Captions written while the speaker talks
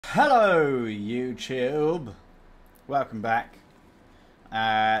Hello, YouTube. Welcome back.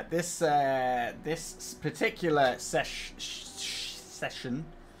 This particular session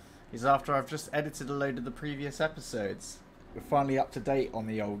is after I've just edited a load of the previous episodes. We're finally up to date on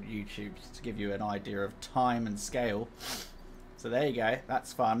the old YouTube to give you an idea of time and scale. So there you go.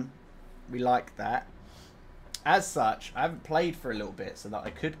 That's fun. We like that. As such, I haven't played for a little bit so that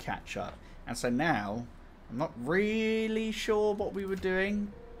I could catch up. And so now, I'm not really sure what we were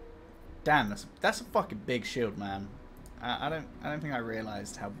doing. Damn, that's a fucking big shield, man. I don't think I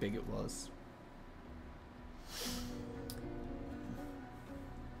realized how big it was.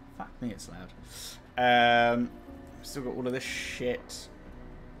 Fuck me, it's loud. Still got all of this shit.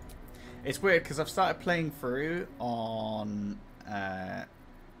 It's weird because I've started playing through on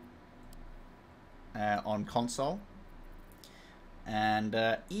console,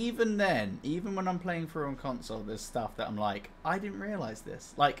 and even then, even when I'm playing through on console, there's stuff that I'm like, I didn't realize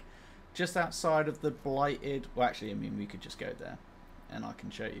this. Like, just outside of the blighted. Well, actually, I mean, we could just go there, and I can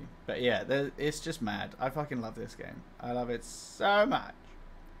show you. But yeah, it's just mad. I fucking love this game. I love it so much,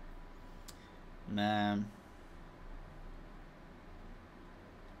 man.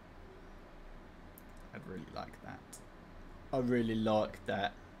 I'd really like that. I really like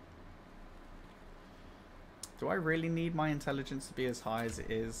that. Do I really need my intelligence to be as high as it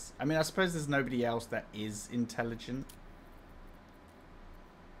is? I mean, I suppose there's nobody else that is intelligent.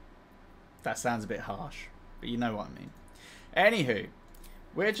 That sounds a bit harsh, but you know what I mean. Anywho,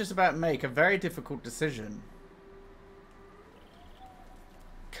 we're just about to make a very difficult decision.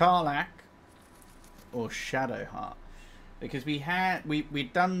 Karlach or Shadowheart. Because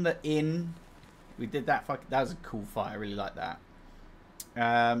we'd done the inn. We did that that was a cool fight. I really like that.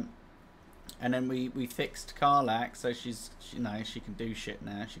 And then we fixed Karlach, so she's, you know, she can do shit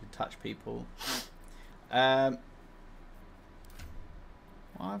now. She can touch people.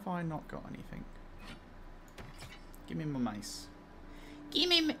 Why have I not got anything? Give me my mace. Give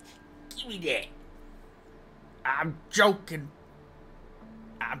me that. I'm joking.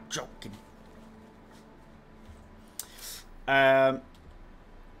 I'm joking. Yeah,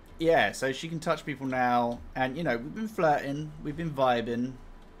 so she can touch people now, and you know, we've been flirting, we've been vibing,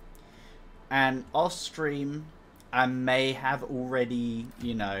 and off stream, I may have already,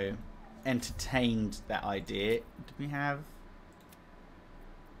 you know, entertained that idea. Did we have?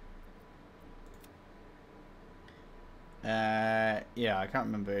 Yeah, I can't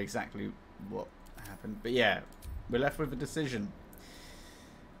remember exactly what happened, but yeah, we're left with a decision.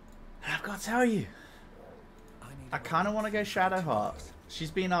 And I've got to tell you, I kind of want to go Shadowheart. She's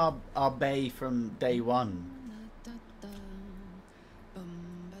been our bae from day one.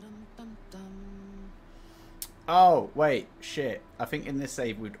 Oh, wait, shit. I think in this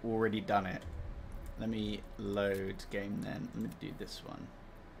save we'd already done it. Let me load game then. Let me do this one.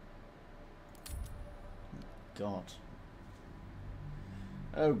 God.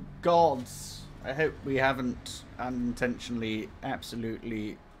 Oh, gods. I hope we haven't unintentionally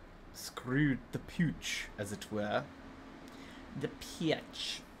absolutely screwed the pooch, as it were. The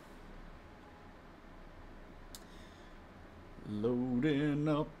pitch. Loading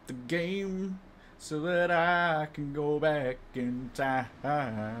up the game so that I can go back in time.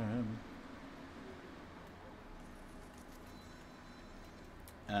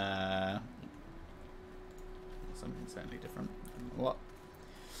 Something certainly different. What?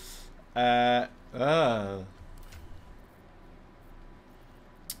 Yeah,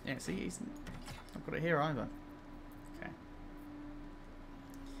 see, he's not got it here either. Okay.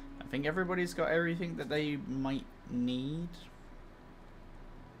 I think everybody's got everything that they might need.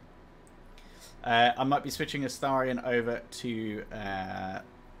 I might be switching Astarion over to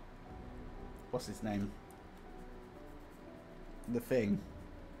what's his name? The Thing.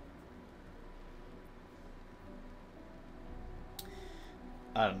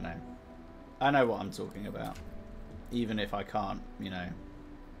 I don't know. I know what I'm talking about, even if I can't, you know,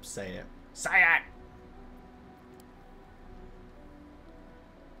 say it. Say it!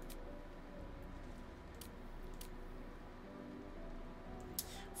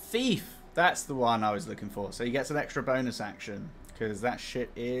 Thief! That's the one I was looking for. So he gets an extra bonus action, because that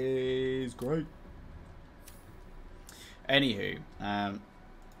shit is great. Anywho, I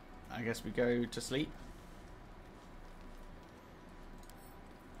guess we go to sleep.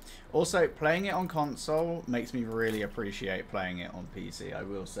 Also, playing it on console makes me really appreciate playing it on PC, I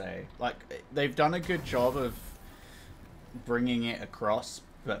will say. Like, they've done a good job of bringing it across,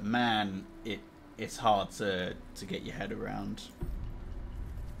 but man, it's hard to get your head around.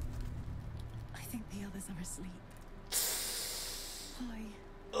 I think the others are asleep. Hi.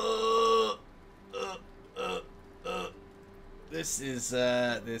 This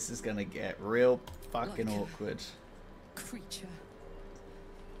is gonna get real fucking Like awkward. Creature.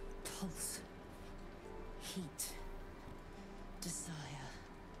 Pulse. Heat. Desire.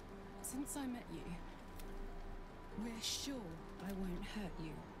 Since I met you, we're sure I won't hurt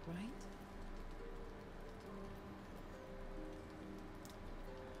you, right?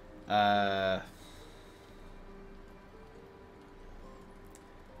 I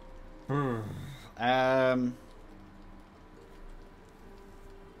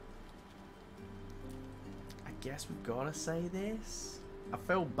guess we've got to say this. I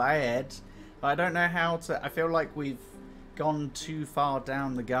feel bad. I don't know how to. I feel like we've gone too far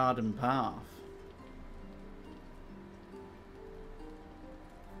down the garden path.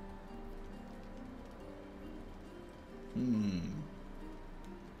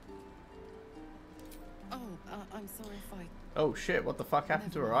 Oh, I'm sorry if I... Oh shit, what the fuck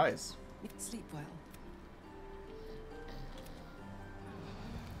happened to her eyes? Sleep well.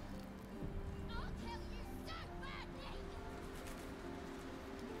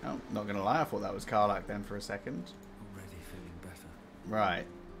 Oh, not gonna lie, I thought that was Karlak then for a second. Already feeling better. Right.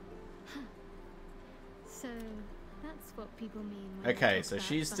 So that's what people mean when Okay, they talk so about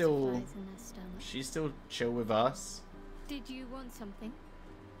she's still butterflies in their stomach. she's still chill with us. Did you want something?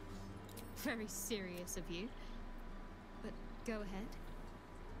 Very serious of you. But go ahead.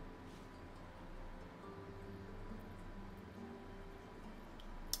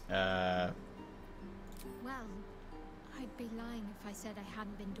 Well, I'd be lying if I said I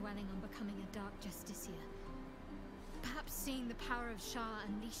hadn't been dwelling on becoming a Dark Justiciar. Perhaps seeing the power of Shah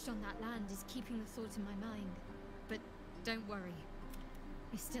unleashed on that land is keeping the thought in my mind. But don't worry.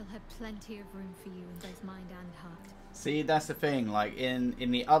 I still have plenty of room for you in both mind and heart. See, that's the thing. Like in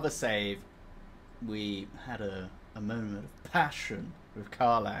the other save, we had a moment of passion with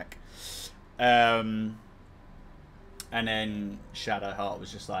Karlak, and then Shadowheart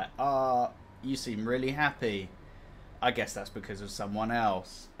was just like, "Ah, you seem really happy. I guess that's because of someone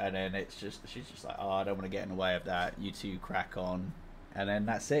else." And then she's just like, "Oh, I don't want to get in the way of that. You two crack on." And then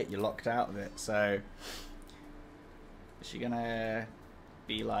that's it. You're locked out of it. So is she gonna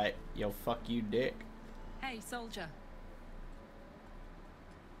be like, "Yo, fuck you, dick"? Hey, soldier.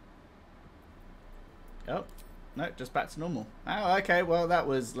 Oh, no, just back to normal. Oh, okay, well, that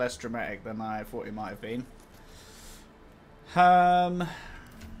was less dramatic than I thought it might have been.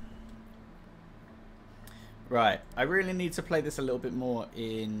 Right, I really need to play this a little bit more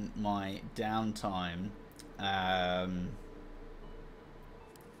in my downtime.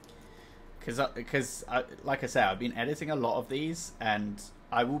 Because like I say, I've been editing a lot of these, and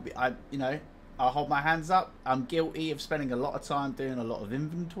I'll hold my hands up. I'm guilty of spending a lot of time doing a lot of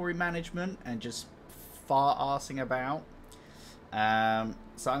inventory management and just fart-arsing about.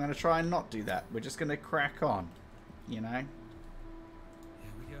 So I'm going to try and not do that. We're just going to crack on, you know? Here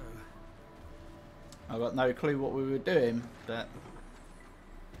we go. I've got no clue what we were doing, but...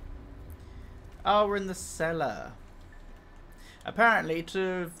 Oh, we're in the cellar. Apparently,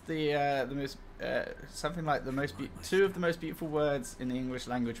 two of the most beautiful words in the English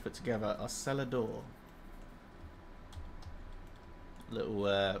language put together are cellar door.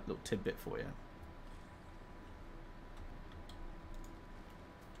 Little tidbit for you.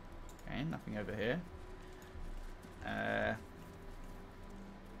 Okay, nothing over here.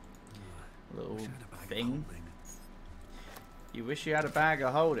 Little thing. You wish you had a bag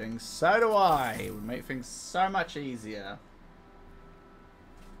of holding. So do I. It would make things so much easier.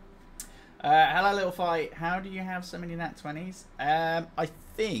 Hello, little fight. How do you have so many nat 20s? I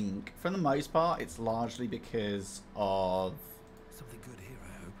think, for the most part, it's largely because of Something good here,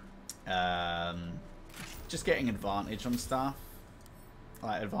 I hope. just getting advantage on stuff.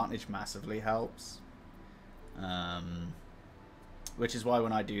 Like, advantage massively helps. Which is why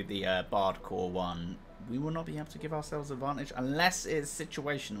when I do the Bard Core one, we will not be able to give ourselves advantage unless it's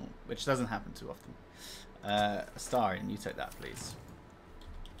situational, which doesn't happen too often. Starian, you take that, please.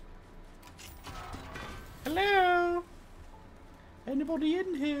 Hello? Anybody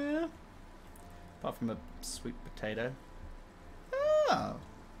in here? Apart from a sweet potato. Oh.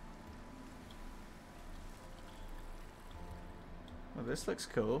 Well, this looks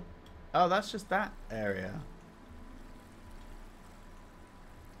cool. Oh, that's just that area.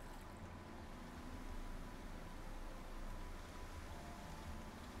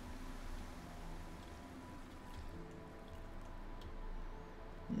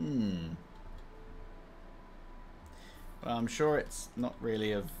 Well, I'm sure it's not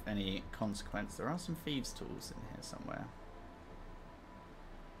really of any consequence. There are some thieves' tools in here somewhere.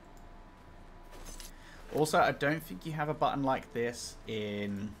 Also, I don't think you have a button like this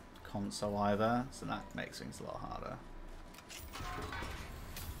in console either, so that makes things a lot harder.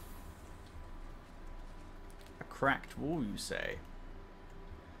 A cracked wall, you say?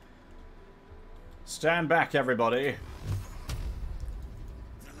 Stand back, everybody.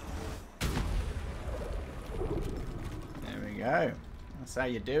 There we go. That's how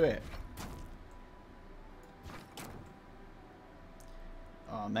you do it.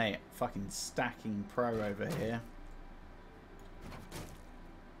 Oh, mate. Fucking stacking pro over here.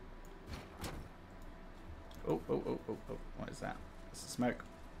 Oh, oh, oh, oh, oh. What is that? It's a smoke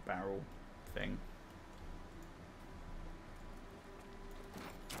barrel thing.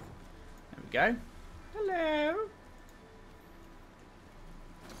 There we go. Hello.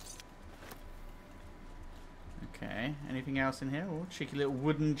 Okay. Anything else in here? Oh, cheeky little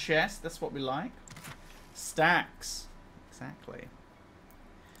wooden chest. That's what we like. Stacks. Exactly.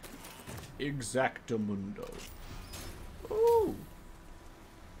 Exactamundo. Ooh.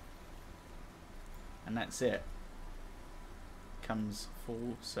 And that's it. Comes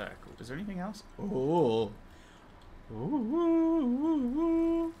full circle. Is there anything else? Oh.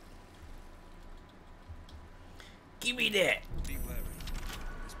 Ooh. Give me that. Be wary.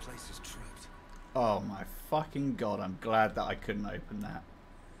 This place is trapped. Oh my fucking god! I'm glad that I couldn't open that.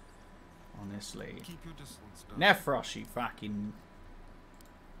 Honestly. Keep your distance down. Nephros, you fucking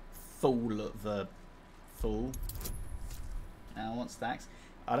fool of a fool. Now, what stacks?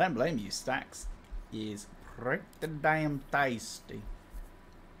 I don't blame you. Stacks is pretty damn tasty.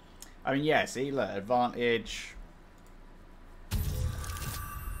 I mean, yeah, see, look, advantage.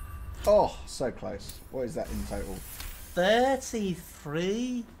 Oh, so close. What is that in total?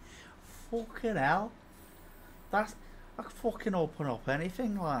 33? Fucking hell. That's... I could fucking open up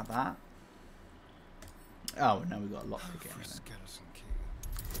anything like that. Oh, no, we've got a lock again.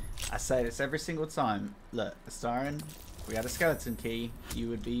 I say this every single time. Look, Astarion, if we had a skeleton key, you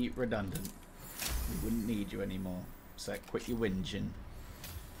would be redundant. We wouldn't need you anymore. So quit your whinging.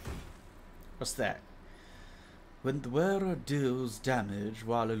 What's that? When the wearer deals damage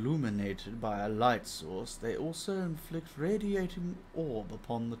while illuminated by a light source, they also inflict radiating orb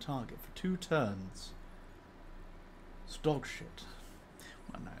upon the target for 2 turns. It's dog shit.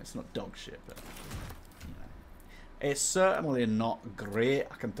 Well, no, it's not dog shit, but you know. It's certainly not great,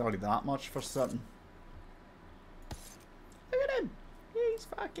 I can tell you that much for certain. Look at him! He's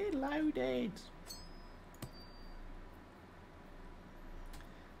fucking loaded!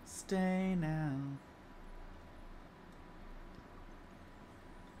 Stay now.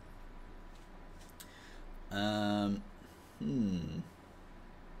 I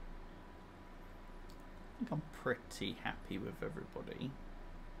think I'm pretty happy with everybody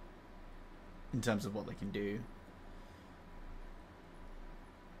in terms of what they can do.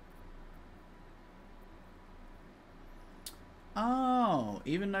 Oh,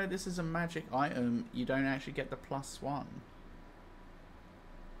 even though this is a magic item, you don't actually get the +1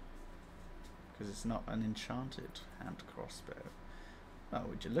 because it's not an enchanted hand crossbow. Oh,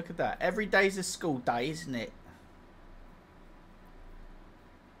 would you look at that? Every day's a school day, isn't it?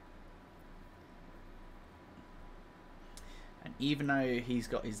 And even though he's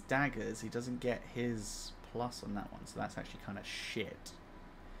got his daggers, he doesn't get his plus on that one. So that's actually kind of shit.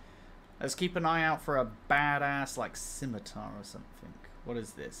 Let's keep an eye out for a badass, like, scimitar or something. What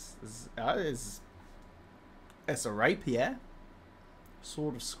is this? It's a rapier.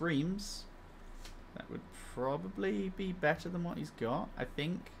 Sword of Screams. That would probably be better than what he's got, I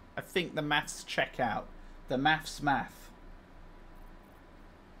think. I think the maths check out. The maths math.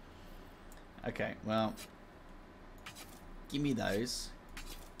 Okay, well. Give me those.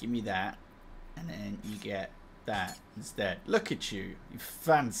 Give me that. And then you get that instead. Look at you. You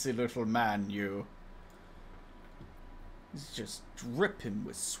fancy little man, you. He's just dripping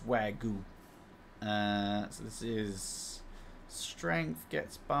with swagoo. So this is... Strength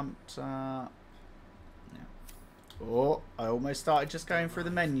gets bumped up. Oh, I almost started just going through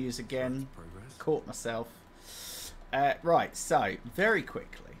the menus again. Caught myself. Right, so, very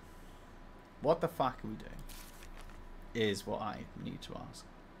quickly. What the fuck are we doing? Is what I need to ask.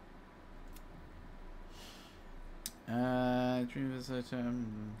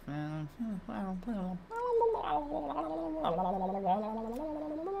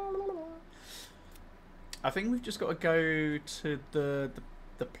 I think we've just got to go to the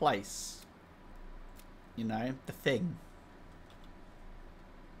place. You know, the thing.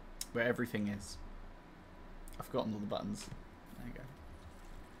 Where everything is. I've forgotten all the buttons. There you go.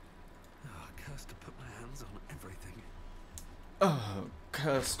 Oh, cursed to put my hands on everything. Oh,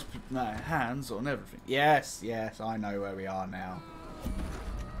 cursed to put my hands on everything. Yes, yes, I know where we are now.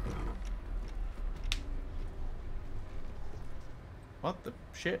 What the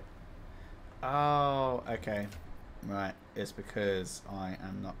shit? Oh, okay. Right, it's because I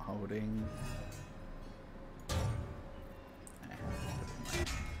am not holding.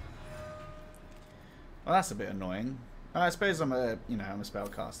 Well, that's a bit annoying. I suppose I'm a, I'm a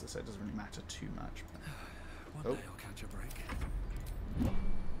spellcaster, so it doesn't really matter too much. One day I'll catch a break. No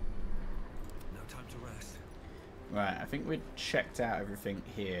time to rest. Right, I think we've checked out everything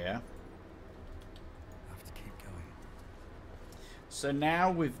here. Have to keep going. So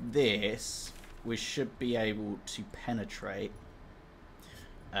now with this, we should be able to penetrate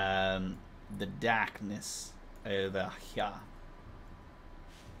the darkness over here,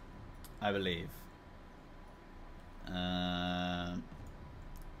 I believe. I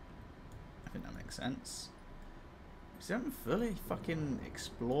think that makes sense. We haven't fully fucking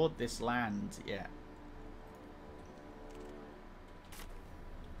explored this land yet.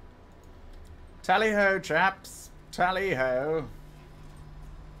 Tally ho, chaps! Tally ho!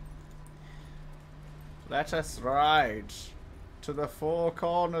 Let us ride to the four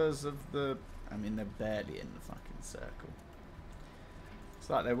corners of the... I mean, they're barely in the fucking circle. It's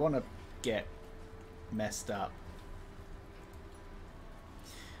like they want to get messed up.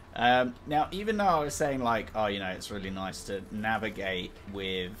 Now, even though I was saying, like, oh, it's really nice to navigate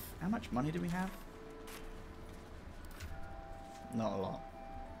with... How much money do we have? Not a lot.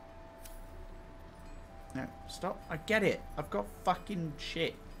 No, stop. I get it. I've got fucking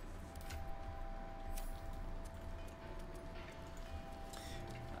shit.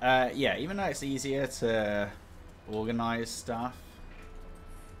 Yeah, even though it's easier to organize stuff.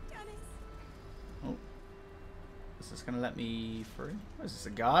 Oh. Is this going to let me through? What is this, a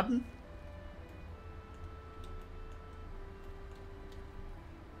garden?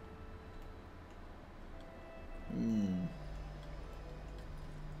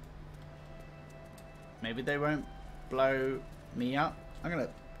 Maybe they won't blow me up. I'm going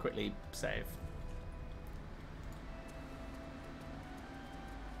to quickly save.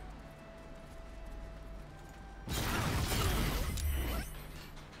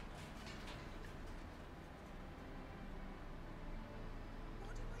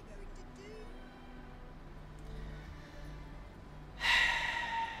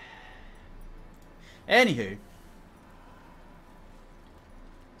 Anywho.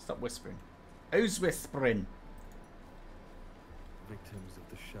 Stop whispering. Who's whispering? Victims of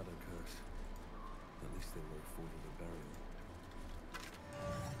the shadow curse. At least they were afforded a burial.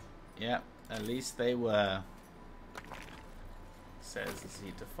 Yeah, at least they were. Says as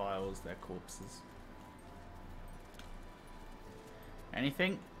he defiles their corpses.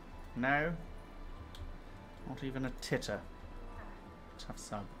 Anything? No? Not even a titter. Tough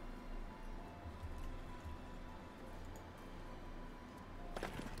sub.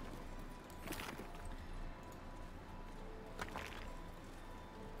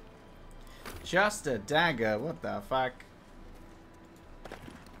 Just a dagger, what the fuck?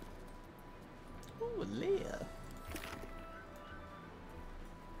 Ooh, Leah.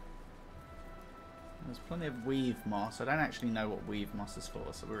 There's plenty of weave moss. I don't actually know what weave moss is for,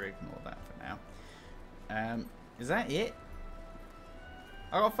 so we'll ignore that for now. Is that it?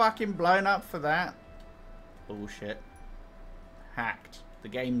 I got fucking blown up for that. Bullshit. Hacked. The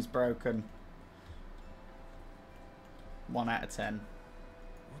game's broken. 1 out of 10.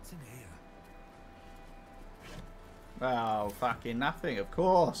 What's in here? Oh, fucking nothing, of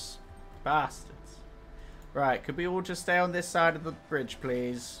course. Bastards. Right, could we all just stay on this side of the bridge,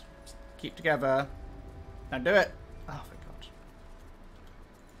 please? Just keep together. Don't do it. Oh, thank God.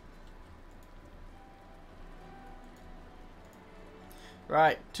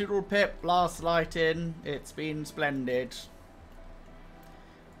 Right, Toodle Pip, blast light in. It's been splendid.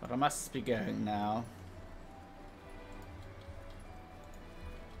 But I must be going now.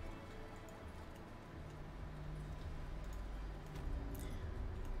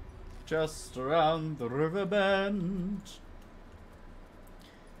 Just around the river bend.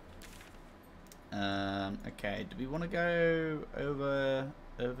 Okay, do we want to go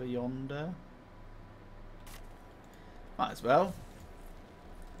over yonder? Might as well.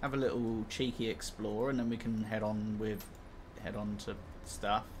 Have a little cheeky explore and then we can head on to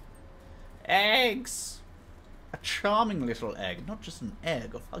stuff. Eggs! A charming little egg. Not just an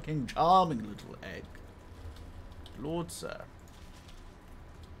egg, a fucking charming little egg. Lord, sir.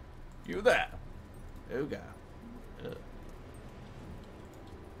 You there? Oh, God.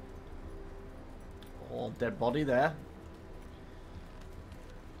 Oh, dead body there.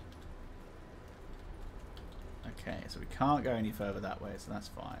 Okay, so we can't go any further that way, so that's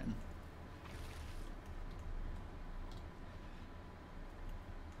fine.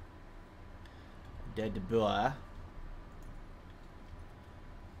 Dead boy.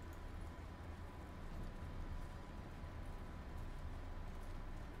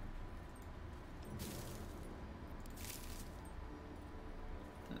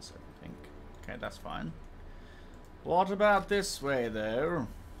 Okay, that's fine. What about this way, though?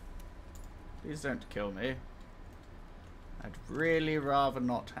 Please don't kill me. I'd really rather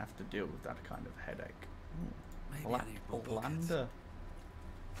not have to deal with that kind of headache. Maybe Black I need more buckets. Blander.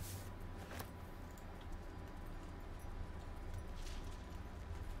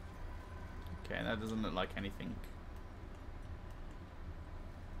 Okay, that doesn't look like anything.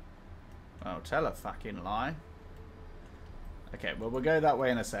 Oh, tell a fucking lie. Okay, well, we'll go that way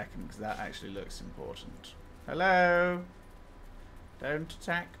in a second, because that actually looks important. Hello? Don't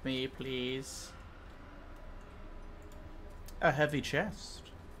attack me, please. A heavy chest.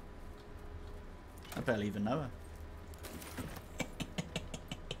 I barely even know her.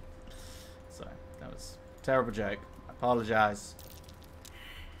 Sorry, that was a terrible joke. I apologise.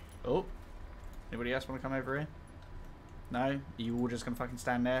 Oh. Anybody else want to come over here? No? Are you all just going to fucking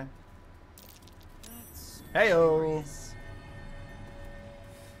stand there? Hey-oh!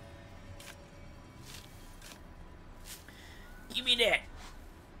 Give me that!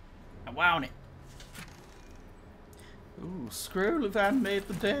 I want it. Ooh, scroll of animate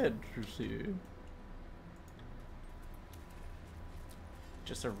the dead, you see.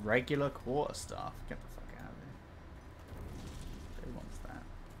 Just a regular quarterstaff. Get the fuck out of here. Who wants that?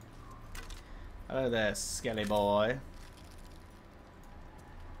 Hello there, skelly boy.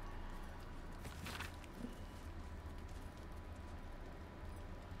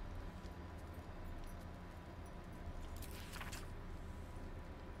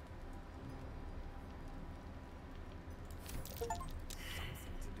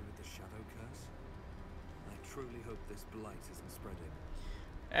 Truly hope this blight isn't spreading.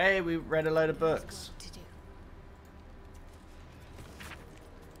 Hey, we read a load of books.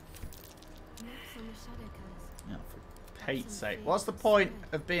 Oh, for Pete's sake. What's the point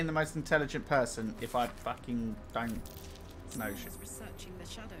of being the most intelligent person if I fucking don't know shit? Researching the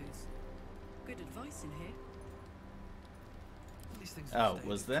shadows. Good advice in here. These things Oh,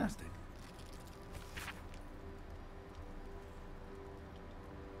 was there?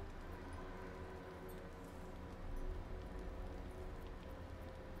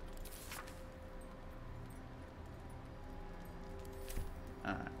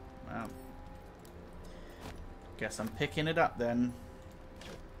 Alright, well. Guess I'm picking it up then.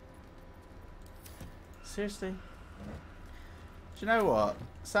 Seriously? Do you know what?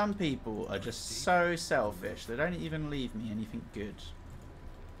 Some people are just so selfish. They don't even leave me anything good.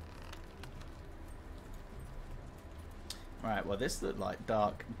 Right, well this looked like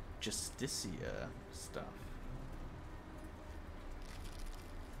Dark Justicia stuff.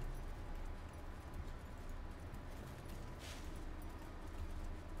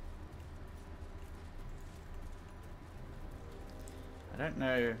 I don't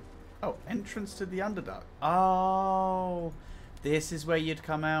know. Oh, entrance to the Underdark. Oh, this is where you'd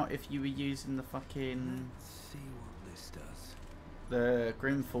come out if you were using the fucking... Let's see what this does. The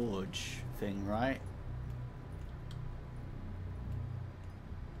Grimforge thing, right?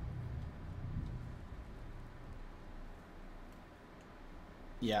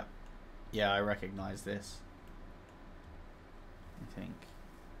 Yeah. Yeah, I recognize this. I think.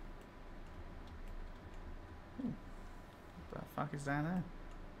 Ooh. What the fuck is down there?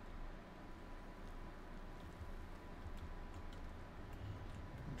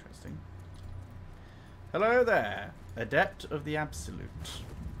 Interesting. Hello there, Adept of the Absolute.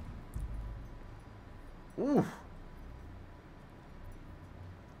 Ooh.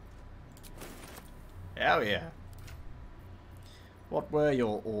 Hell yeah. What were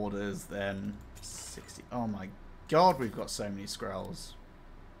your orders then? 60. Oh my god, we've got so many scrolls.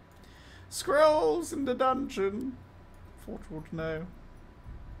 Scrolls in the dungeon. Thought would know.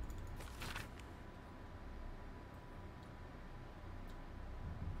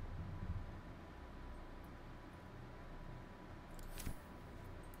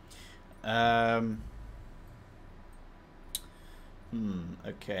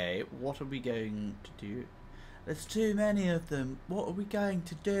 Okay, what are we going to do? There's too many of them. What are we going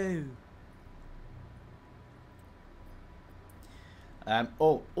to do?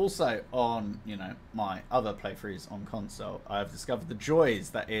 Oh, also on, you know, my other playthroughs on console, I've discovered the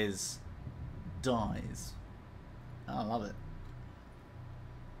joys that is dies. I love it.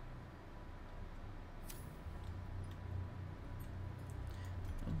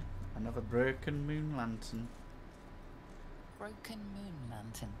 Oh, another broken moon lantern. Broken moon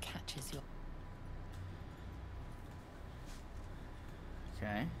lantern catches your...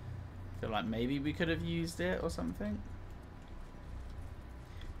 Okay. Feel like maybe we could have used it or something.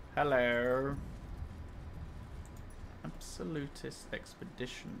 Hello. Absolutist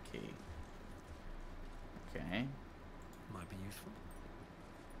expedition key. Okay. Might be useful.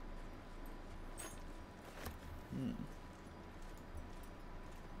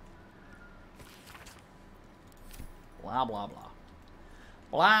 Blah, blah, blah.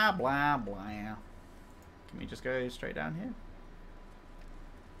 Blah, blah, blah. Can we just go straight down here?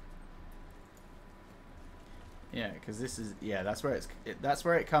 Yeah, because this is... Yeah, that's where that's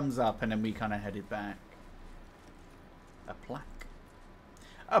where it comes up, and then we kind of headed back. A plaque.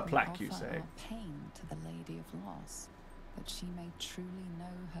 A plaque, you say? Our pain to the Lady of Loss, that she may truly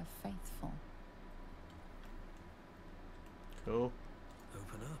know her faithful. Cool.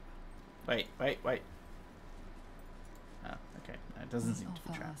 Open up. Wait. Oh, okay. No, it doesn't seem to be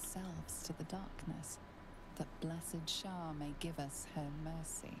offer trapped. ourselves to the darkness, that blessed Shah may give us her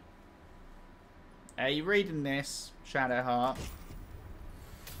mercy. Are you reading this, Shadowheart?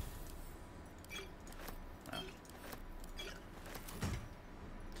 Oh.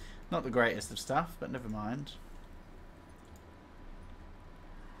 Not the greatest of stuff, but never mind.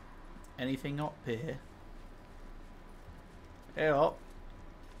 Anything up here? Hey up.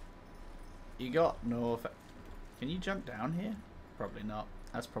 You got no... Can you jump down here? Probably not.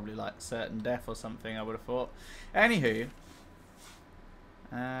 That's probably like certain death or something, I would have thought. Anywho.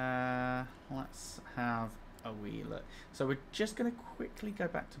 Let's have a wee look. So we're just going to quickly go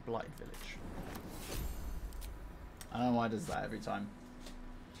back to Blighted Village. I don't know why it does that every time.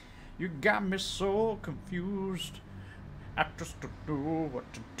 You got me so confused. I just don't know what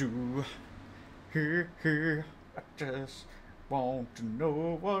to do. Here, I just want to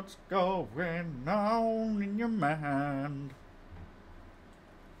know what's going on in your mind.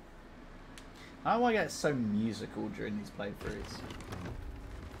 How do I get so musical during these playthroughs?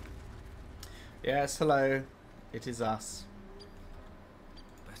 Yes, hello. It is us.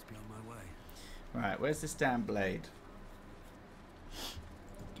 Best be on my way. Right, where's this damn blade?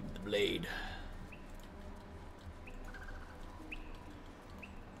 Give me the blade.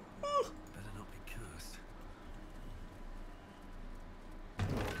 Better not be cursed.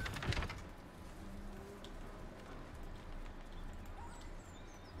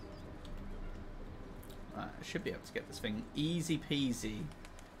 Right, I should be able to get this thing easy peasy.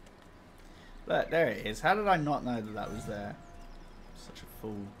 Look, there it is. How did I not know that that was there? Such a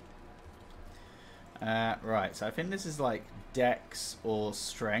fool. Right, so I think this is like Dex or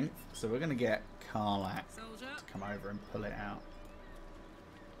Strength. So we're going to get Karlak to come over and pull it out.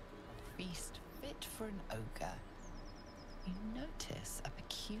 Feast fit for an ogre. You notice a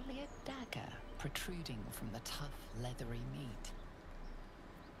peculiar dagger protruding from the tough, leathery meat.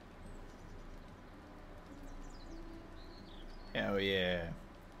 Oh yeah.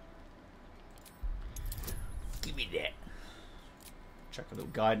 Give me that. Chuck a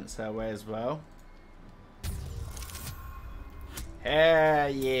little guidance her way as well. Hell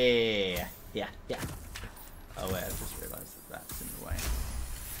yeah. Yeah. Oh wait, I just realised that that's in the way.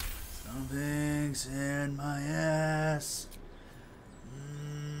 Something's in my ass.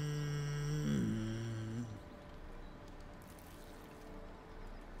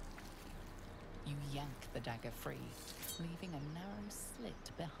 You yank the dagger free, leaving a narrow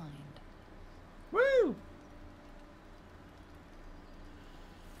slit behind. Woo!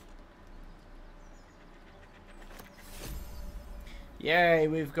 Yay,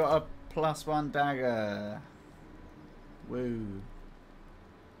 we've got a +1 dagger. Woo.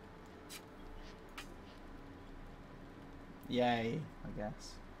 Yay, I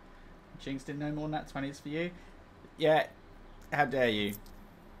guess. Jinx didn't know more than that 20s for you. Yeah, how dare you?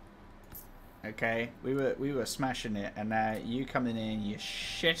 Okay, we were smashing it, and now you coming in, you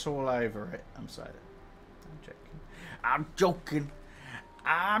shit all over it. I'm sorry. I'm joking.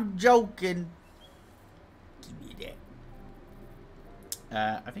 I'm joking. Give me that.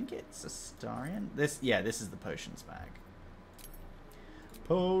 I think it's a Starian. This is the potions bag.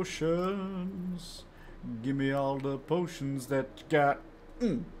 Potions. Give me all the potions that you got.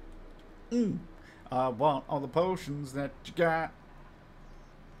 I want all the potions that you got.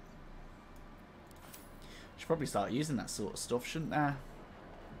 Should probably start using that sort of stuff, shouldn't I?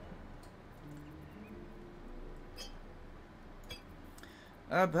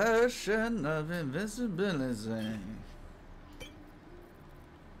 A potion of invisibility.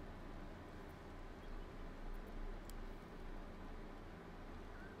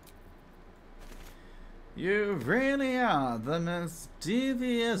 You really are the most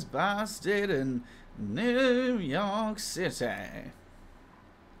devious bastard in New York City.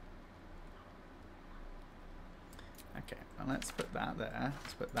 Okay, well, let's put that there.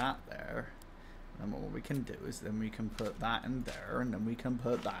 Let's put that there. And what we can do is then we can put that in there, and then we can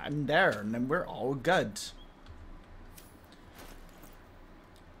put that in there, and then we're all good.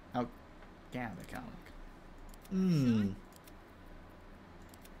 Oh, gather, Karlak. Shouldn't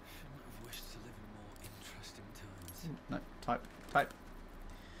have wished to live in more interesting No, type.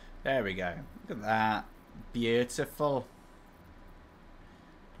 There we go. Look at that. Beautiful.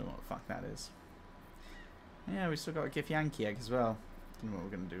 Don't know what the fuck that is. Yeah, we still got a Gif Yankee egg as well. Don't know what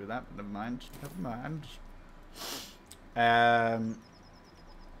we're going to do with that, but never mind. I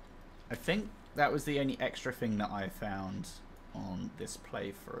think that was the only extra thing that I found on this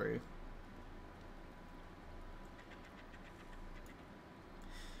playthrough.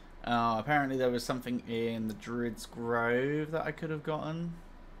 Apparently there was something in the Druid's Grove that I could have gotten.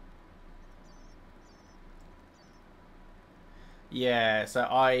 Yeah, so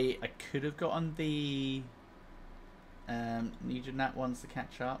I could have gotten the need your nat ones to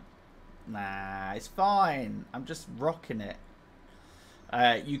catch up. Nah, it's fine. I'm just rocking it.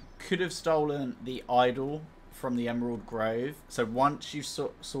 You could have stolen the idol from the Emerald Grove. So once you've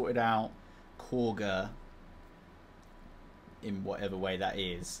sorted out Korga, in whatever way that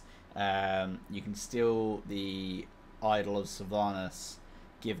is, you can steal the idol of Sylvanas,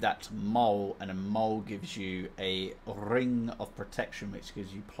 give that to Mole, and a Mole gives you a ring of protection, which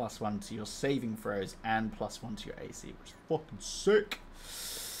gives you +1 to your saving throws and +1 to your AC, which is fucking sick.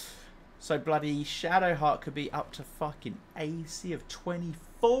 So bloody Shadowheart could be up to fucking AC of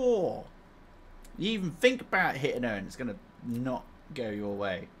 24. You even think about hitting her and it's gonna not go your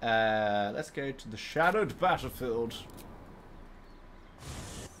way. Let's go to the Shadowed Battlefield.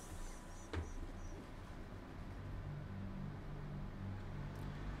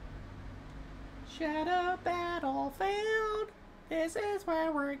 Shadow Battlefield, this is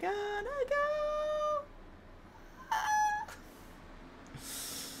where we're gonna go.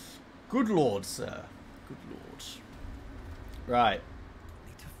 Good lord, sir. Good lord. Right.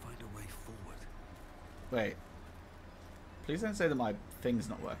 Need to find a way forward. Wait. Please don't say that my thing's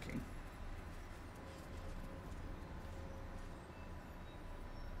not working.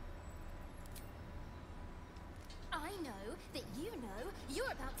 I know that you know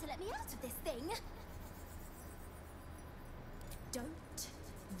you're about to let me out of this thing. Don't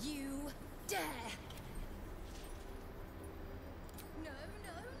you dare. No,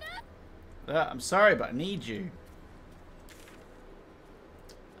 no, no. I'm sorry, but I need you.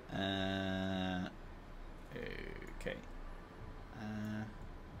 Okay.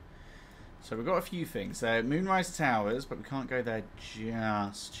 So we've got a few things. Moonrise Towers, but we can't go there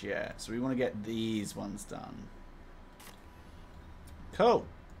just yet. So we want to get these ones done. Cool.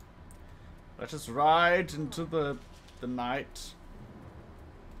 Let us ride into the night.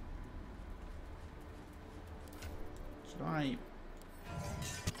 Should I...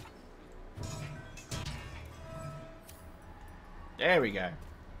 There we go.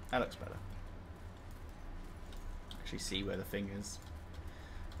 That looks better. Actually see where the thing is.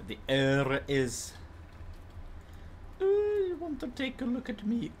 The aura is. Ooh, you want to take a look at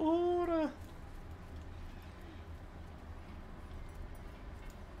me, aura?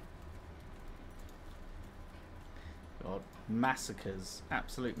 God, massacres.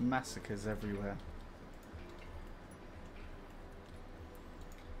 Absolute massacres everywhere.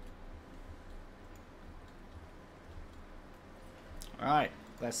 Alright,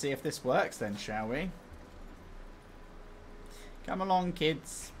 let's see if this works then, shall we? Come along,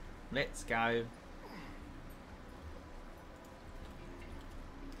 kids. Let's go.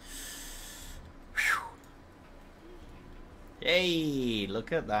 Whew. Hey,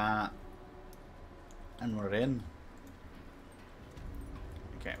 look at that. And we're in.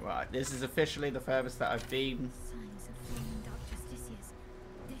 Okay, right. This is officially the furthest that I've been. Signs of fleeing Dark Justicias.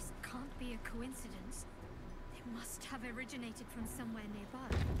 This can't be a coincidence. They must have originated from somewhere nearby.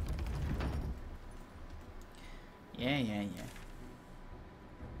 Yeah.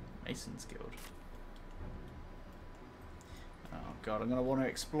 Mason's Guild. Oh god, I'm gonna want to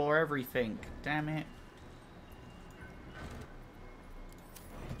explore everything. Damn it.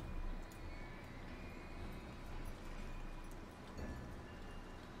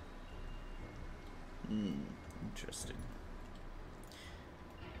 Interesting.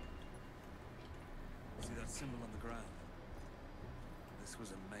 See that symbol on the ground? This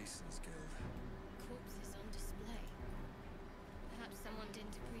was a Mason's Guild. Corpses on display. Perhaps someone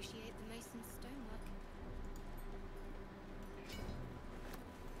didn't appreciate the mason's stonework.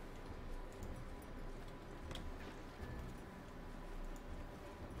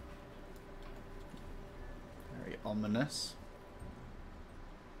 Very ominous.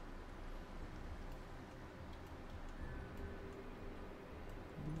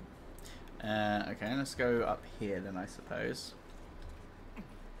 Okay, let's go up here then, I suppose.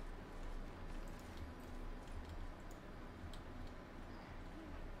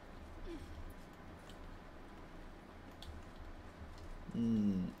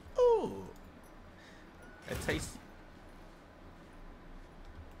 Oh, a tasty.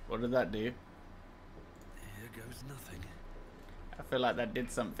 What did that do? Here goes nothing. I feel like that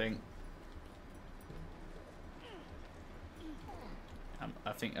did something.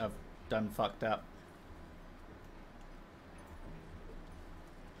 I think I've done fucked up.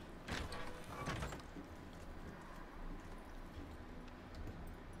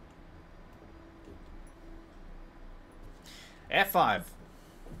 F5.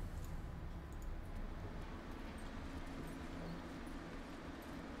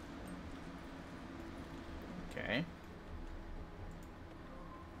 Okay.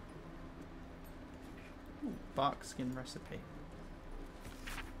 Ooh, bark skin recipe.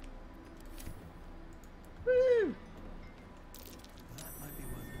 Woo! That might be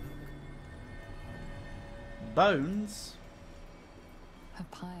worth a look. Bones. A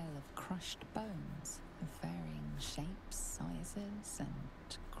pile of crushed bones of varying shapes, sizes,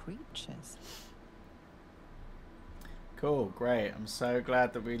 and creatures. Cool, great. I'm so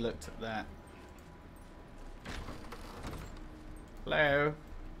glad that we looked at that. Hello?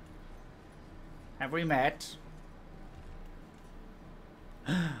 Have we met?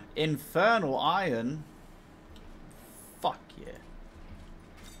 Infernal iron? Fuck yeah.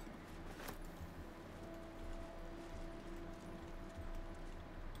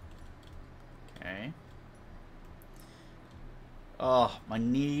 Okay. Oh, my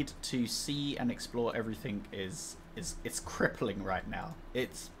need to see and explore everything is it's crippling right now.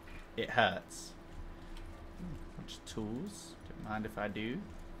 It hurts. Bunch of tools. Don't mind if I do.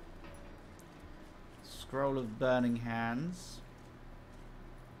 Scroll of burning hands.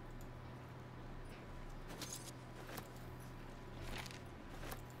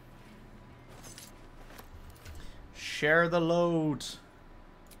 Share the load.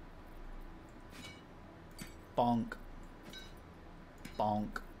 Bonk.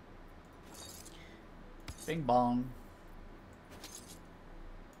 Bonk. Bing bong.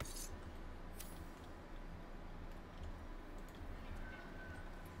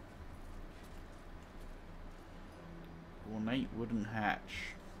 Ornate wooden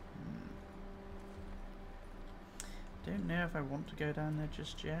hatch. Don't know if I want to go down there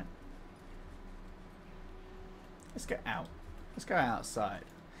just yet. Let's go out. Let's go outside.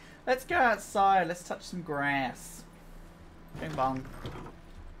 Let's go outside. Let's touch some grass. Bing bong.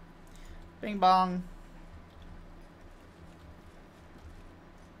 Bing bong.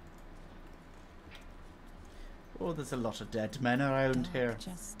 Oh, there's a lot of dead men around here.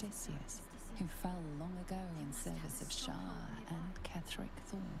 Justiciars, who fell long ago in service of Shah and Catherick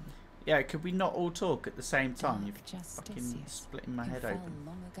Thorn. Yeah, could we not all talk at the same time? You're Dark fucking Justiciars, splitting my who head fell open.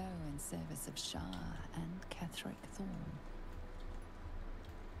 long ago in service of Shah and Catherick Thorn.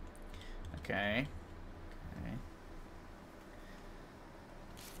 Okay. Okay.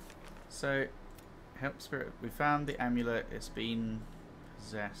 So, help spirit. We found the amulet. It's been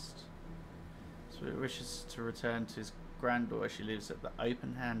possessed. Spirit wishes to return to his granddaughter. She lives at the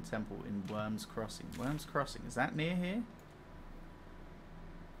Open Hand Temple in Worms Crossing. Worms Crossing. Is that near here?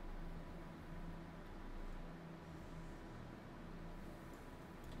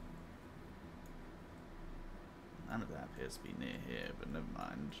 None of that appears to be near here, but never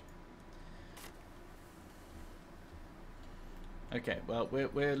mind. Okay, well,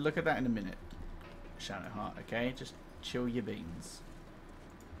 we'll look at that in a minute, Shadowheart, okay? Just chill your beans.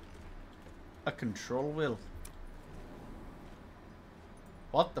 A control wheel.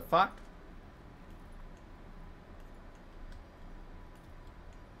 What the fuck?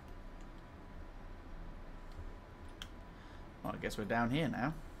 Well, I guess we're down here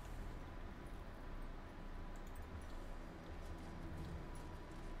now.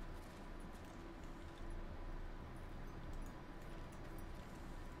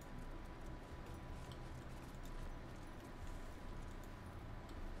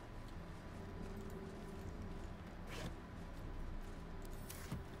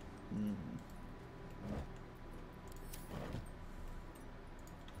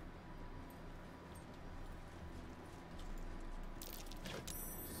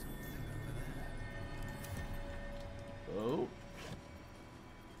 Oh.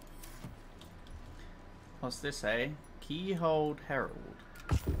 What's this say? Keyhold Herald.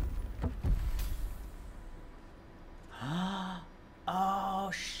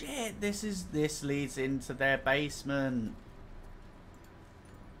 Oh shit, this leads into their basement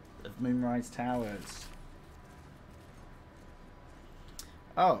of Moonrise Towers.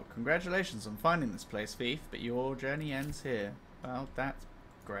 Oh, congratulations on finding this place, thief, but your journey ends here. Well, that's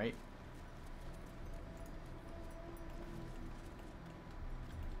great.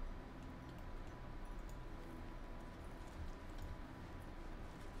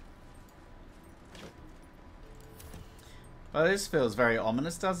 Well, this feels very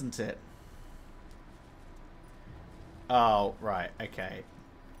ominous, doesn't it? Oh, right, okay.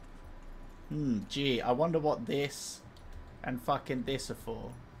 Gee, I wonder what this and fucking this are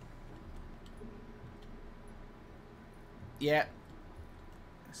for. Yeah.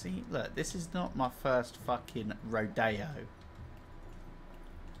 See, look, this is not my first fucking rodeo.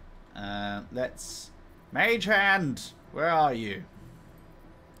 Let's... Mage Hand! Where are you?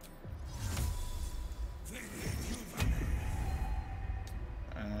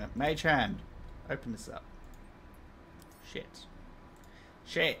 Mage Hand. Open this up. Shit.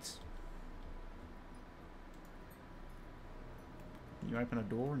 Shit! Can you open a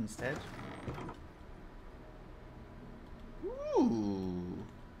door instead? Ooh.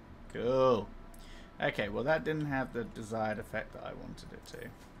 Cool. Okay, well that didn't have the desired effect that I wanted it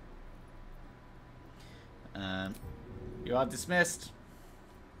to. You are dismissed.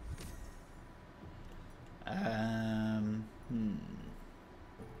 What a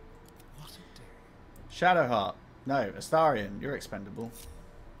day. Shadowheart. No, Astarion, you're expendable.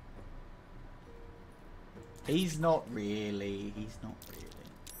 He's not really. He's not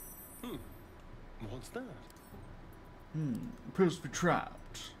really. What's that? Appears to be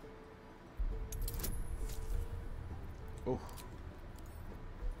trapped. Oh.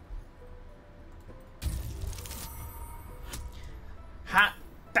 Hot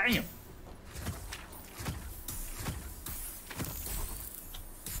damn!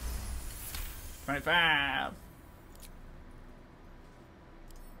 25.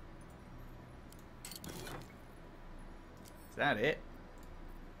 Is that it?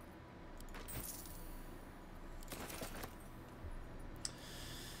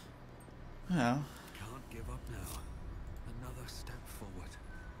 Well. Can't give up now. Another step forward.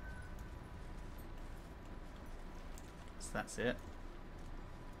 So that's it.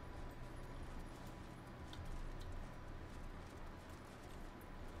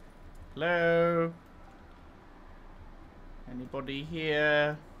 Hello? Anybody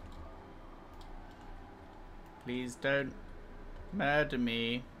here? Please don't murder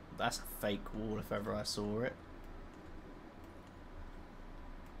me. That's a fake wall if ever I saw it.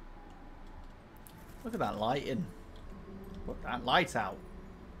 Look at that lighting. Put that light out.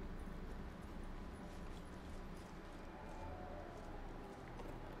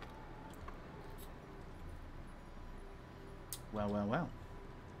 Well, well, well.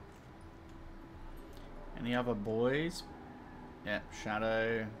 Any other boys? Yep,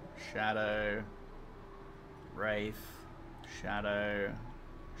 Shadow, Shadow, Wraith, Shadow,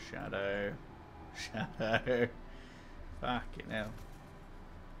 Shadow, Shadow. Fucking hell.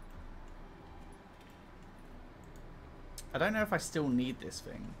 I don't know if I still need this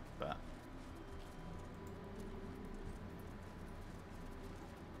thing, but...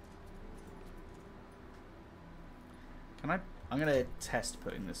 Can I... I'm gonna test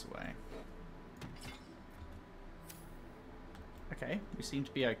putting this away. Okay, we seem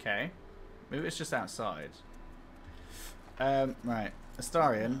to be okay. Maybe it's just outside. Right.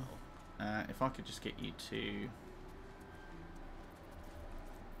 Astarion, if I could just get you to...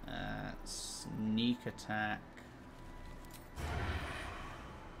 sneak attack...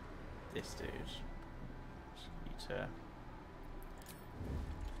 this dude. Just need to...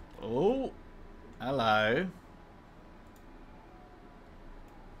 Oh! Hello.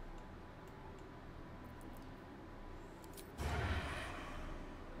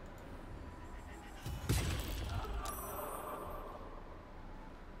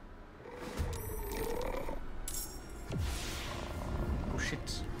 Oh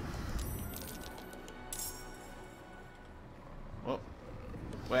shit. Oh.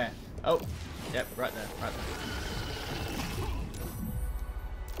 Where? Oh, yep, right there, right there.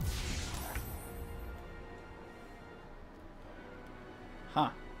 Huh.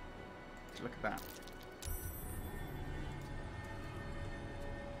 Look at that.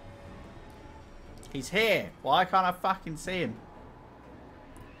 He's here. Why can't I fucking see him?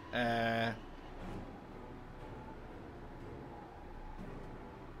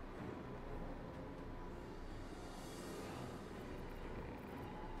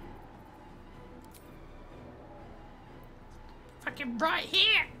 Fucking right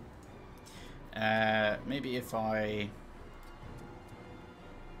here. Maybe if I...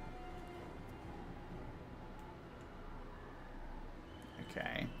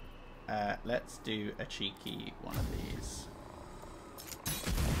 Okay. Let's do a cheeky one of these.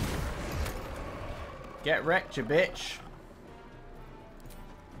 Get wrecked, you bitch.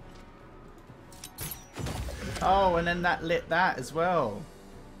 Oh, and then that lit that as well.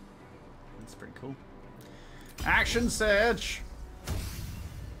 That's pretty cool. Action surge.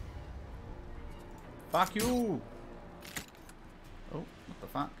 Fuck you. What the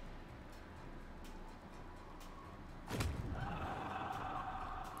fuck?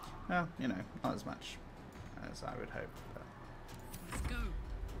 Well, you know, not as much as I would hope. But. Let's go.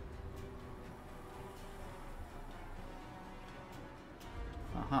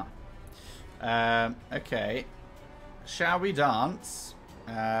 Okay. Shall we dance?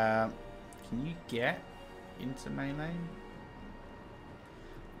 Can you get into melee?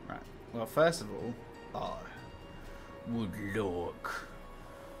 Right. Well, first of all, I would look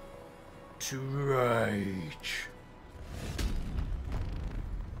to rage.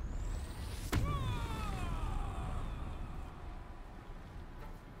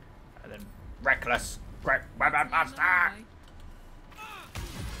 And then reckless, great weapon master.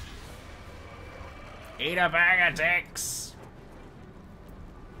 Eat a bag of dicks.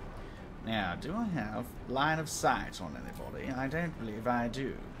 Now, do I have line of sight on anybody? I don't believe I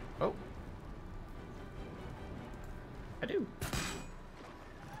do. Oh. I do.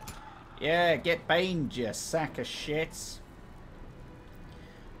 Yeah, get baned, you sack of shit.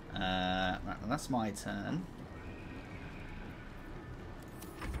 Right, well, that's my turn.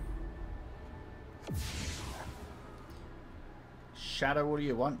 Shadow, what do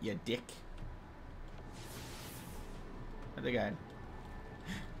you want, you dick? Where'd they go?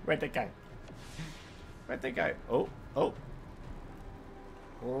 Where'd they go? Where'd they go? Oh, oh.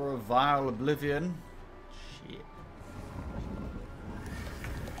 Or a vile oblivion. Shit.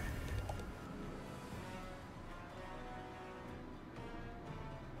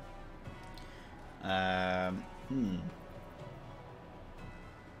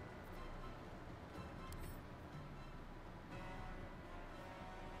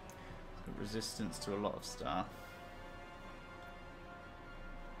 Resistance to a lot of stuff.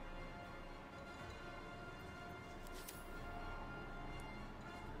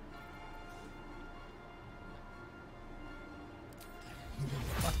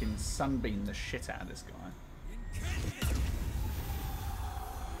 Fucking sunbeam the shit out of this guy.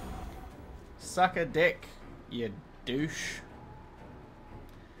 Suck a dick, you douche.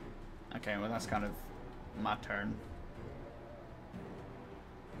 Okay, well that's kind of my turn.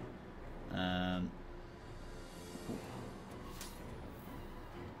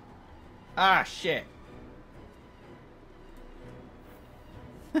 Ah, shit.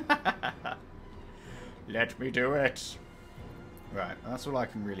 Let me do it. Right, that's all I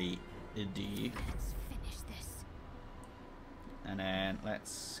can really do. Let's finish this. And then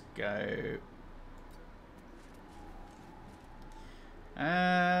let's go.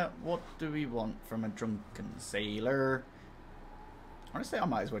 What do we want from a drunken sailor? Honestly, I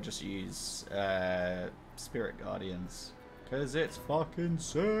might as well just use Spirit Guardians, because it's fucking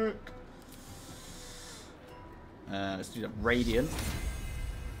sick. Let's do that. Radiant.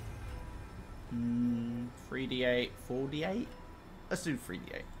 3d8, 4d8? Let's do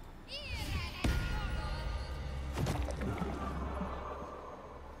 3d8.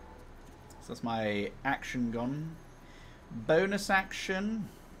 So that's my action gone. Bonus action.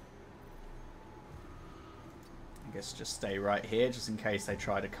 I guess just stay right here, just in case they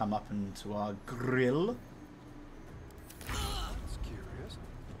try to come up into our grill. That's curious.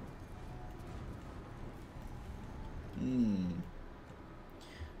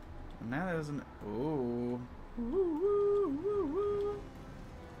 Now there's an... Ooh. Ooh.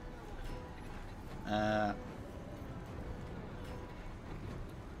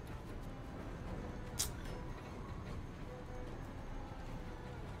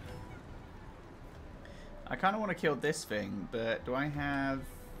 I kind of want to kill this thing, but do I have...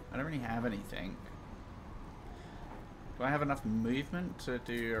 I don't really have anything. Do I have enough movement to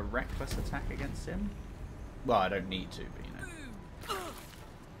do a reckless attack against him? Well, I don't need to, but you know.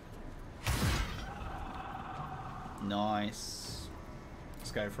 Nice.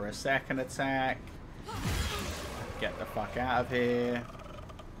 Let's go for a second attack. Get the fuck out of here.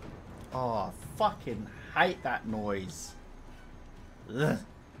 Oh, I fucking hate that noise. Ugh.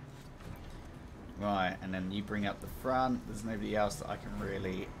 Right, and then you bring up the front. There's nobody else that I can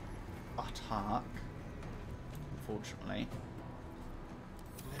really attack, unfortunately.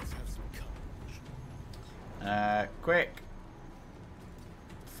 Let's have some courage. Quick.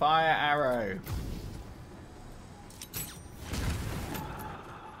 Fire arrow.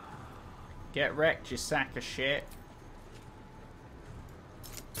 Get wrecked, you sack of shit.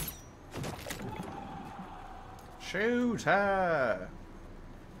 Shoot her!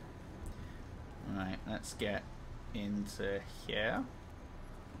 Right, let's get into here.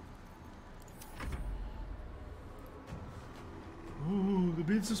 Ooh, the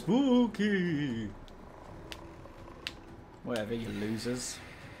bits are spooky! Whatever, you losers.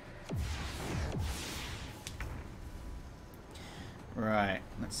 Right,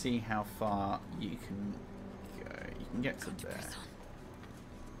 let's see how far you can go. You can get to there.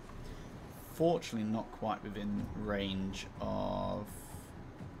 Fortunately, not quite within range of...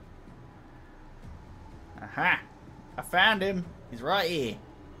 Aha! I found him! He's right here!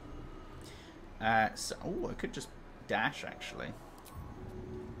 So, oh, I could just dash, actually.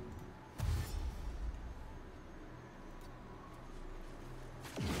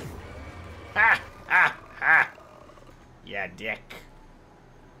 Ha! Ha! Ha! Yeah, dick.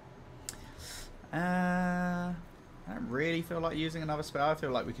 I don't really feel like using another spell. I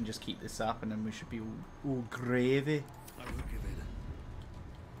feel like we can just keep this up and then we should be all gravy. I will give in.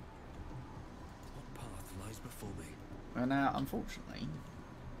 What path lies before me? Well, now, unfortunately...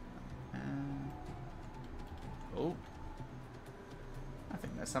 oh. I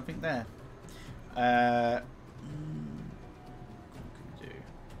think there's something there. What can we do?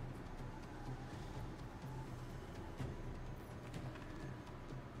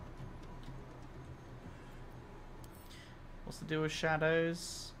 What's the deal with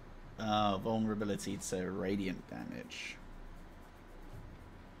shadows? Vulnerability to radiant damage.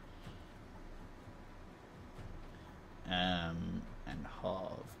 And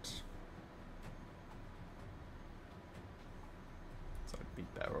halved. So I'd be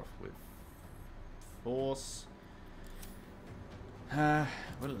better off with force. Well,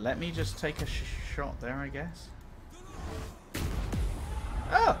 let me just take a shot there, I guess.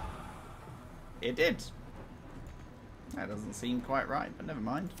 Oh! It did. That doesn't seem quite right, but never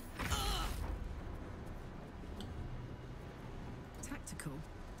mind. Tactical.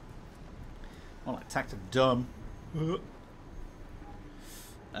 More like tactic dumb.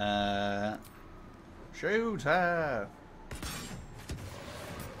 Shoot her!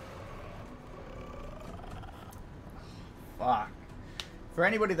 Fuck. For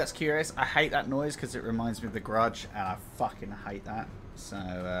anybody that's curious, I hate that noise because it reminds me of The Grudge, and I fucking hate that. So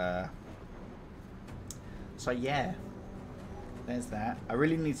yeah. There's that. I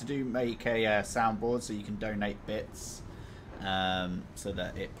really need to make a soundboard so you can donate bits, so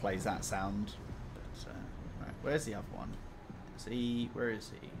that it plays that sound. But right, where's the other one? Where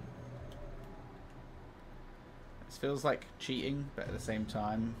is he? This feels like cheating, but at the same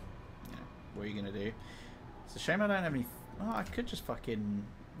time, you know, what are you gonna do? It's a shame I don't have any. Oh, I could just fucking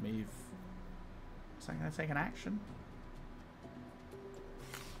move. Is that gonna take an action?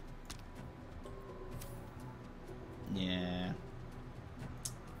 Yeah.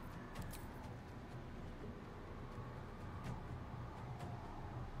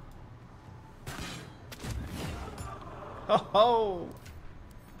 Ho ho!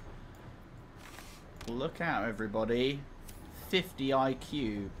 Look out, everybody. 50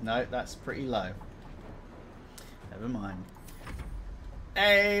 IQ. No, that's pretty low. Never mind.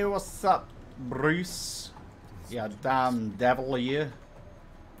 Hey, what's up, Bruce? Yeah, damn devil you.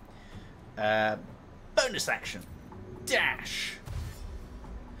 Bonus action. Dash.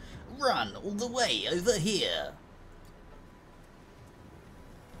 Run all the way over here.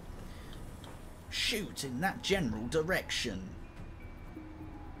 Shoot in that general direction.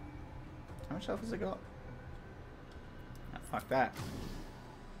 How much health has it got? Oh, fuck that.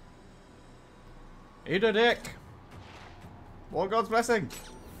 Eat a dick. War God's blessing.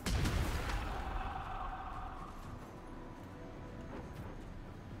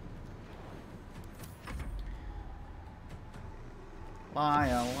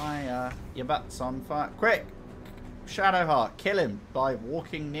 Liar, liar. Your butt's on fire. Quick! Shadowheart, kill him by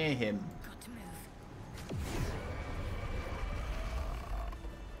walking near him.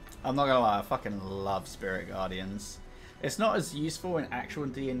 I'm not gonna lie, I fucking love Spirit Guardians. It's not as useful in actual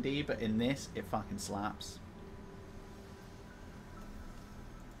D&D, but in this, it fucking slaps.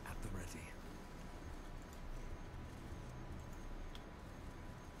 At the ready.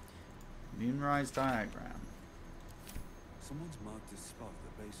 Moonrise diagram. Someone's marked this spot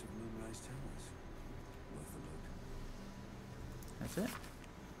at the base of Moonrise Towers. Worth a look. That's it.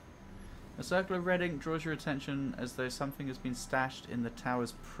 A circle of red ink draws your attention as though something has been stashed in the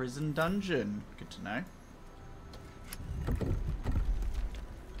tower's prison dungeon. Good to know.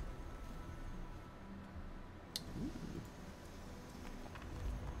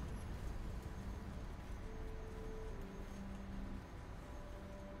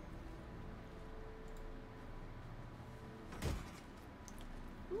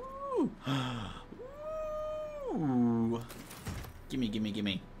 Ooh. Ooh. Gimme, gimme,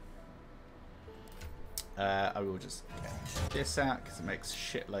 gimme. I will just get this out because it makes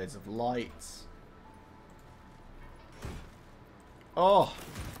shitloads of light. Oh!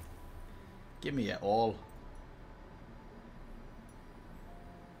 Give me it all.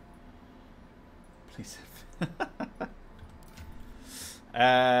 Please.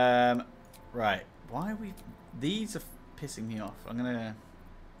 Right. Why are we... These are pissing me off. I'm going to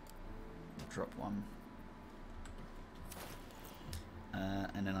drop one.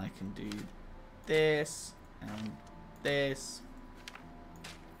 And then I can do this and this.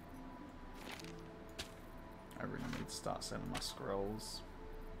 I really need to start selling my scrolls.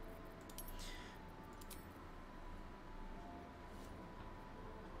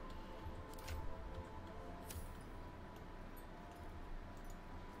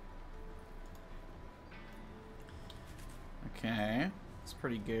 Okay, it's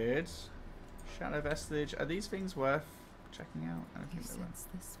pretty good. Shadow Vestige. Are these things worth checking out? I don't You think they were.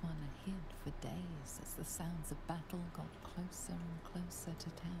 sensed this one hid for days as the sounds of battle got closer and closer to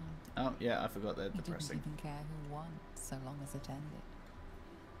town. Oh, yeah, I forgot they're You didn't depressing. even care who won, so long as it ended.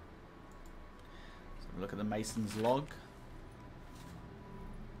 So look at the Mason's log.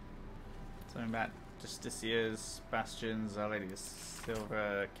 Something about Justicia's, Bastions, Our Lady of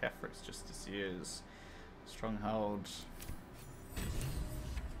Silver, Kefric's Justicia's, Stronghold.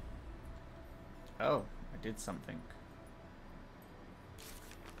 Oh, I did something.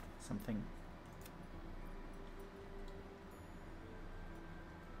 Something.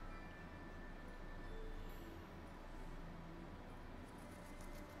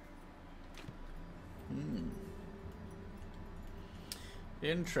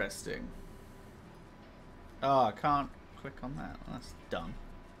 Interesting. Oh, I can't click on that. Well, that's done.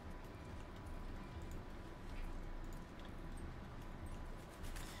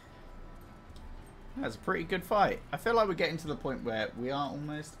 That's a pretty good fight. I feel like we're getting to the point where we are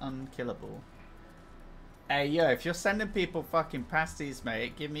almost unkillable. Hey, yo, if you're sending people fucking pasties,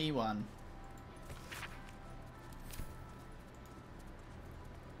 mate, give me one.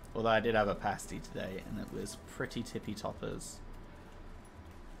 Although I did have a pasty today, and it was pretty tippy toppers.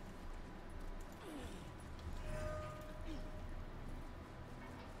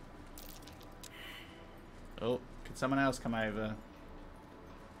 Oh, could someone else come over?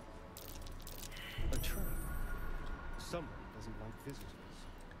 A trap. Someone doesn't like visitors.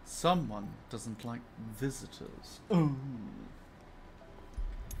 Someone doesn't like visitors. Ooh.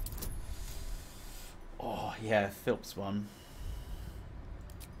 Oh, yeah, Philps one.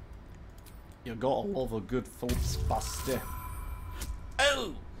 You gotta love a good Philps buster.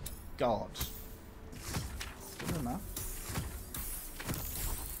 Oh! God. Good enough.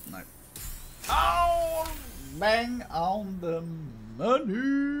 No. Oh! Bang on the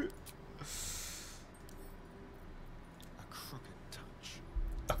money! A crooked touch.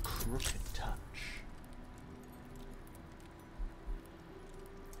 A crooked touch.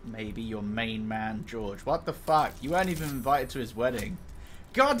 Maybe your main man, George. What the fuck? You weren't even invited to his wedding.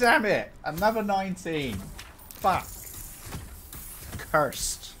 God damn it! Another 19. Fuck.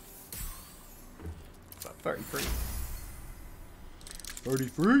 Cursed. But 33.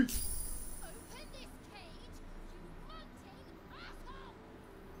 33? Open this cage, you hunting asshole!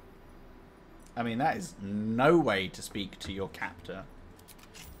 I mean, that is no way to speak to your captor.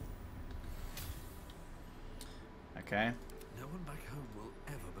 Okay. No one back home will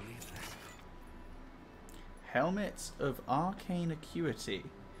ever believe this. Helmet of Arcane Acuity.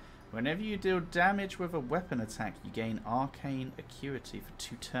 Whenever you deal damage with a weapon attack, you gain Arcane Acuity for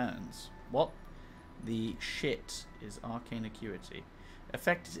 2 turns. What the shit is Arcane Acuity?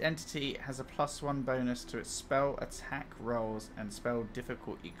 Affected entity has a +1 bonus to its spell attack rolls and spell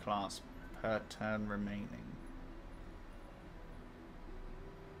difficulty class per turn remaining.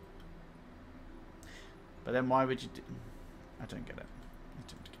 But then why would you do... I don't get it. I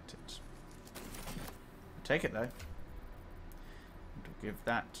don't get it. Take it though. We'll give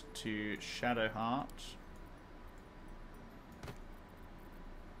that to Shadowheart.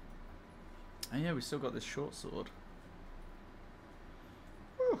 Oh yeah, we still got this short sword.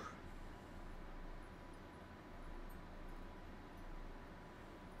 Whew.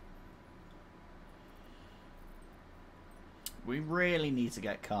 We really need to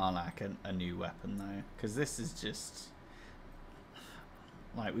get Karlach a new weapon though, because this is just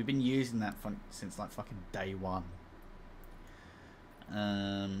like we've been using that since like fucking day one.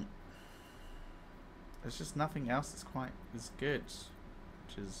 There's just nothing else that's quite as good,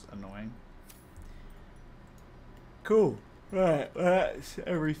 which is annoying. Cool. Right, that's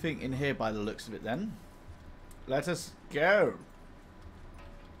everything in here by the looks of it then. Let us go.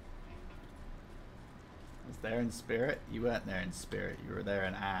 I was there in spirit? You weren't there in spirit, you were there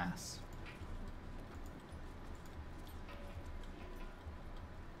in ass.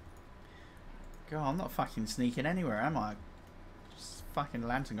 God, I'm not fucking sneaking anywhere, am I? Just fucking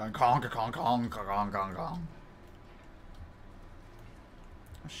lantern going conk conk conk conk conk conk.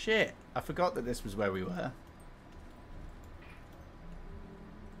 Oh shit, I forgot that this was where we were.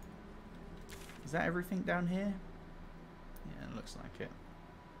 Is that everything down here? Yeah, it looks like it.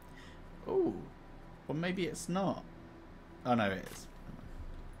 Oh, well maybe it's not. Oh no, it is.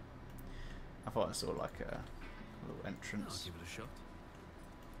 I thought I saw like a little entrance. I'll give it a shot.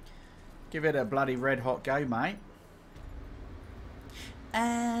 Give it a bloody red hot go, mate.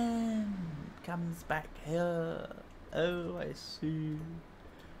 And comes back here. Oh, I see.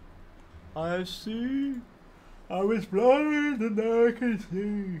 I see. I was blind and now I can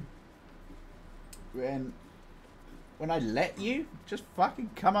see. When I let you, just fucking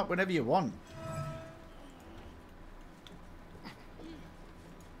come up whenever you want.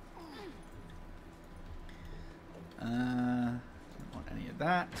 Don't want any of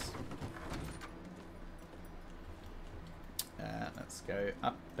that. Let's go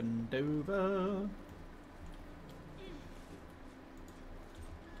up and over.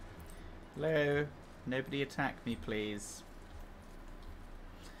 Hello. Nobody attack me, please.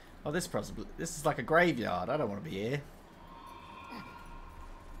 Oh, this is like a graveyard. I don't want to be here.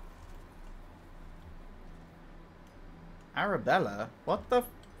 Arabella? What the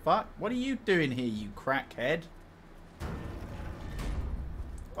fuck? What are you doing here, you crackhead?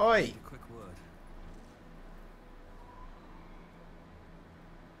 Oi! A quick word.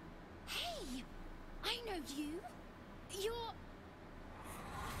 Hey! I know you. You're...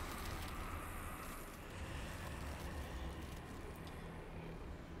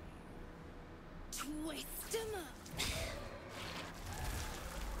 Twist 'em up.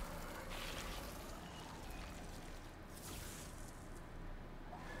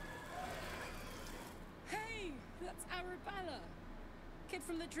 Hey, that's Arabella. Kid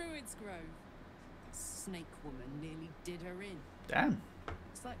from the Druid's Grove. That snake woman nearly did her in. Damn.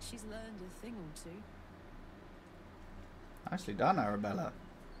 Looks like she's learned a thing or two. Nicely done, Arabella.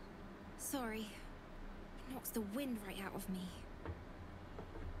 Sorry. It knocks the wind right out of me.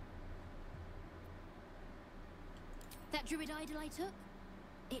 That druid idol I took,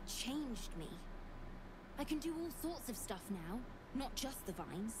 it changed me. I can do all sorts of stuff now, not just the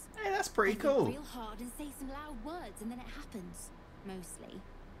vines. Hey, that's pretty I think cool. real hard and say some loud words, and then it happens. Mostly.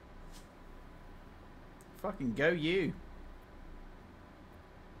 Fucking go you.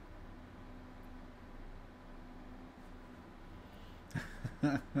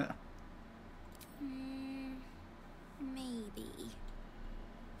 Maybe.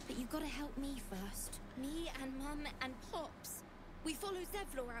 But you've got to help me first. Me and Mum and Pops. We followed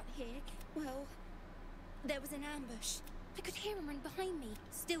Zevlor out here. Well, there was an ambush. I could hear him run behind me.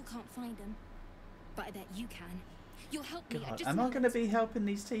 Still can't find him. But I bet you can. You'll help me. God, am I going to be helping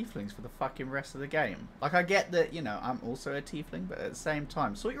these tieflings for the fucking rest of the game? Like, I get that, you know, I'm also a tiefling, but at the same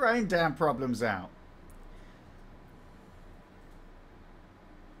time, sort your own damn problems out.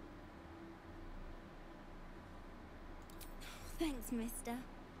 Thanks, mister.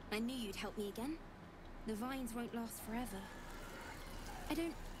 I knew you'd help me again. The vines won't last forever. I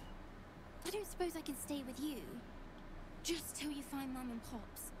don't suppose I can stay with you. Just till you find Mum and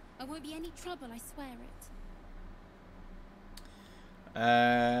Pops. I won't be any trouble, I swear it.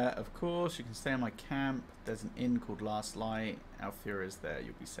 Of course, you can stay in my camp. There's an inn called Last Light. Althira's there,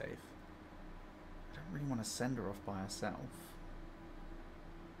 you'll be safe. I don't really want to send her off by herself.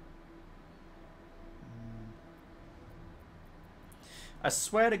 I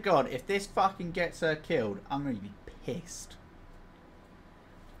swear to God, if this fucking gets her killed, I'm going to be pissed.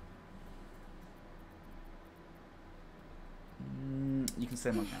 You can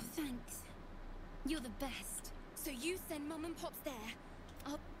stay in my camp. Thanks. You're the best. So you send Mum and Pops there.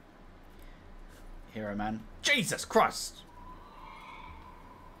 I'll... Hero man. Jesus Christ!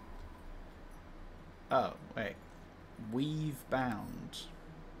 Oh, wait. Weave bound.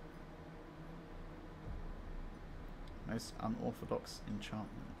 Most unorthodox enchantment.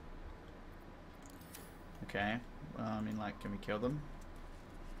 Okay. Well, I mean, like, can we kill them?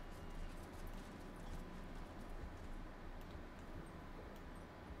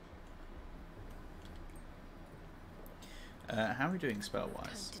 How are we doing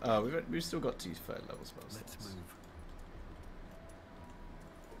spell-wise? Oh, we've still got 2 third level spells. Let's move.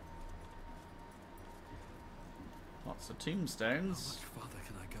 Lots of How tombstones. much farther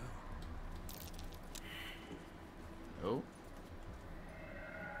can I go? Oh.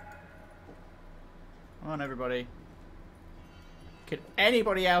 Come on, everybody. Can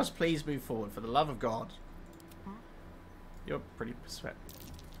anybody else please move forward, for the love of God? You're pretty persuasive.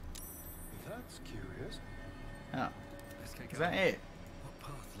 That's curious. Oh. Let's get Is going. that it? What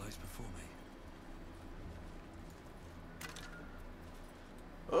path lies before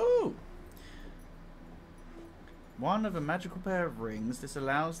me? Ooh! One of a magical pair of rings. This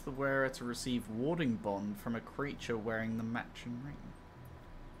allows the wearer to receive warding bond from a creature wearing the matching ring.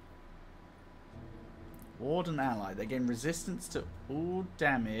 Ward an ally. They gain resistance to all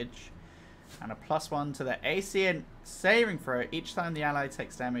damage and a +1 to their AC and saving throw. Each time the ally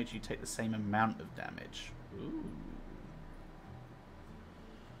takes damage, you take the same amount of damage. Ooh.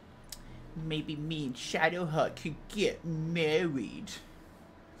 Maybe me and Shadowheart could get married.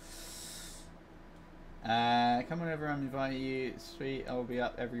 Come on over, I'm inviting you. Sweet, I'll be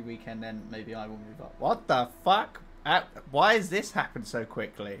up every weekend then. Maybe I will move up. What the fuck? Why has this happened so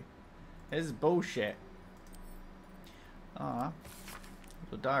quickly? This is bullshit. Ah,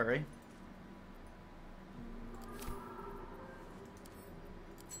 the diary.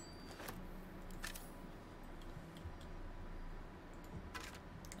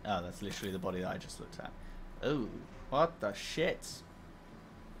 Oh, that's literally the body that I just looked at. Oh, what the shit?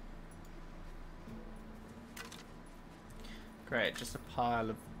 Great, just a pile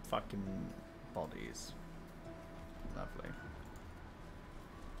of fucking bodies. Lovely.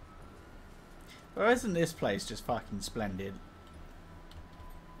 Well, isn't this place just fucking splendid?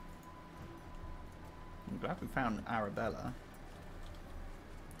 I'm glad we found Arabella.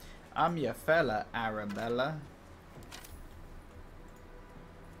 I'm your fella, Arabella.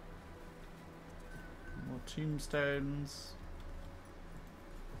 More tombstones.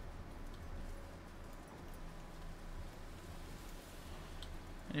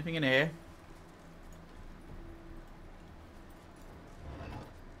 Anything in here?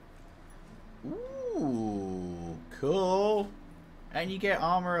 Ooh, cool. And you get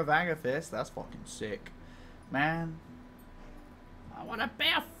Armor of Agathis. That's fucking sick. Man, I want to be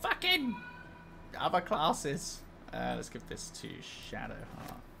a fucking other classes. Let's give this to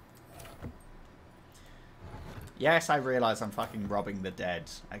Shadowheart. Yes, I realize I'm fucking robbing the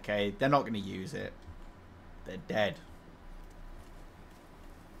dead. Okay, they're not going to use it. They're dead.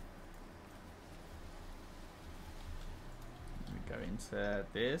 Go into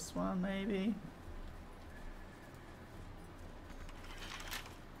this one, maybe.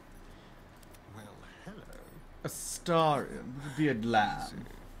 Well, hello. Astarion, the beard lamb.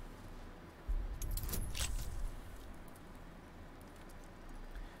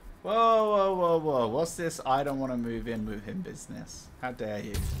 Whoa, whoa, whoa, whoa. What's this? I don't want to move in with him business. How dare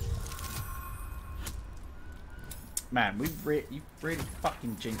you? Man, you really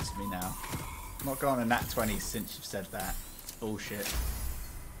fucking jinxed me now. I'm not going on a nat 20 since you've said that. It's bullshit.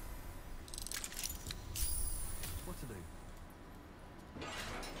 What to do?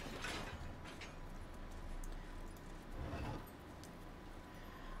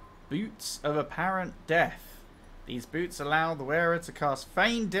 Boots of Apparent Death. These boots allow the wearer to cast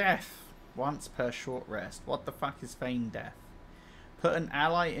Feign Death once per short rest. What the fuck is Feign Death? Put an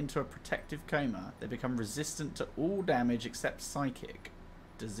ally into a protective coma. They become resistant to all damage except psychic.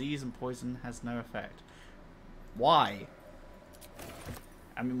 Disease and poison has no effect. Why?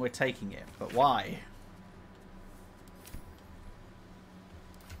 I mean, we're taking it, but why?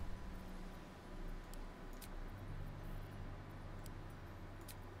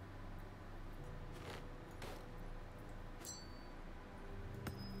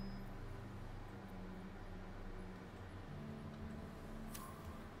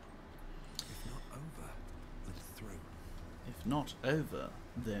 If not over,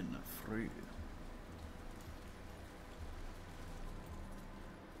 then through.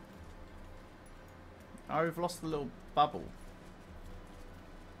 Oh, we've lost the little bubble.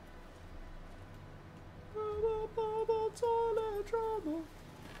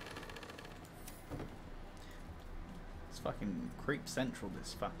 It's fucking creep central,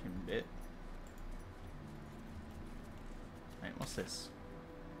 this fucking bit. Wait, what's this?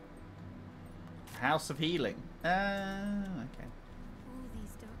 House of Healing. Okay. All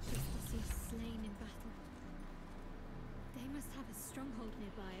these dark justiciars slain in battle. They must have a stronghold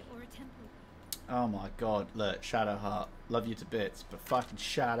nearby or a temple. Oh my god, look, Shadowheart. Love you to bits, but fucking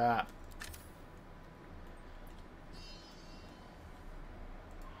shut up.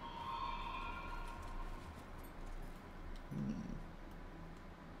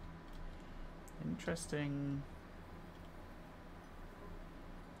 Interesting.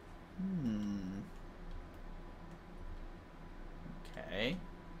 Okay.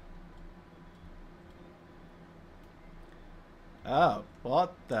 Oh,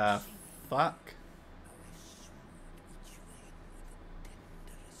 what the fuck?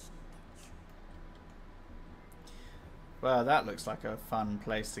 Well, that looks like a fun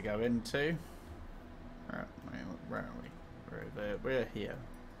place to go into. Where are we? We're here.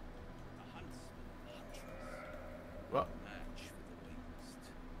 What?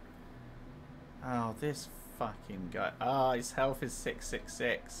 Oh, this fucking guy. Oh, his health is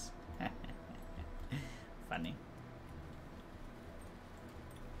 666. Funny.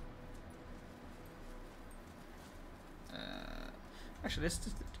 Actually, let's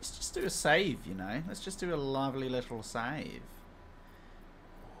just do a save, you know? Let's just do a lovely little save.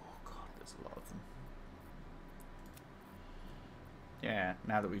 Oh, God, there's a lot of them. Yeah,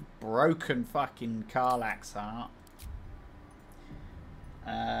 now that we've broken fucking Karlach's heart.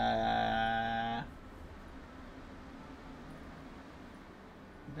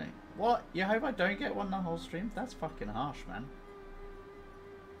 What? You hope I don't get one the whole stream? That's fucking harsh, man.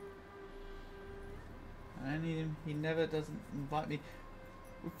 And he never doesn't invite me.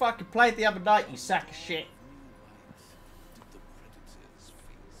 We fucking played the other night, you sack of shit.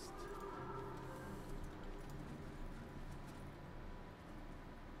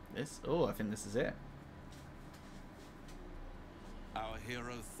 This? Oh, I think this is it. Our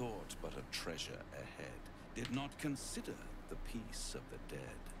hero thought but a treasure ahead, did not consider the peace of the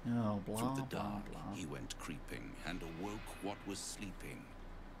dead. Oh, blah, Through the blah, dark blah. he went creeping, and awoke what was sleeping.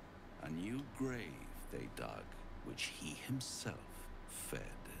 A new grave they dug, which he himself fed.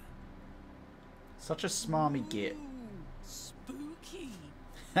 Such a smarmy git. Ooh, spooky.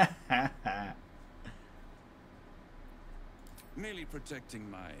 Merely protecting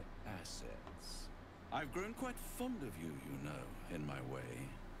my assets. I've grown quite fond of you, you know, in my way.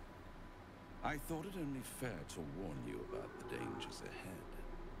 I thought it only fair to warn you about the dangers ahead.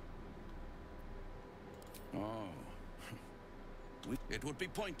 Oh. It would be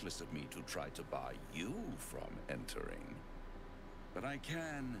pointless of me to try to bar you from entering. But I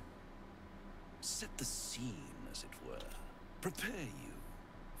can set the scene, as it were. Prepare you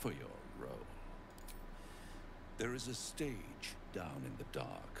for your role. There is a stage down in the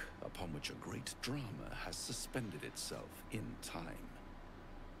dark upon which a great drama has suspended itself in time.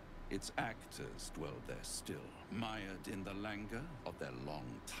 Its actors dwell there still, mired in the languor of their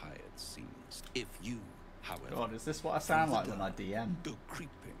long-tired scenes. If you, however, God, is this what I sound like when I DM? go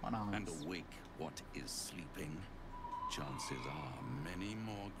creeping and awake what is sleeping, chances are many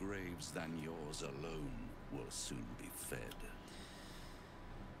more graves than yours alone will soon be fed.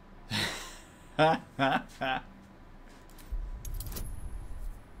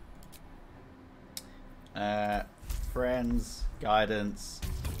 Friends, guidance.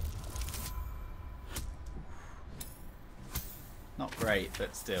 Not great,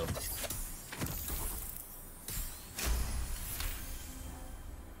 but still.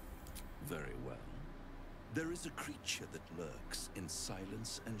 Very well. There is a creature that lurks in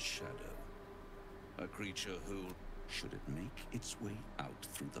silence and shadow. A creature who, should it make its way out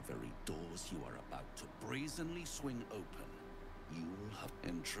through the very doors you are about to brazenly swing open, you'll have...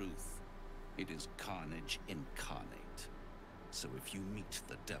 In truth, it is carnage incarnate. So if you meet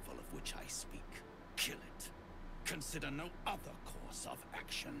the devil of which I speak, kill it. Consider no other course of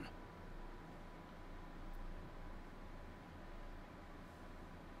action.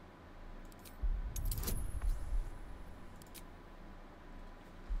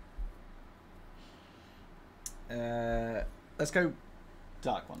 Let's go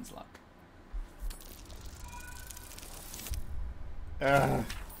Dark One's luck.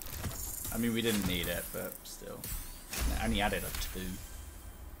 I mean, we didn't need it, but still. I only added a 2.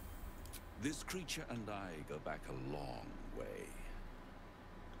 This creature and I go back a long way.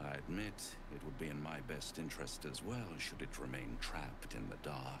 I admit it would be in my best interest as well should it remain trapped in the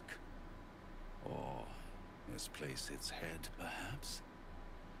dark. Or misplace its head, perhaps?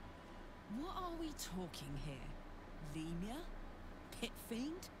 What are we talking here? Lemur? Pit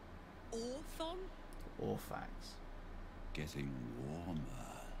fiend? Orthon? Orphax. Getting warmer.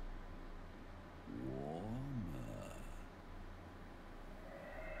 Warmer.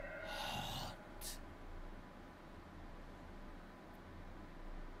 Hot.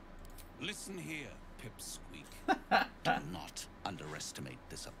 Listen here, Pipsqueak. Do not underestimate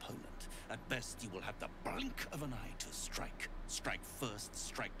this opponent. At best, you will have the blink of an eye to strike. Strike first,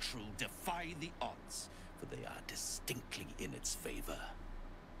 strike true, defy the odds, for they are distinctly in its favor.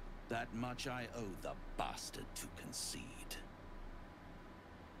 That much I owe the bastard to concede.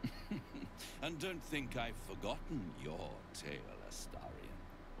 And don't think I've forgotten your tale, Astarion.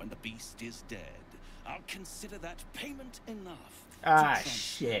 When the beast is dead, I'll consider that payment enough to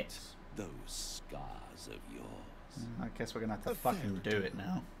Shit. those scars of yours. I guess we're gonna have to fucking do it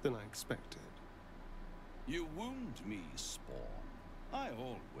now. Than I expected. You wound me, Spawn. I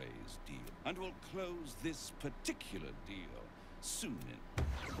always deal, and will close this particular deal soon.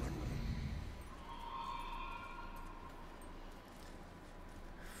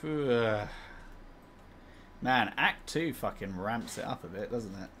 Man, Act 2 fucking ramps it up a bit,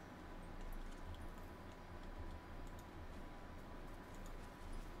 doesn't it?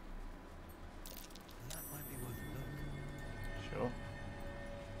 That might be worth a look.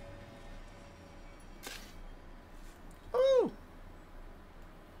 Sure. Ooh!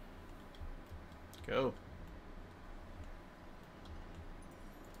 Cool.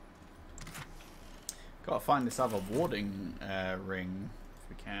 Gotta find this other warding ring if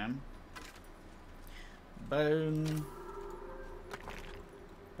we can. Bone.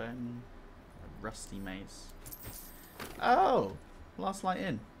 Bone. A rusty mace. Oh! Last light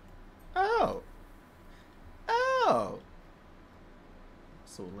in. Oh! Oh!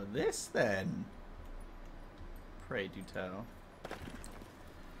 What's all of this then? Pray do tell.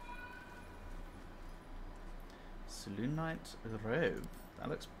 Saloonite robe. That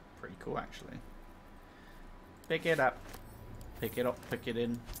looks pretty cool actually. Pick it up. Pick it up, pick it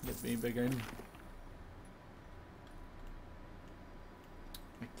in. Let me begin.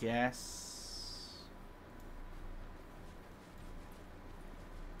 I guess.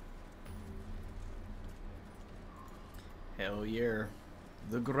 Hell yeah.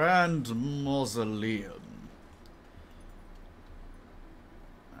 The Grand Mausoleum.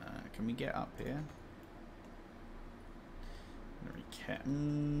 Can we get up here? I don't really care.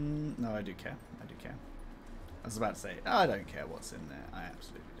 No, I do care. I do care. I was about to say, I don't care what's in there. I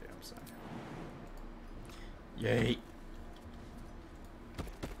absolutely do. I'm sorry. Yay.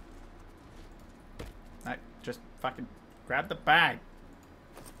 No, just fucking grab the bag.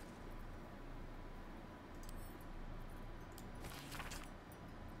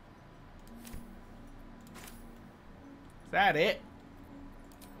 Is that it?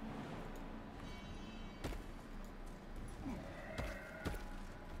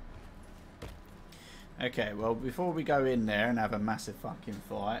 Okay, well, before we go in there and have a massive fucking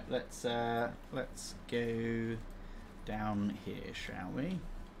fight, let's go down here, shall we?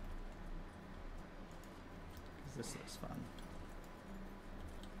 Because this looks fun.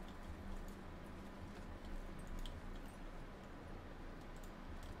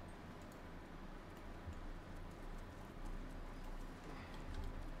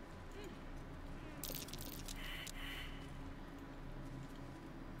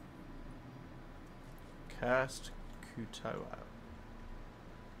 Cursed Kutoa.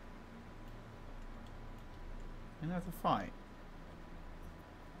 Another fight.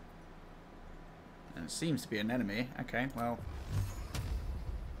 And it seems to be an enemy. Okay, well.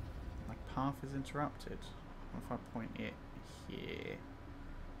 My path is interrupted. What if I point it here?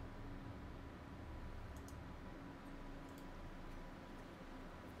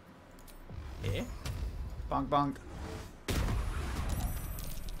 Here? Bonk bonk.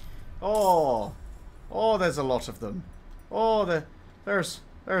 Oh! Oh, there's a lot of them. Oh, there's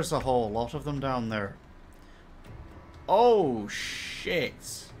a whole lot of them down there. Oh,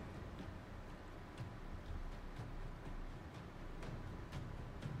 shit.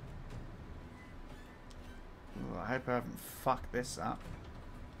 Well, I hope I haven't fucked this up.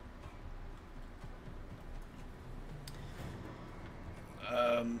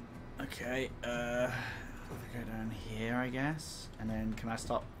 Okay, go down here, I guess. And then can I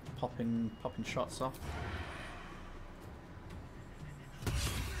start popping shots off? You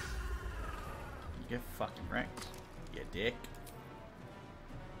get fucking wrecked, you dick.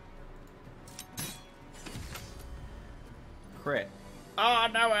 Crit. Oh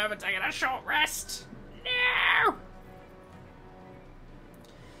no, I haven't taken a short rest. No.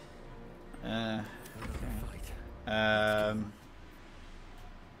 Okay.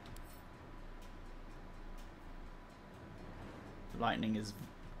 Lightning is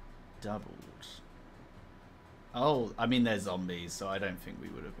doubled. Oh, I mean they're zombies, so I don't think we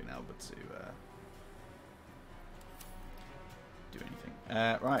would have been able to do anything.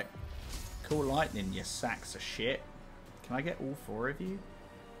 Right. Cool lightning, you sacks of shit. Can I get all four of you?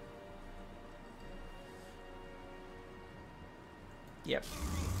 Yep.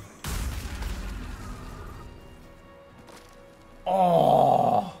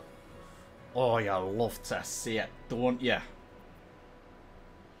 Oh! Oh, you love to see it, don't you?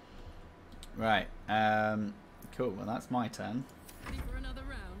 Right, cool, well that's my turn. Ready for another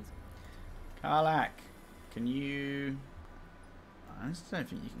round? Karlak, can you... I just don't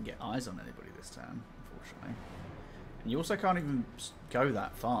think you can get eyes on anybody this turn, unfortunately. And you also can't even go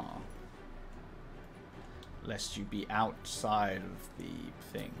that far. Lest you be outside of the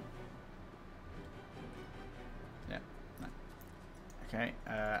thing. Yeah, no. Okay,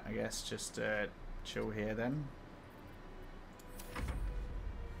 I guess just chill here then.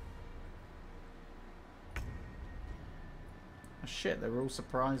 Oh shit, they were all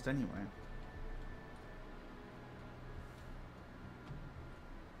surprised anyway.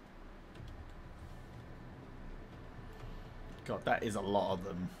 God, that is a lot of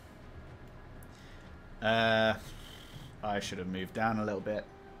them. I should have moved down a little bit.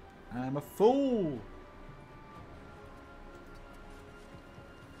 I'm a fool!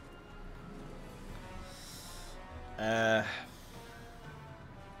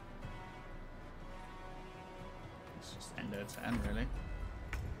 turn, really.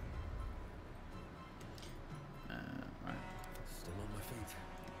 Right. Still on my feet.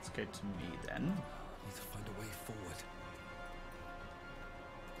 Let's go to me then. Need to find a way forward.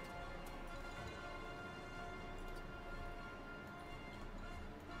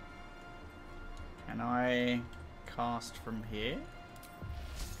 Can I cast from here?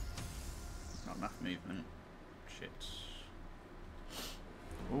 Not enough movement. Shit.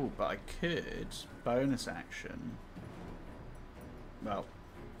 Ooh, but I could bonus action. Well,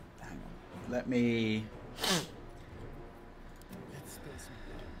 hang on. Let me.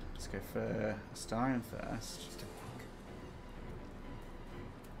 Let's go for Astarion first.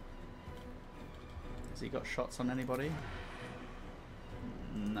 Has he got shots on anybody?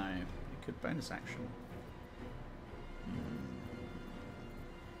 No. He could bonus action.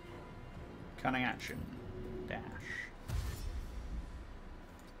 Cunning action. Dash.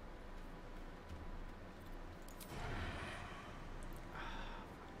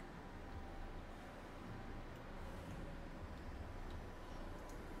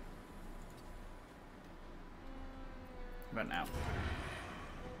 But now.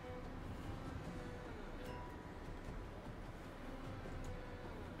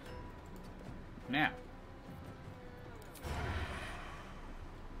 Now.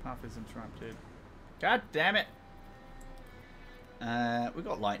 Path is interrupted. God damn it! We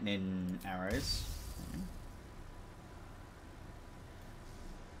got lightning arrows.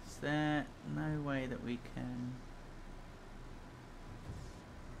 Is there no way that we can?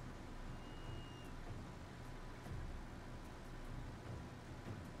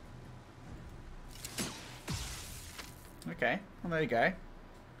 Okay, well there you go. A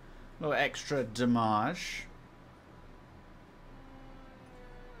little extra damage.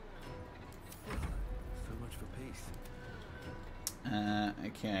 So much for peace.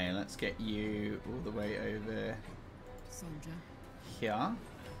 Okay, let's get you all the way over Soldier. here.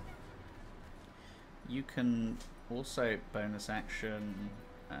 You can also bonus action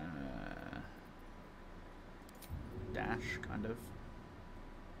dash, kind of.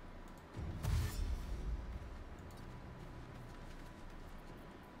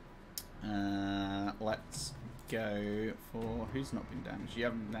 Let's go for who's not been damaged. You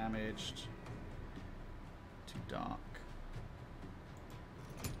haven't been damaged. Too dark.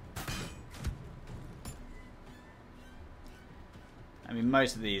 I mean,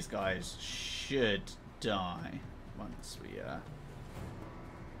 most of these guys should die once we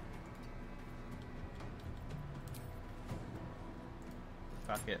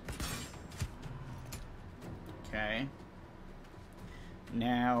fuck it. Okay.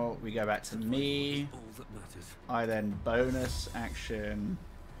 Now we go back to me. All that matters. I then bonus action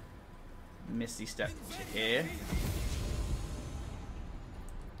Misty Step to here.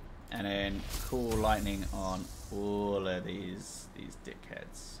 And then cool lightning on all of these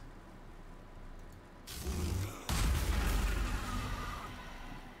dickheads.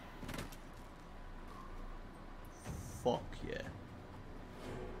 Fuck yeah.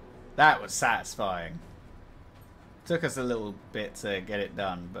 That was satisfying. Took us a little bit to get it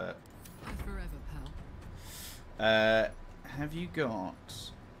done, but Forever, pal. have you got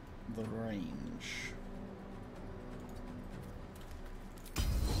the range?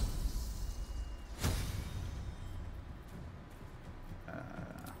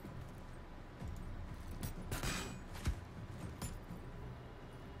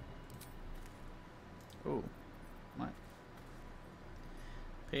 Oh, right.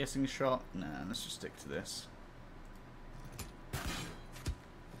 Piercing shot? Nah, let's just stick to this.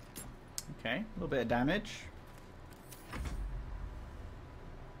 Okay, a little bit of damage.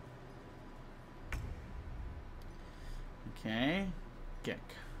 Okay, get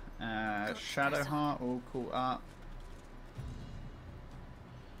Shadow Heart all caught up.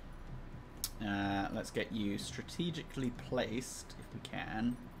 Let's get you strategically placed if we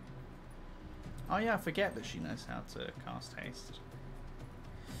can. Oh yeah, I forget that she knows how to cast haste.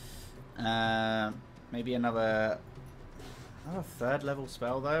 Maybe another third level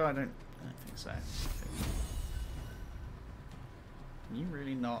spell though. I don't think so. Can you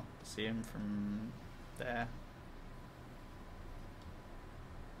really not see him from there?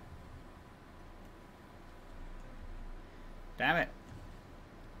 Damn it.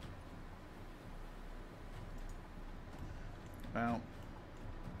 Well.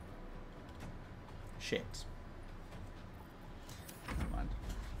 Shit. Never mind.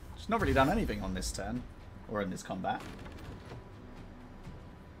 She's not really done anything on this turn. Or in this combat.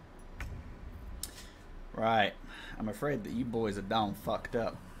 Right. I'm afraid that you boys are down fucked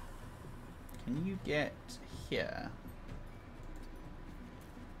up. Can you get here?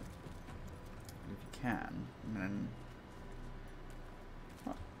 If you can. And then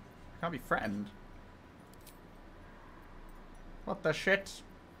Can't be threatened. What the shit?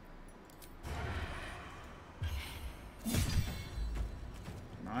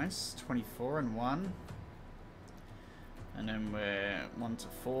 Nice. 24 and 1. And then we're 1 to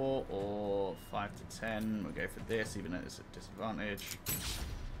 4 or 5 to 10. We'll go for this, even though it's a disadvantage.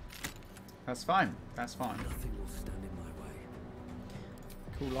 That's fine. That's fine. Nothing will stand in my way.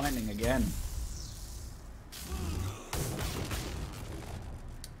 Cool lightning again.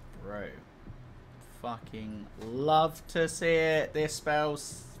 Bro. Fucking love to see it. This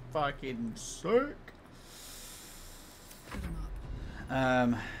spell's fucking sick. Is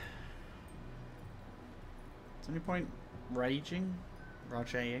there any point raging?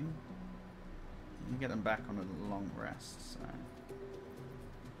 Rajaying? You get them back on a long rest, so.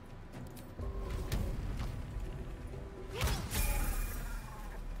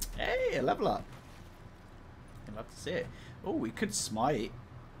 Hey, a level up. I'd love to see it. Oh, we could smite.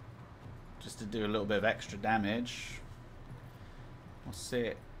 Just to do a little bit of extra damage. What's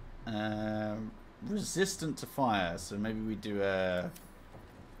it? Resistant to fire. So maybe we do a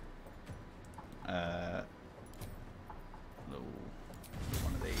little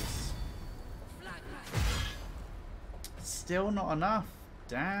one of these. Still not enough.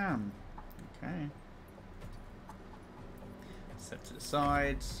 Damn. Okay. Set to the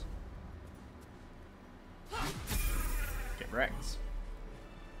sides. Get wrecked.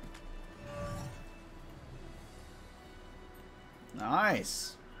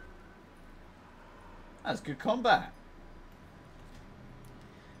 Nice. That's good combat.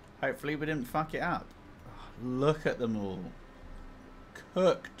 Hopefully we didn't fuck it up. Oh, look at them all.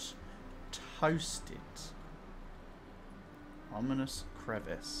 Cooked. Toasted. Ominous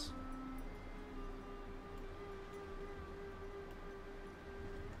crevice.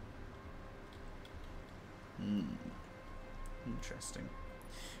 Interesting.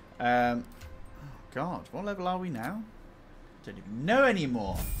 Oh God, what level are we now? Don't even know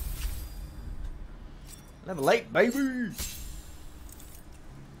anymore. Level 8, baby.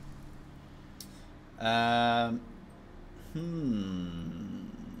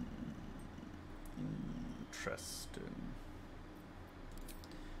 Interesting.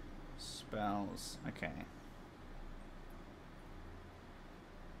 Spells. Okay.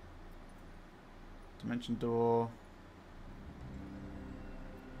 Dimension door.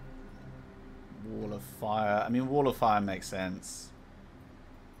 Wall of fire. I mean, wall of fire makes sense.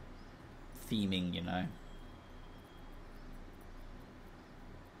 Theming, you know.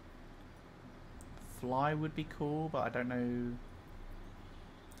 Fly would be cool, but I don't know.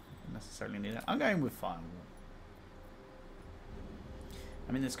 Necessarily need it. I'm going with firewall.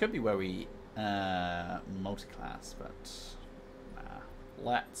 I mean, this could be where we multi-class, but nah,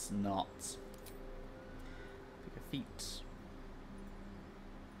 let's not. Pick a feat.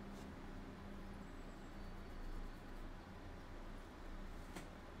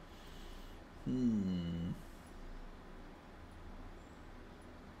 I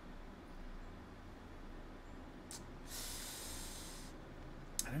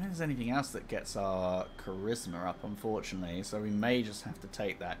don't know if there's anything else that gets our charisma up, unfortunately, so we may just have to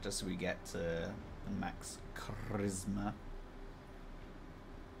take that just so we get to the max charisma.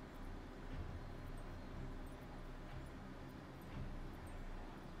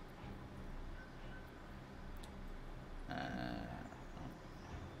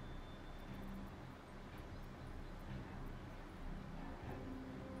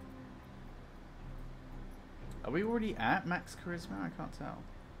 Are we already at max charisma? I can't tell.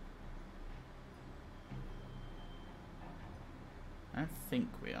 I don't think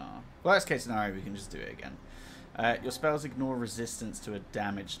we are. Worst case scenario, we can just do it again. Your spells ignore resistance to a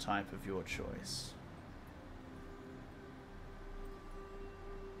damage type of your choice.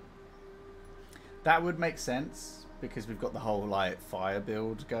 That would make sense, because we've got the whole, like, fire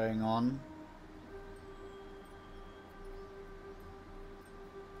build going on.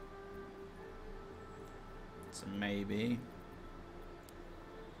 So maybe.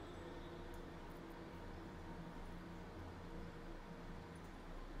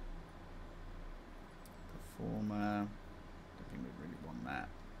 Performer. Don't think we really want that.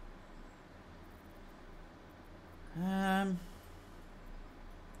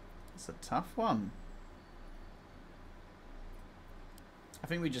 It's a tough one. I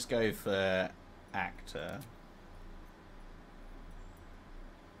think we just go for actor.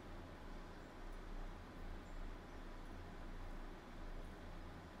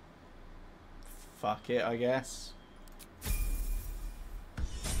 Fuck it, I guess.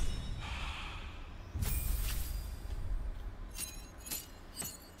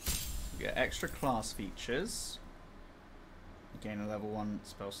 We get extra class features. Gain a level 1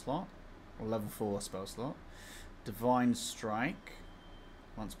 spell slot. Or level 4 spell slot. Divine Strike.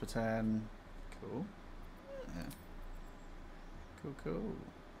 Once per turn. Cool. Yeah. Cool, cool.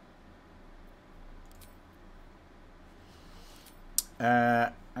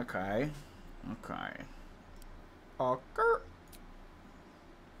 Okay. Okay. Okay.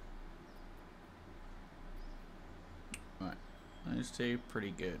 Right. Those two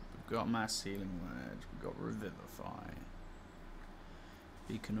pretty good. We've got Mass Healing Word. We've got Revivify.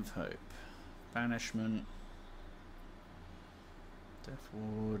 Beacon of Hope. Banishment. Death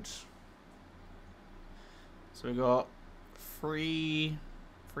Ward. So we got three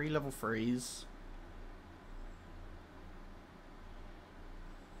level 3s.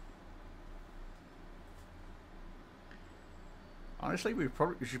 Honestly, we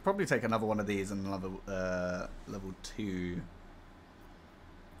should probably take another one of these and level 2.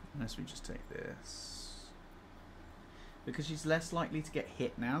 Unless we just take this. Because she's less likely to get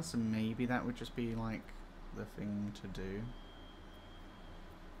hit now, so maybe that would just be like the thing to do.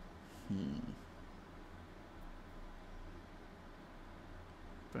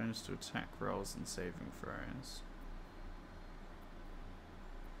 Bonus to attack rolls and saving throws.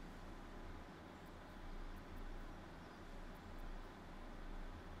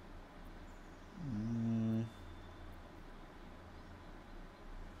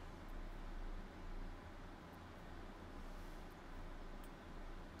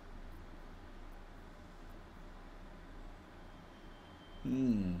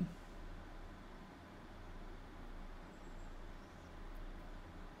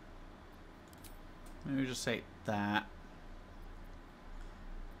 Maybe we just take that,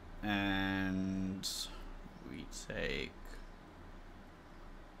 and we take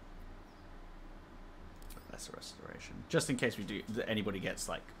lesser restoration, just in case we do anybody gets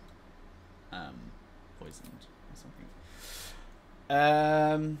like poisoned or something,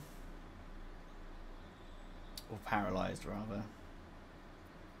 or paralyzed rather.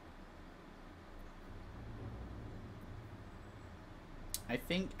 I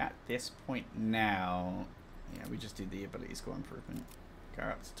think at this point now, yeah, we just did the ability score improvement. Go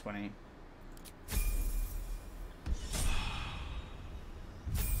up to 20.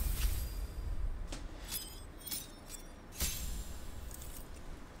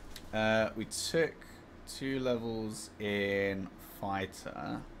 We took 2 levels in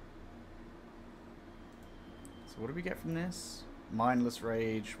Fighter. So what do we get from this? Mindless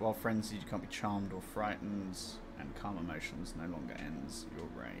Rage. While frenzied, you can't be charmed or frightened. And calm emotions no longer ends your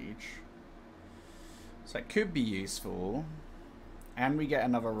rage. So it could be useful. And we get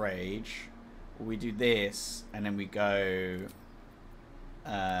another rage. Or we do this and then we go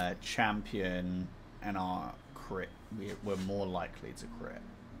champion and our crit. We're more likely to crit.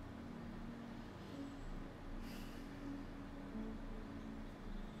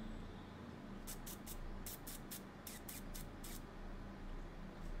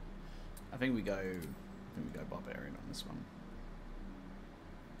 I think we go barbarian on this one.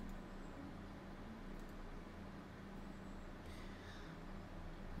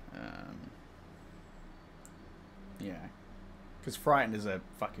 Yeah, because frightened is a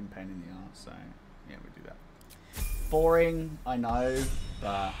fucking pain in the arse. So yeah, we do that. Boring, I know,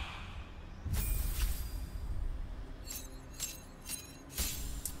 but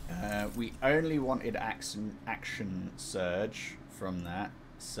we only wanted action surge from that.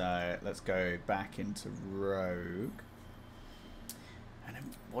 So let's go back into Rogue. And then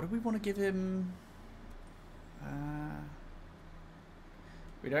what do we want to give him?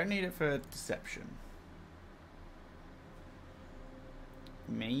 We don't need it for Deception.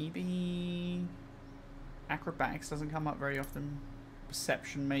 Maybe Acrobatics doesn't come up very often.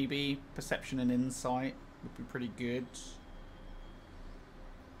 Perception maybe. Perception and Insight would be pretty good.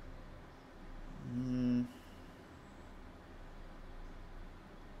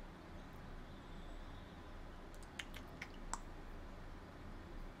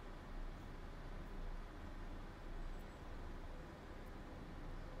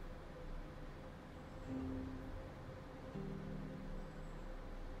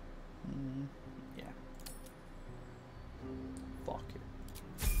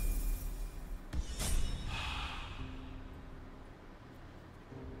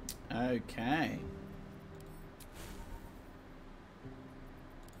 Okay.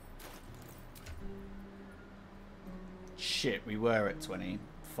 Shit, we were at 20.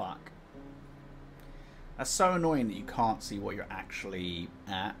 Fuck. That's so annoying that you can't see what you're actually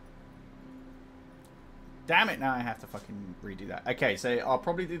at. Damn it, now I have to fucking redo that. Okay, so I'll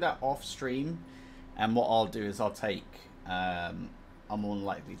probably do that off stream. And what I'll do is I'll take... I'll more than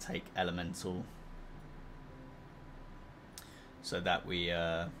likely take Elemental. so that we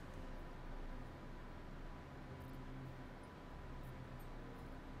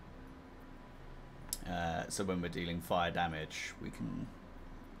so when we're dealing fire damage, we can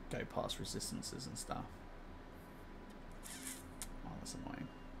go past resistances and stuff. Oh, that's annoying.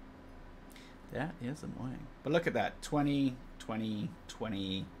 That is annoying. But look at that. 20, 20,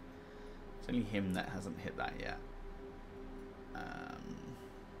 20. It's only him that hasn't hit that yet.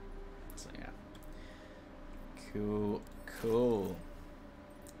 So yeah. Cool, cool.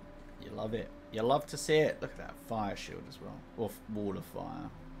 You love it. You love to see it. Look at that fire shield as well. Or wall of fire.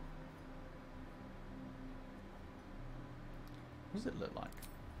 What does it look like?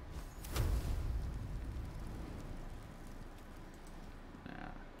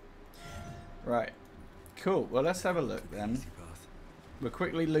 Right, cool. Well, let's have a look then. We'll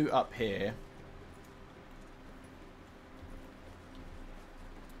quickly loot up here,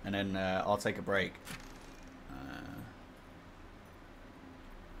 and then I'll take a break.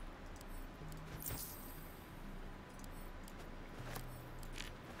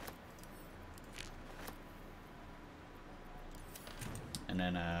 And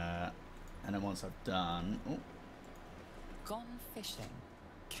then once I've done, oh. Gone fishing.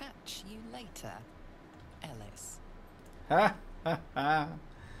 Catch you later, Ellis. Ha ha ha!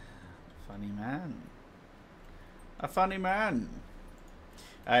 Funny man. A funny man.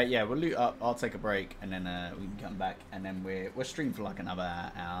 Yeah, we'll loot up. I'll take a break, and then we can come back, and then we'll stream for like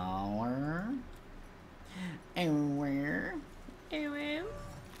another hour. Hour. Hour.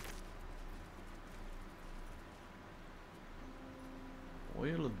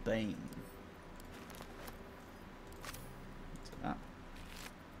 Oil of Bane. What's that?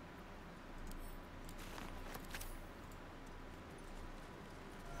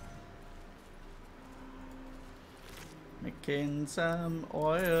 Making some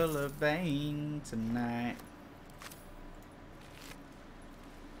oil of Bane tonight.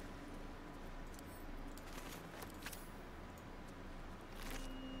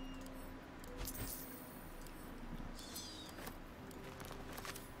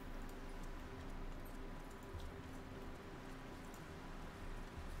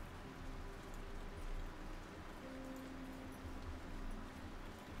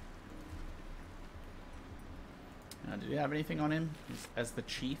 Did he have anything on him as the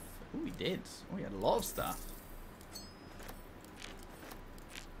chief? Oh, he did. Oh, he had a lot of stuff.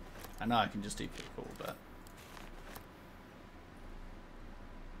 I know I can just do people, but...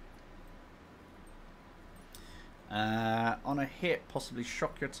 on a hit, possibly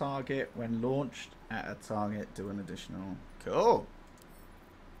shock your target when launched at a target. Do an additional... Cool.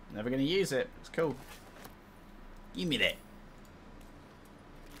 Never going to use it. It's cool. Give me that.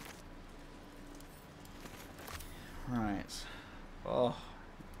 Right. Oh,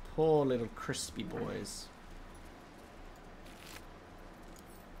 poor little crispy boys.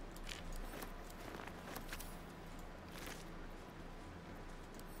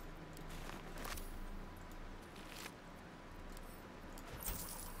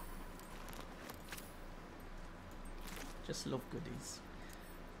 Just love goodies.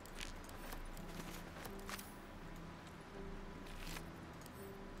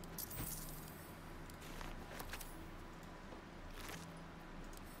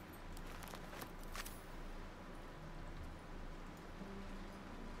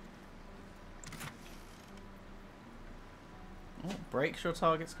 Breaks your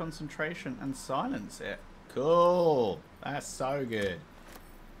target's concentration and silence it. Cool. That's so good.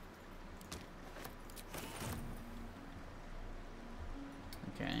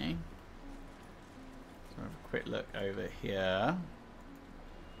 Okay. So have a quick look over here.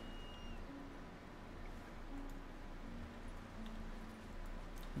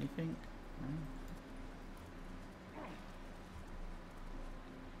 Anything? No?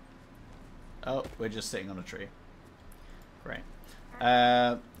 Oh, we're just sitting on a tree. Great.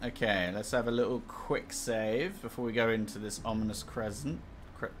 Okay, let's have a little quick save before we go into this ominous crevasse.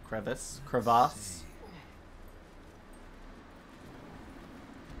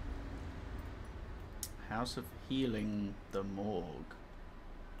 House of Healing, the Morgue.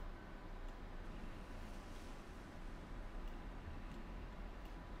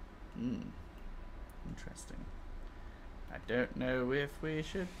 Interesting. I don't know if we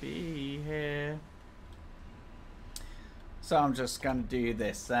should be here. So I'm just going to do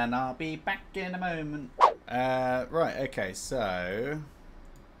this and I'll be back in a moment. Right, okay, so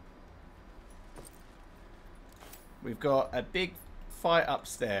we've got a big fight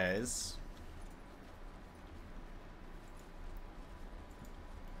upstairs.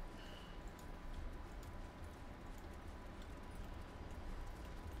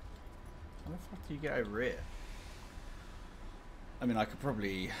 How the fuck do you get over here? I mean, I could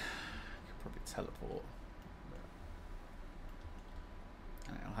probably teleport.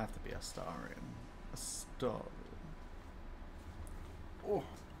 And it'll have to be a star room. A star room. Oh,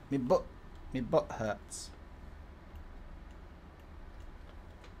 my butt hurts.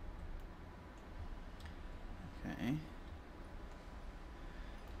 Okay.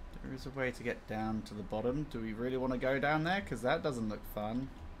 There is a way to get down to the bottom. Do we really want to go down there? Because that doesn't look fun.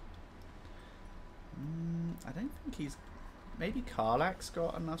 I don't think he's... Maybe Karlak's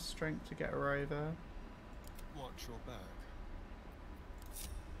got enough strength to get her over. Watch your back.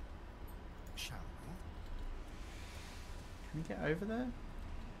 Shall we? Can we get over there?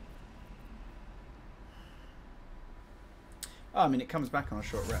 Oh, I mean, it comes back on a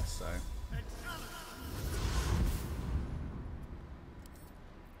short rest, so...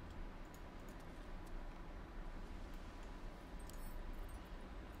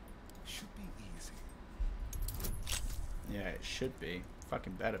 Should be easy. Yeah, it should be.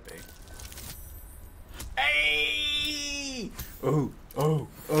 Fucking better be. Hey! Oh, oh,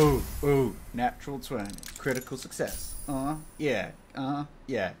 oh, oh. Natural 20. Critical success. Yeah.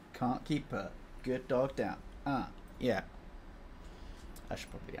 Yeah. Can't keep her. Good dog down. Yeah. I should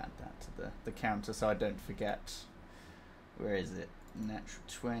probably add that to the counter so I don't forget. Where is it? Natural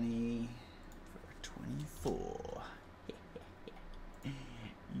 20 for 24.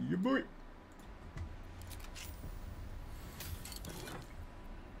 Yeah, boy.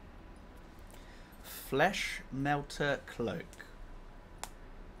 Flesh Melter Cloak.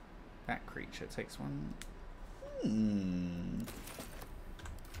 That creature takes one.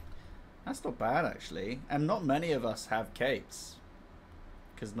 That's not bad, actually. And not many of us have capes.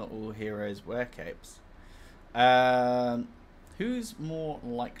 Because not all heroes wear capes. Who's more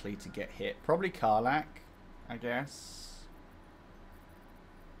likely to get hit? Probably Karlak, I guess.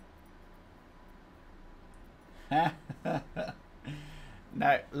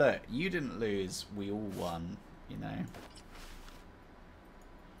 No, look, you didn't lose. We all won, you know.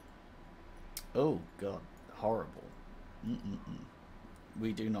 Oh, God. Horrible.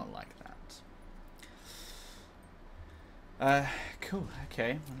 We do not like that. Cool.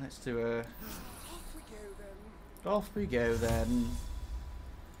 Okay, well, let's do a... Off we go then.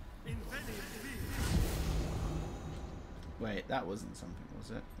 Wait, that wasn't something, was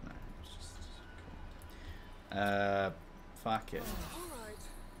it? No, it was just... Cool. Fuck it. Alright.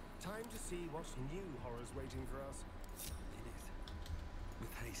 Time to see what new horrors waiting for us. In it.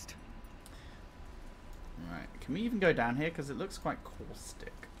 With haste. Right, can we even go down here? Because it looks quite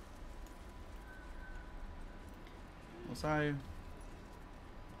caustic. Also,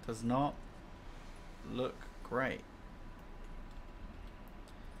 does not look great.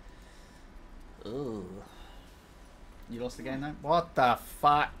 Ugh. You lost again though? What the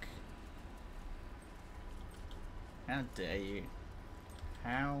fuck? How dare you?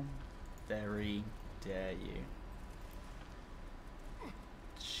 How very dare you?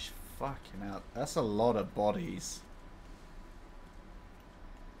 Fucking hell. That's a lot of bodies.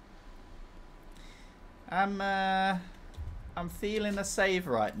 I'm feeling a save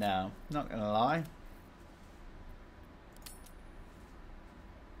right now. Not gonna lie.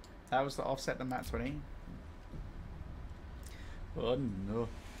 That was the offset the Mat 20. Oh no.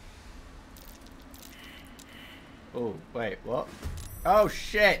 Oh, wait, what? Oh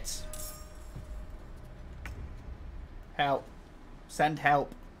shit! Help. Send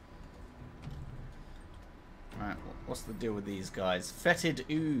help. Right, what's the deal with these guys? Fetid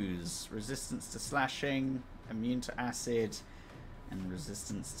Ooze. Resistance to slashing, immune to acid, and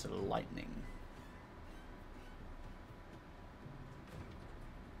resistance to lightning.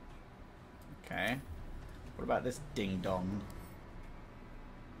 Okay. What about this ding-dong?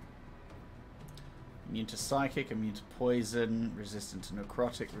 Immune to psychic, immune to poison, resistant to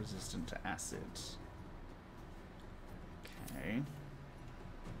necrotic, resistant to acid. Okay.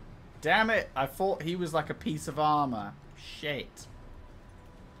 Damn it! I thought he was like a piece of armor. Shit.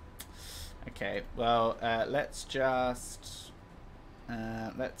 Okay, well, let's just...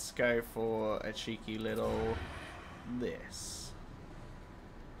 let's go for a cheeky little... this.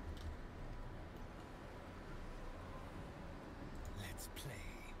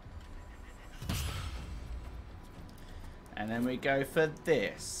 And then we go for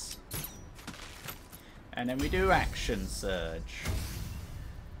this. And then we do Action Surge.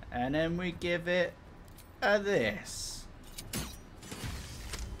 And then we give it a this.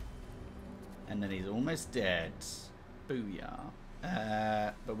 And then he's almost dead. Booyah.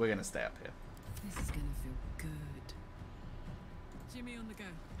 But we're going to stay up here. This is going to feel good. Jimmy on the go.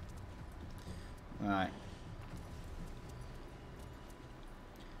 Right.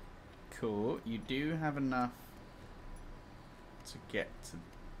 Cool. You do have enough to get to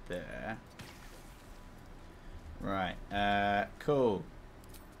there. Right, cool.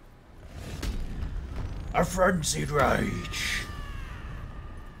 A frenzied rage.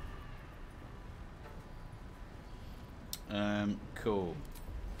 Cool.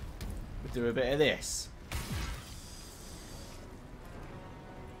 We'll do a bit of this.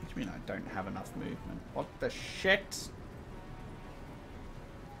 What do you mean I don't have enough movement? What the shit?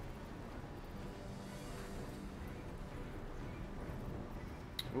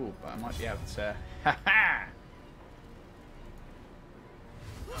 Ooh, but I might be able to... Ha ha!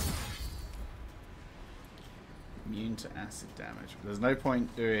 Immune to acid damage. There's no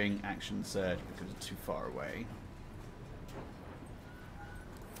point doing action surge because it's too far away.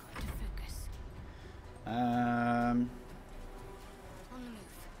 Focus. On the move.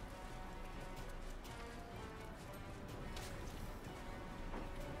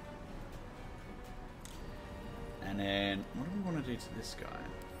 And then, what do we want to do to this guy?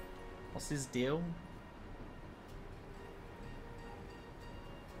 What's his deal?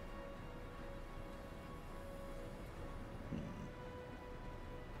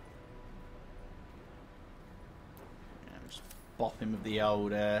 Yeah, just bop him with the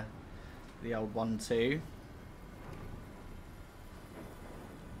old 1-2.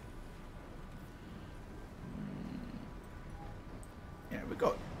 Yeah, we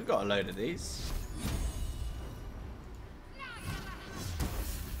got a load of these.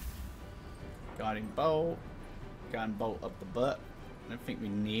 Guiding bolt up the butt. I don't think we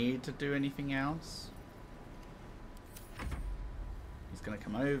need to do anything else. He's gonna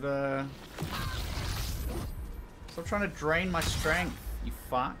come over. Stop trying to drain my strength, you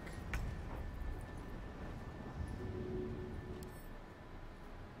fuck.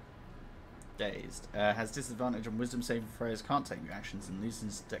 Dazed. Has disadvantage on wisdom saving throws, can't take reactions, and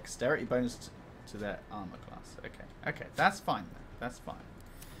loses dexterity bonus to their armor class. Okay, that's fine then. That's fine.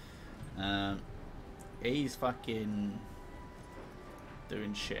 He's fucking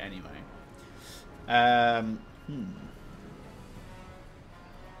doing shit anyway.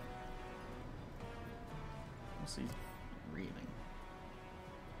 What's he reeling?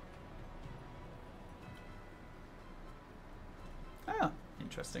 Ah,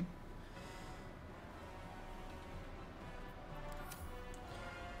 interesting.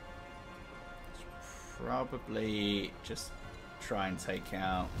 Probably just try and take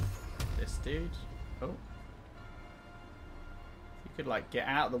out this dude. Oh. You could, like, get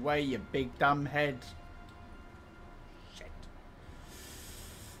out of the way, you big dumb head. Shit.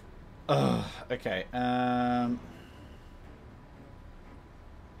 Ugh, okay,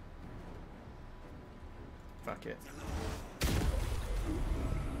 fuck it.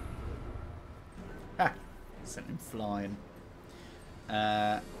 Ha! Sent him flying.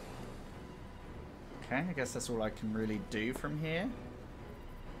 Okay, I guess that's all I can really do from here.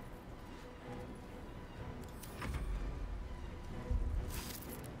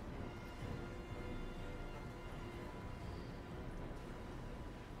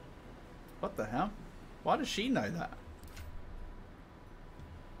 What the hell? Why does she know that?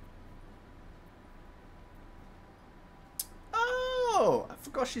 Oh, I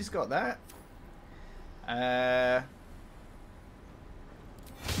forgot she's got that. Yeah,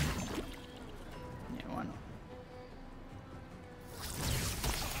 why not?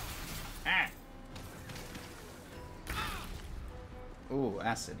 Ah. Ooh,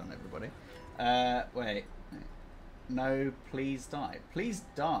 acid on everybody. Wait. No, please die. Please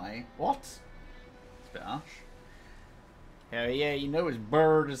die? What? It's a bit harsh. Hell yeah, you know it's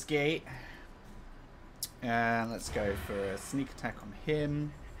Baldur's Gate. Let's go for a sneak attack on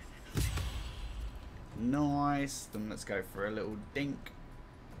him. Nice. Then let's go for a little dink.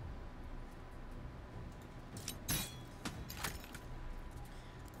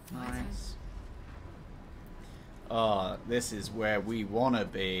 Nice. Oh, this is where we want to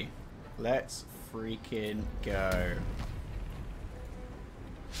be. Let's freaking go.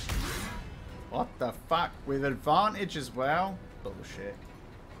 What the fuck? With advantage as well? Bullshit.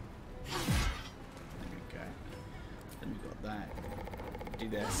 There we go. Then we got that. Do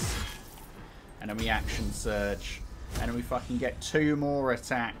this. And then we action surge. And then we fucking get 2 more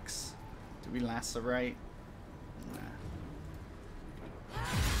attacks. Do we lacerate? Nah.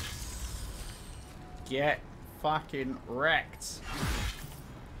 Get fucking wrecked.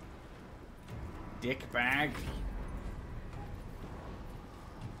 Dickbag.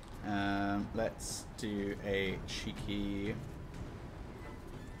 Let's do a cheeky...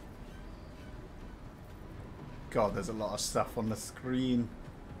 God, there's a lot of stuff on the screen.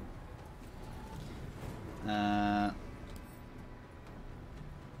 We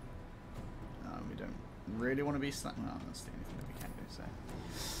don't really want to be stuck. No, that's the only thing that we can do. So,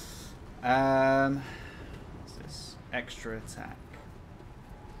 what's this? Extra attack.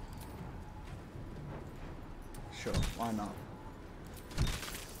 Sure, why not?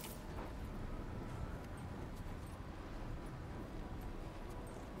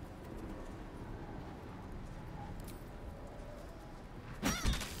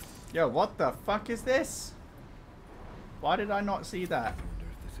 Yo, what the fuck is this? Why did I not see that? I wonder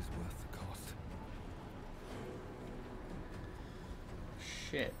if this is worth the cost.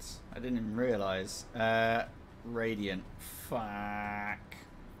 Shit, I didn't even realise. Radiant. Fuck. I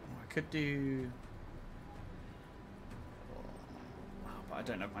could do... Oh, but I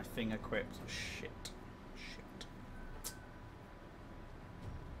don't have my thing equipped. Shit. Shit.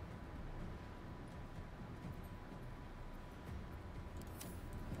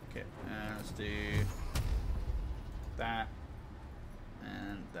 Okay, let's do that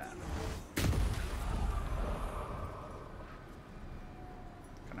and that.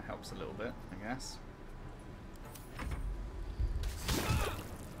 Kind of helps a little bit, I guess.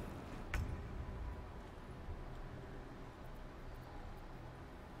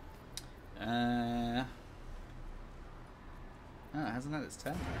 Oh, it hasn't had its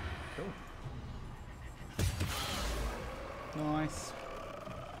turn yet. Cool. Nice.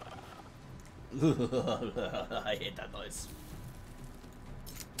 I hate that noise.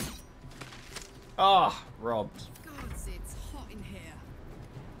 Ah, robbed. Gods, it's hot in here.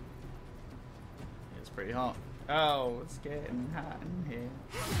 It's pretty hot. Oh, it's getting hot in here.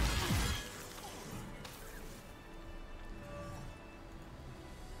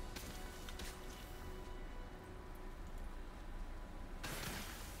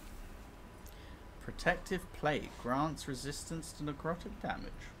 Protective plate grants resistance to necrotic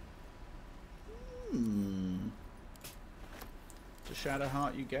damage. To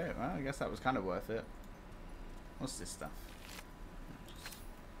Shadowheart you go. Well, I guess that was kind of worth it. What's this stuff?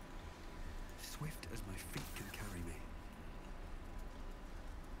 Swift as my feet can carry me.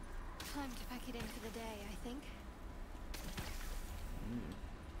 Time to pack it in for the day, I think.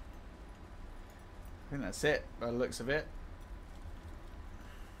 I think that's it, by the looks of it.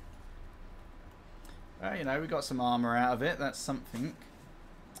 Well, you know, we got some armor out of it. That's something.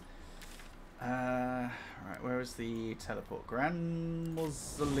 Right, where is the teleport? Grand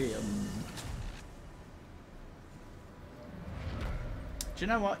Mausoleum. Do you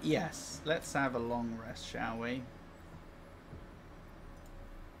know what? Yes. Let's have a long rest, shall we?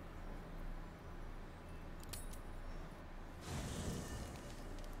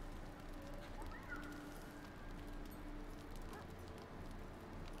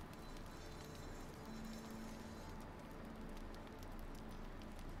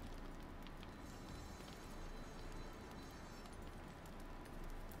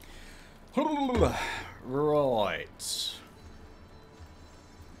 Right.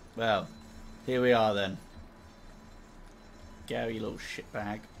 Well, here we are then. Go, you little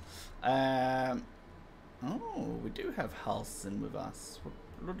shitbag. Oh, we do have Halsin with us. What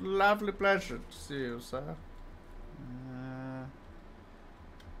a lovely pleasure to see you, sir.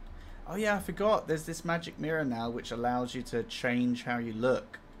 Oh yeah, I forgot. There's this magic mirror now which allows you to change how you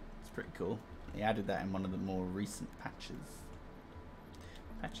look. It's pretty cool. They added that in one of the more recent patches.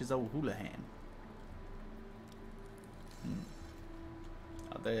 Patches old Houlihan.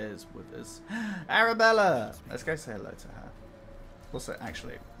 Oh, there's Withers. Arabella! Let's go say hello to her. What's it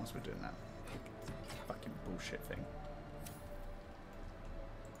actually? Once we're doing that. Fucking bullshit thing.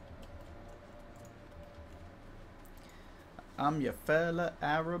 I'm your fella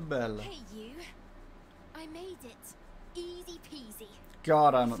Arabella. Hey you. I made it. Easy peasy.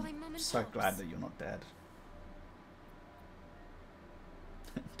 God, I'm Find Mum and so Pops. glad that you're not dead.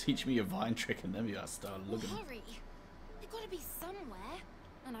 Teach me your vine trick and then you gotta start Well, looking. hurry. They've got to be somewhere,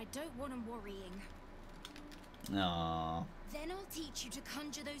 and I don't want them worrying. Aww. Then I'll teach you to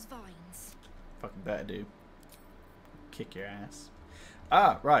conjure those vines. Fucking better do. Kick your ass.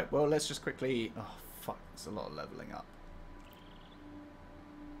 Ah, right. Well, let's just quickly... Oh, fuck. It's a lot of leveling up.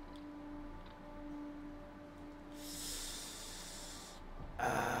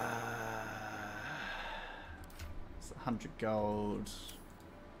 It's 100 gold.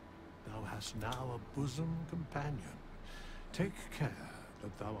 Thou hast now a bosom companion. Take care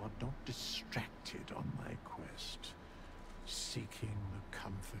that thou art not distracted on thy quest, seeking the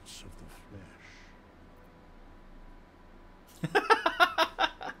comforts of the flesh.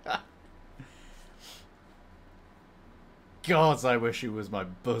 God, I wish he was my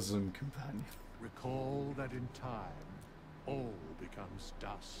bosom companion. Recall that in time, all becomes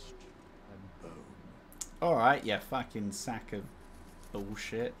dust and bone. Alright, yeah, fucking sack of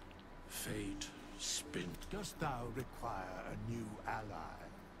bullshit. Fate spent. Dost thou require a new ally?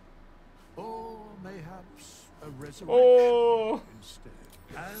 Or mayhaps a resurrection instead?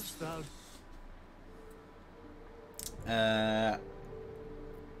 As thou...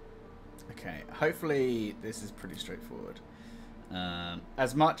 Okay, hopefully this is pretty straightforward.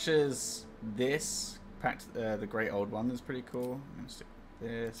 As much as this, the Great Old One is pretty cool. I'm going to stick with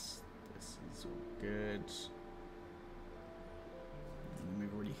this. This is all good. And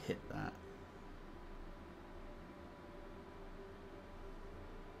we've already hit that.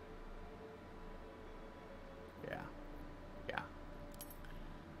 Yeah. Yeah.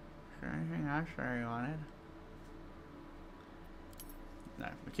 Is there anything else I wanted? No,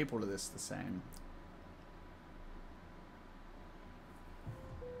 we keep all of this the same.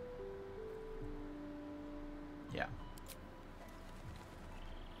 Yeah.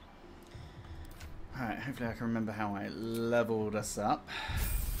 Alright, hopefully I can remember how I leveled us up.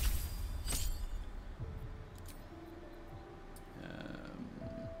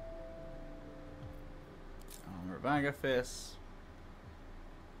 Armor of Agathis.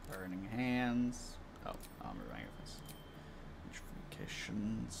 Burning Hands. Oh, Armor of Agathis.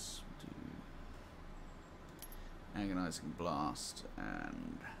 Vitrifications. Do Agonizing Blast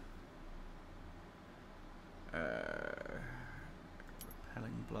and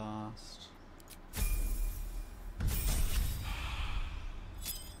Repelling Blast.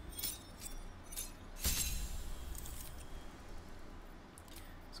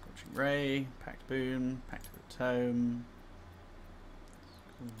 Scorching Ray, Pact Boon, Pact of the Tome.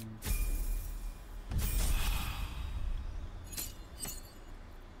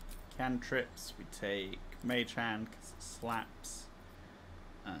 Cantrips, we take Mage Hand because it slaps.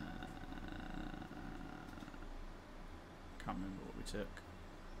 Can't remember what we took.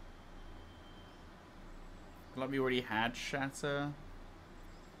 Like we already had Shatter.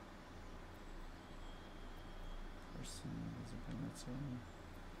 Person visibility.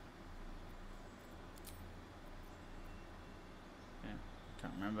 Yeah,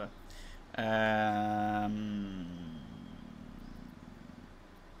 can't remember.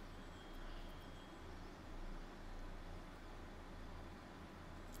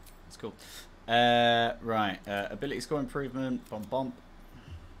 That's cool. Right, ability score improvement, bump.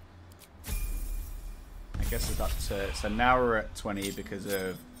 I guess it's up to, so now we're at 20 because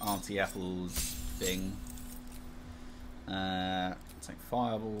of Auntie Apple's thing. Take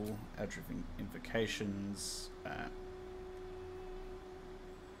Fireball, Edge of Invocations,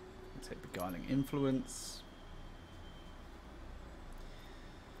 take Beguiling Influence.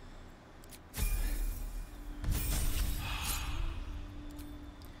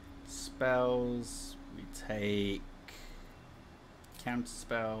 Spells, we take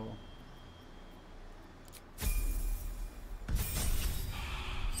Counterspell.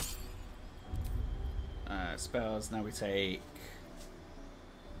 Spells, now we take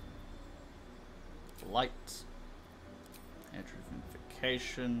Light, Edge of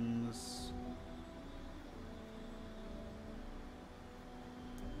Invocations,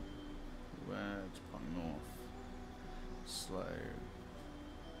 Words, Polymorph, Slow,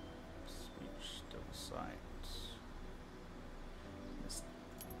 Speech, Double Sight. This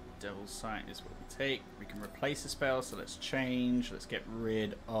Double Sight is what we take. We can replace a spell, so let's change. Let's get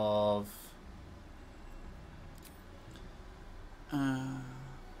rid of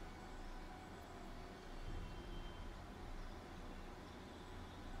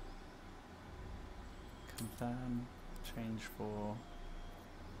confirm, change for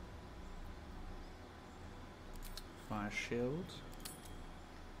Fire Shield.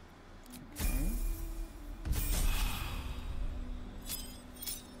 Okay.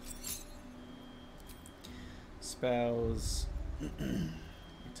 Spells. We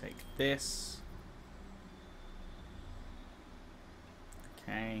take this.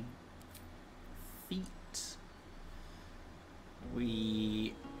 Okay. Feet.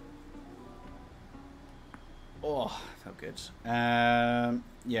 We. Oh, felt good.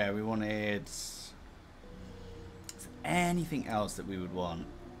 Yeah, we wanted. Is there anything else that we would want?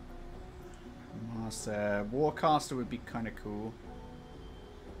 Master Warcaster would be kind of cool.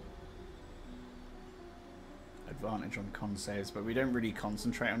 Advantage on con saves, but we don't really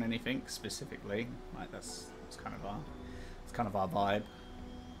concentrate on anything specifically. Like that's kind of our vibe.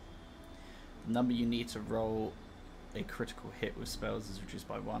 The number you need to roll a critical hit with spells is reduced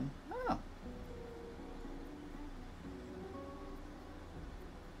by 1. Oh.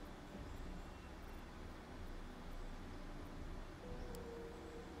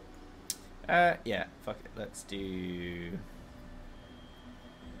 Yeah, fuck it. Let's do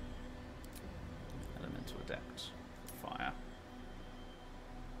Elemental Adept. Fire.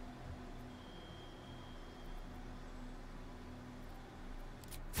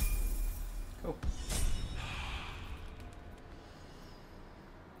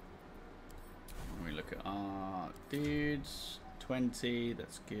 look at our dudes. 20,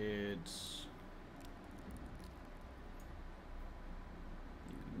 that's good.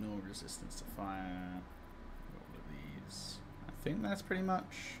 Ignore resistance to fire. All of these. I think that's pretty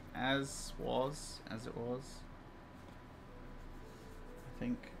much as it was. I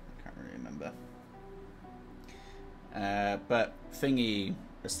think. I can't really remember. But thingy,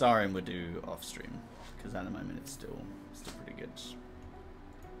 Astarion would do off stream because at the moment it's still pretty good.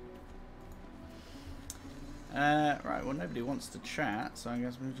 Right, well nobody wants to chat, so I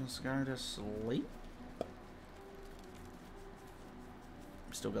guess we'll just go to sleep.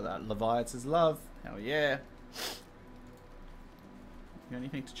 Still got that Leviathan's love. Hell yeah. You got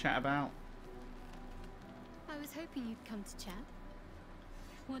anything to chat about? I was hoping you'd come to chat.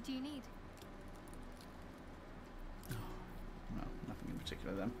 What do you need? No, nothing in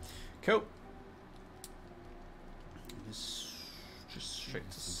particular then. Cool. Just straight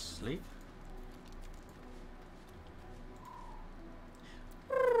to sleep.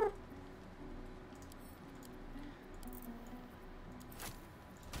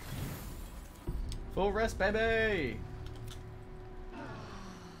 Full rest, baby!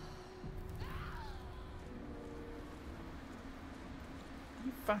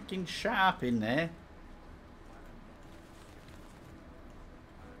 You fucking shut up in there.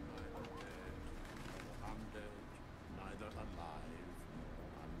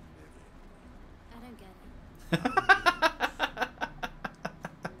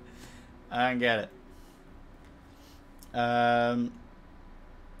 I don't get it.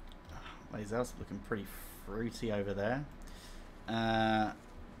 These elves looking pretty fruity over there.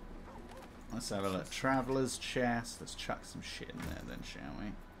 Let's have a look. Traveler's chest. Let's chuck some shit in there then, shall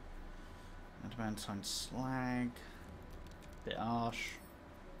we? Adamantine slag. Bit harsh.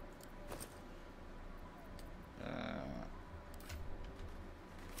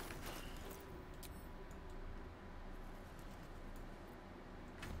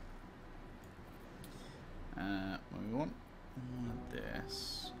 We want one of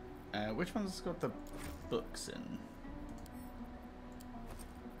this. Which one's got the books in?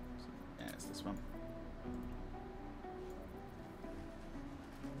 Yeah, it's this one.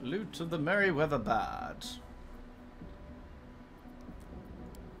 Loot of the Merryweather Bard.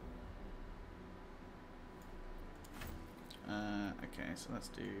 Okay, so let's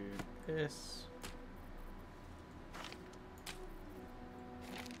do this.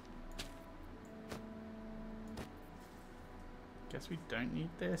 Guess we don't need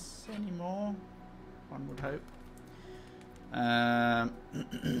this anymore. One would hope. A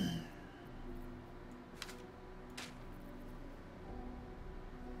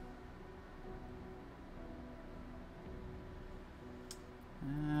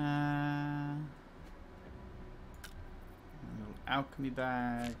little alchemy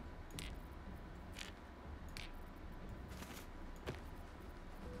bag.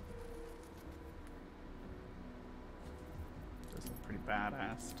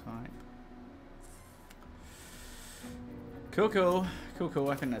 Badass type. Cool, cool. Cool,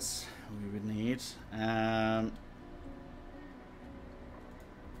 cool. I think that's what we would need.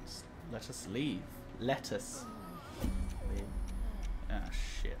 Let us leave. Let us leave. Ah,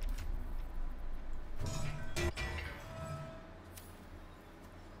 shit.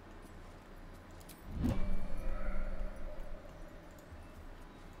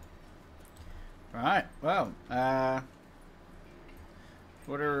 Right. Well,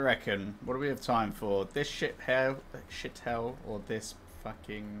 what do we reckon? What do we have time for? This shit hell, or this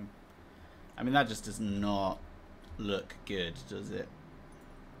fucking... I mean, that just does not look good, does it?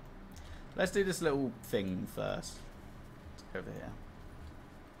 Let's do this little thing first. Let's go over here.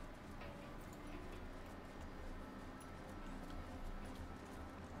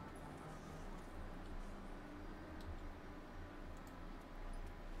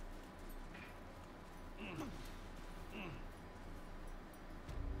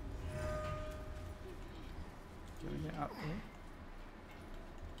 Up here.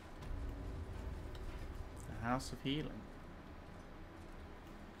 The House of Healing.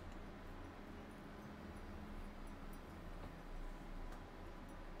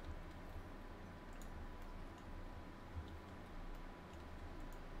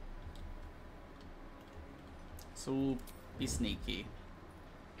 So be sneaky.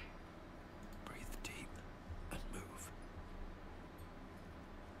 Breathe deep and move.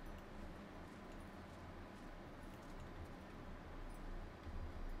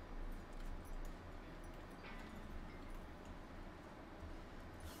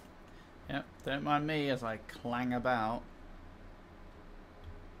 Yep, don't mind me as I clang about.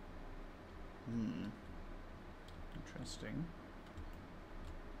 Interesting.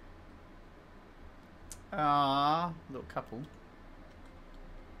 Ah, little couple.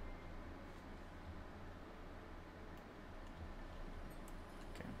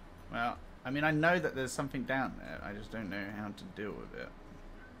 Okay. Well, I mean, I know that there's something down there. I just don't know how to deal with it.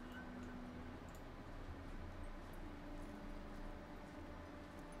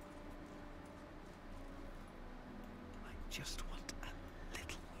 I just want a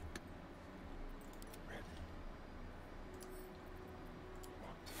little look. Really?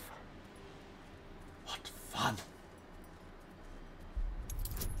 What fun. What fun!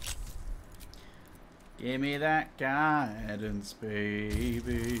 Give me that guidance,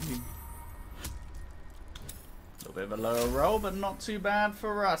 baby. A little bit of a lower roll, but not too bad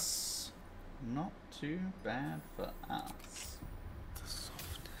for us. Not too bad for us. The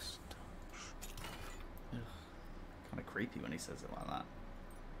softest touch. Kind of creepy when he says it like that.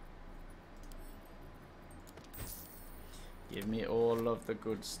 Give me all of the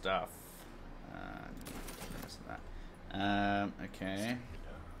good stuff. The rest of that. Okay.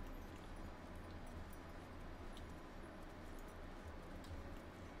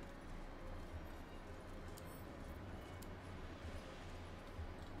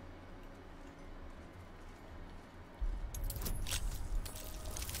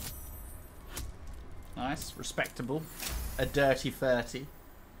 Nice, respectable. A dirty 30.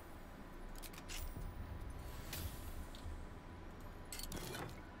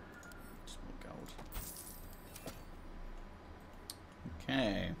 Just more gold.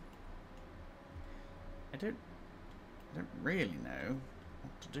 Okay. I don't really know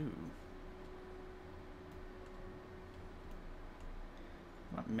what to do.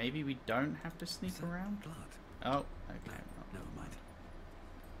 Well, maybe we don't have to sneak around? Blood. Oh, okay. Never mind.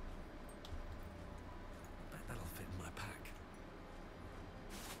 Bet that'll fit in my pack.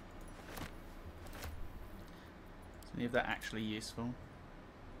 Is any of that actually useful?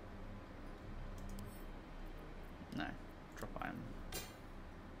 No. Drop iron.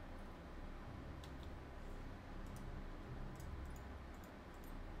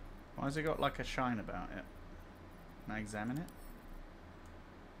 Why has it got like a shine about it? Can I examine it?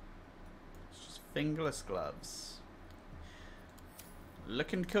 It's just fingerless gloves.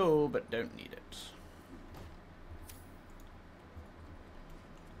 Looking cool, but don't need it.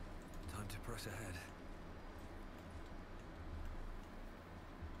 Time to press ahead.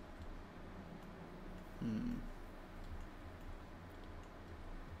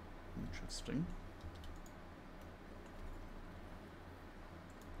 Interesting.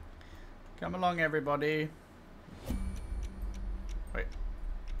 Come along, everybody. Wait.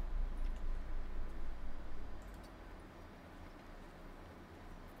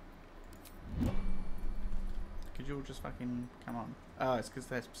 Could you all just fucking come on? Oh, it's because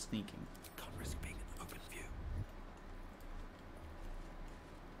they're sneaking. Can't risk being in open view.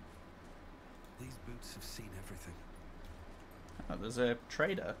 These boots have seen everything. Oh, there's a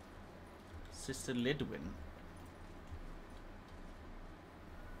trader. Sister Lidwin.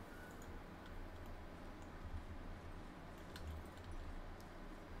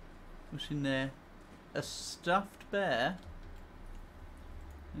 What's in there? A stuffed bear?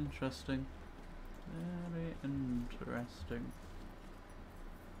 Interesting. Very interesting.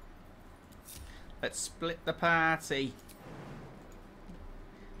 Let's split the party.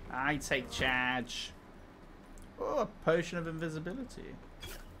 I take charge. Oh, a potion of invisibility.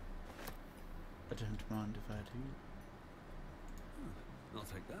 I don't mind if I do. I'll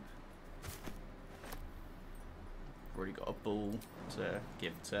take that. Already got a ball to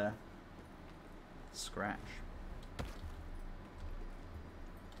give to Scratch.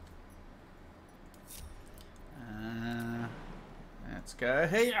 Let's go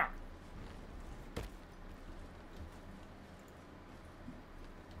here.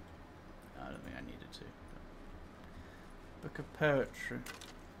 I don't think I needed to. Book of poetry.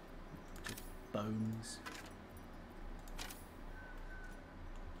 Bones.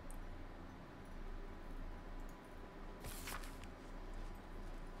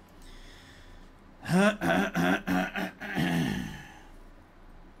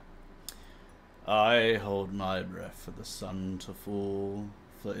 I hold my breath for the sun to fall,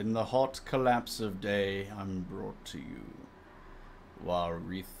 for in the hot collapse of day I'm brought to you. While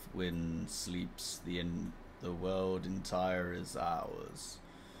Wreathwind sleeps, the world entire is ours.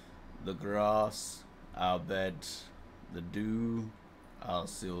 The grass, our bed, the dew, our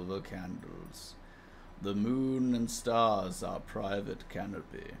silver candles. The moon and stars, our private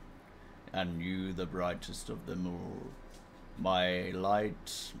canopy, and you the brightest of them all. My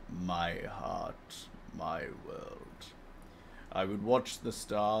light, my heart, my world. I would watch the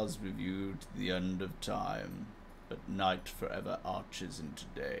stars with you to the end of time, but night forever arches into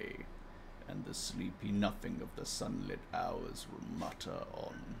day, and the sleepy nothing of the sunlit hours will mutter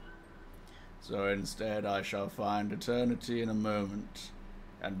on. So instead I shall find eternity in a moment,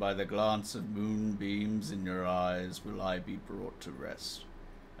 and by the glance of moonbeams in your eyes will I be brought to rest,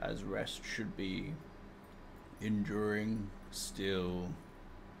 as rest should be, enduring, still,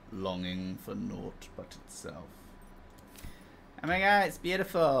 longing for naught but itself. Oh my god, it's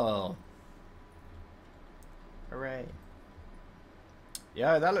beautiful! Hooray.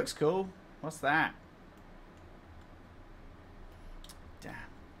 Yo, that looks cool. What's that? Damn.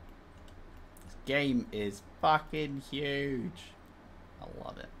 This game is fucking huge. I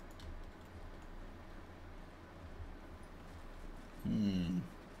love it.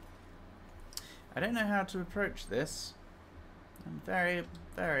 I don't know how to approach this. I'm very,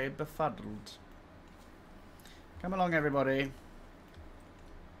 very befuddled. Come along, everybody.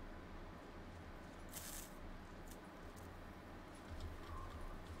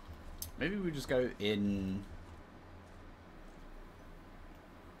 Maybe we just go in.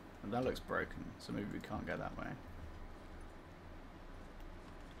 That looks broken, so maybe we can't go that way.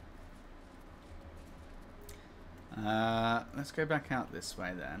 Let's go back out this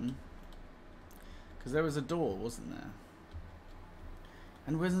way then. Because there was a door, wasn't there?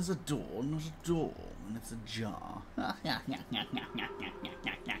 And when there's a door, not a door, and it's ajar.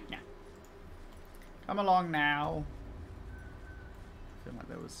 Come along now. I feel like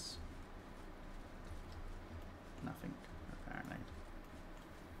there was nothing, apparently.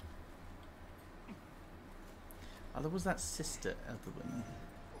 Oh, there was that sister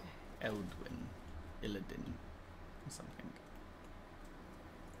Illidan, or something.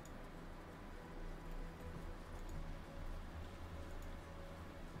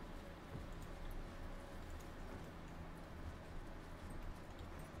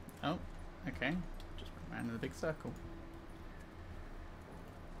 Oh, okay. Just went around in a big circle.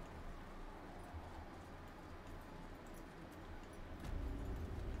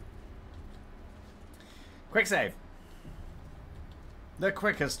 Quick save. The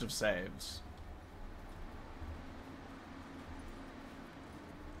quickest of saves.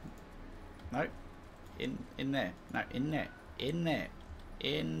 No. In there. No, in there. In there.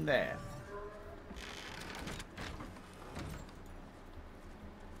 In there.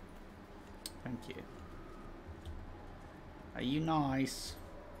 Thank you. Are you nice?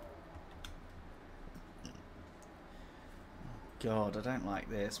 God, I don't like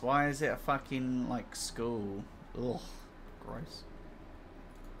this. Why is it a fucking, like, school? Ugh. Gross.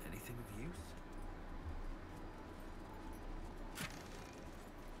 Anything of use?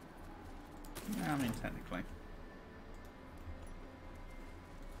 Yeah, I mean, technically.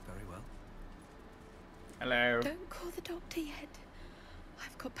 Very well. Hello. Don't call the doctor yet.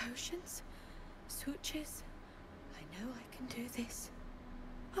 I've got potions, sutures. I know I can do this.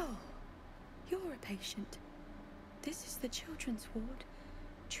 Oh, you're a patient. This is the children's ward.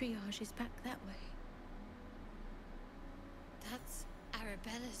 Triage is back that way. That's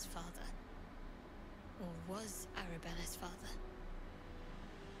Arabella's father. Or was Arabella's father.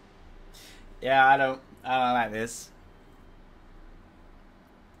 Yeah, I don't like this.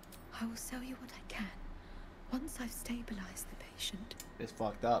 I will sell you what I can, once I've stabilized the patient. It's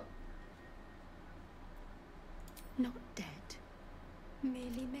fucked up. Not dead,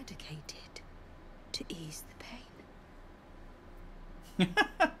 merely medicated to ease the pain.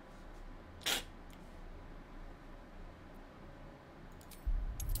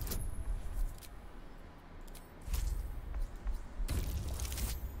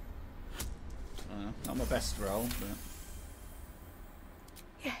 Not my best roll, but...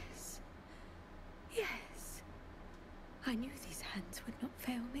 Yes. Yes. I knew these hands would not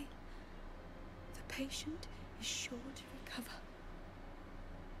fail me. The patient is sure to recover.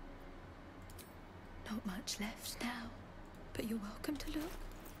 Not much left now, but you're welcome to look.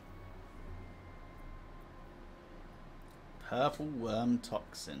 Purple worm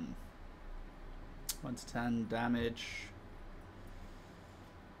toxin. 1 to 10 damage.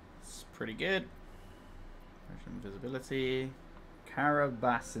 It's pretty good. Invisibility.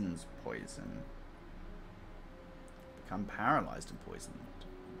 Carabasin's poison. Become paralyzed and poisoned.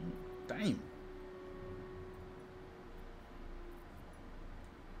 Damn.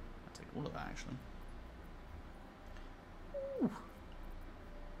 I'll take all of that actually. Ooh.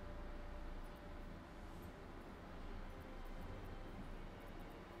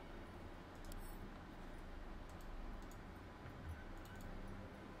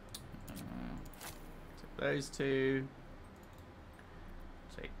 Take those two.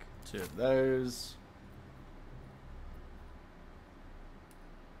 Take 2 of those.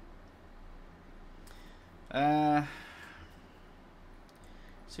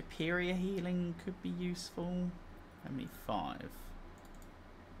 Superior healing could be useful. How many? 5.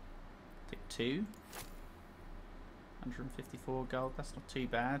 Take 2. 154 gold. That's not too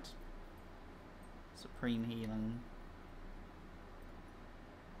bad. Supreme healing.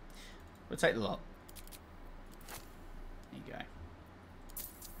 We'll take the lot. There you go.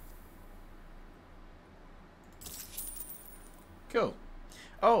 Cool.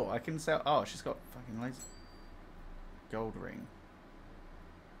 Oh, I can sell. Oh, she's got fucking loads of gold ring.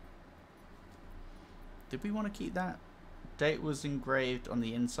 Did we want to keep that? Date was engraved on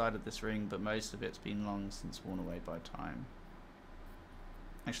the inside of this ring, but most of it's been long since worn away by time.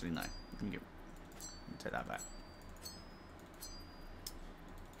 Actually, no. Let me take that back.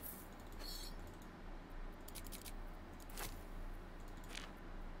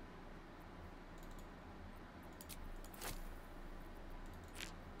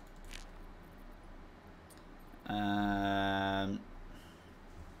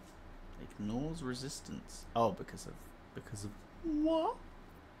 Ignores resistance. Oh, because of what?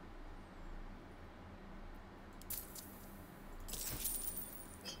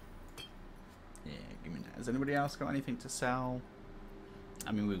 Yeah, give me that. Has anybody else got anything to sell?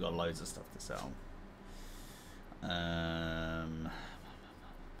 I mean, we've got loads of stuff to sell.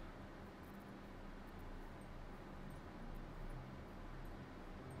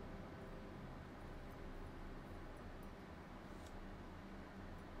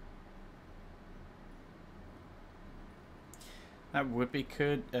 That would be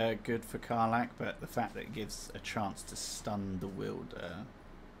good for Karlach, but the fact that it gives a chance to stun the wielder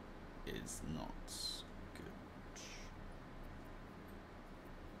is not good.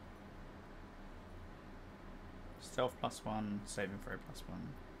 Stealth +1, saving throw +1.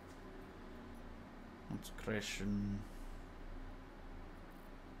 Consecration.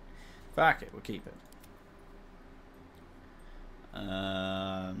 Fuck it, we'll keep it.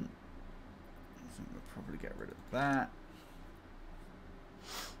 I think we'll probably get rid of that.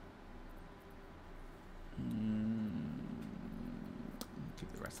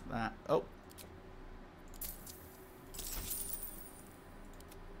 Keep the rest of that. Oh.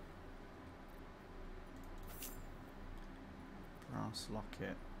 Brass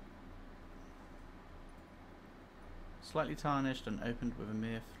locket. Slightly tarnished and opened with a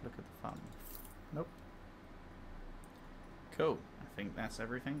mere look at the fun. Nope. Cool. I think that's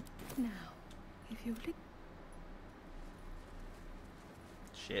everything. Now, if you look.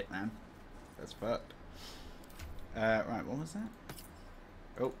 Shit, man. That's fucked. Right, what was that?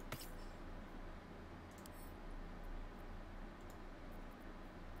 Oh. Okay,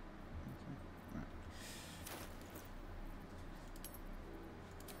 right.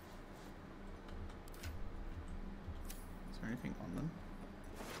 Is there anything on them?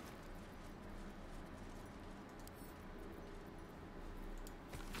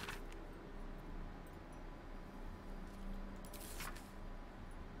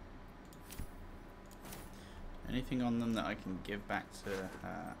 Anything on them that I can give back to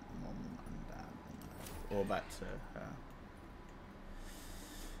her mom and dad, or back to her?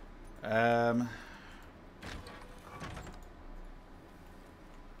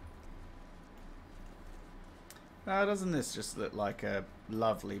 Doesn't this just look like a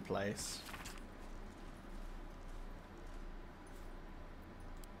lovely place?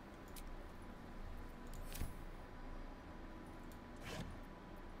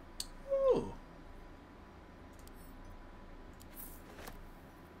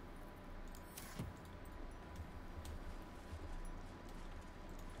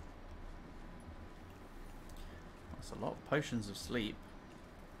 A lot of potions of sleep.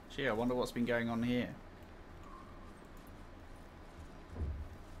 Gee, I wonder what's been going on here.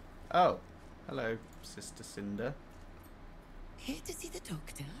 Oh, hello, Sister Cinder. Here to see the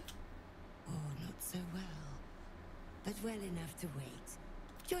doctor? Oh, not so well. But well enough to wait.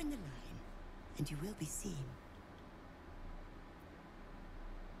 Join the line, and you will be seen.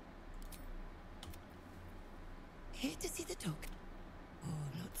 Here to see the doctor?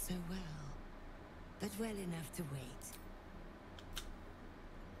 Oh, not so well. But well enough to wait.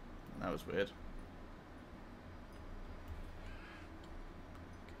 That was weird.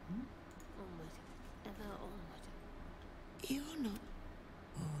 Onward. Ever onward. You're not...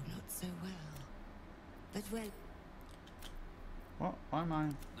 Oh, not so well. But well... What? Why am I...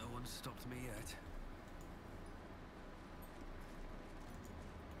 No one's stopped me yet.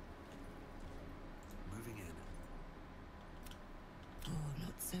 Moving in. Oh,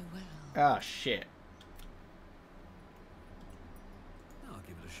 not so well. Ah, shit. I'll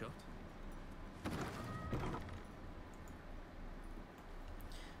give it a shot.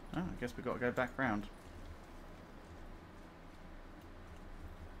 Oh, I guess we've got to go back round.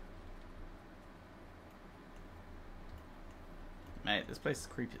 Mate, this place is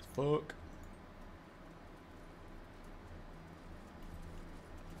creepy as fuck.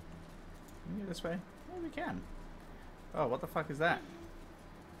 Can we go this way? Oh, we can. Oh, what the fuck is that?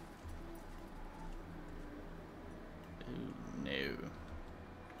 Ooh, no.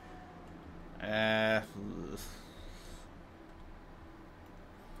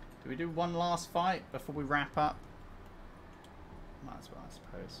 Do we do one last fight before we wrap up? Might as well, I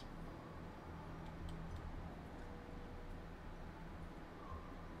suppose.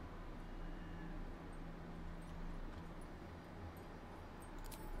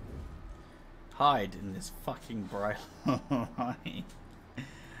 Hide in this fucking bright light.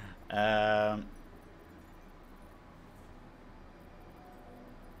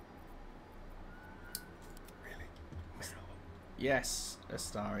 Yes,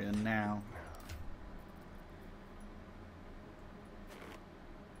 Astarion, now.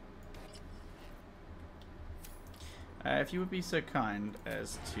 If you would be so kind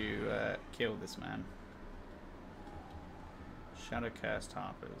as to kill this man. Shadow Cursed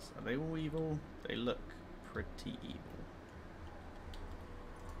Harpers. Are they all evil? They look pretty evil.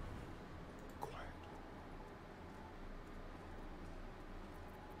 Quiet.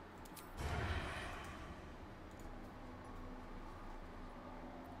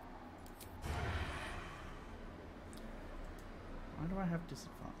 Why do I have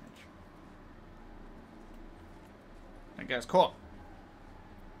disadvantage? I guess caught.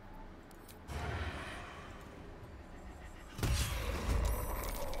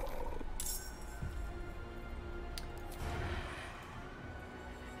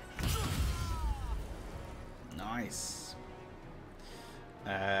 Nice.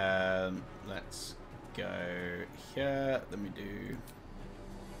 Let's go here. Let me do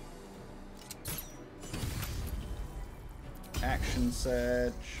action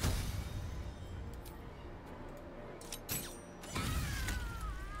surge.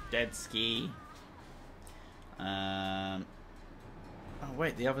 Dead ski. Oh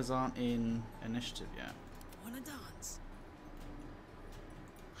wait, the others aren't in initiative yet. Wanna dance?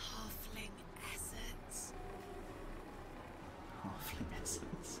 Halfling essence. Halfling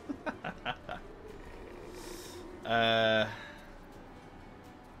essence.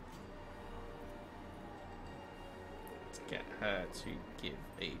 Let's get her to give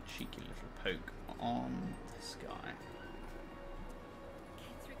a cheeky little poke on this guy.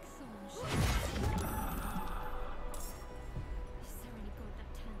 Is there any god that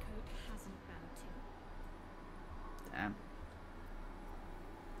Tancoat hasn't bowed to? Damn.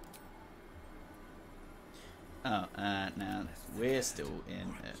 Oh, now we're still in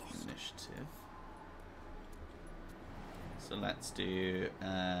initiative. So let's do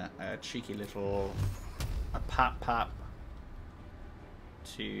a cheeky little pap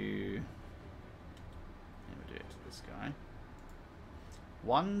to. Let me do it to this guy.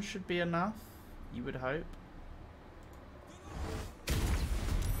 One should be enough, you would hope.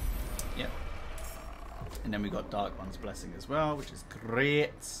 Yep. And then we got Dark One's Blessing as well, which is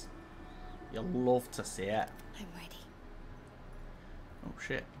great. You'll love to see it. I'm ready. Oh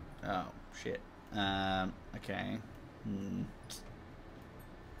shit. Oh shit. Okay.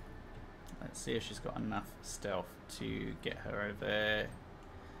 Let's see if she's got enough stealth to get her over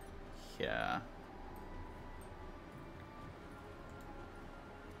here.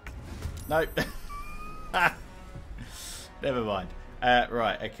 Nope. Never mind.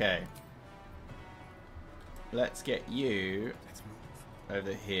 Right, okay. Let's get you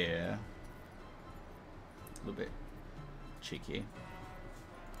over here. A little bit cheeky.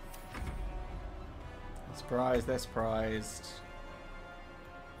 They're surprised, they're surprised.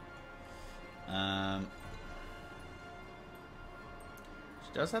 She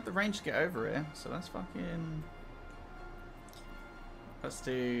does have the range to get over here, so that's fucking... Let's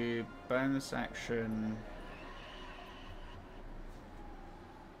do bonus action.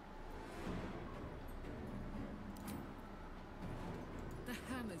 The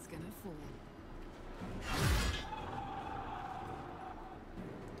hammer's gonna fall.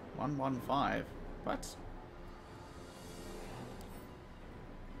 115. What?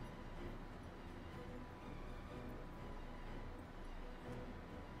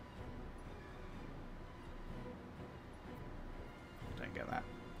 Don't get that.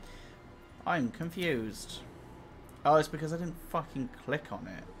 I'm confused. Oh, it's because I didn't fucking click on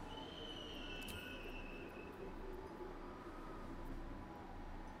it.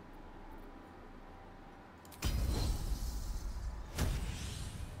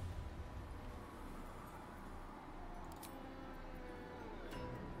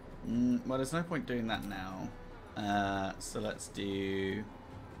 Well, there's no point doing that now. So let's do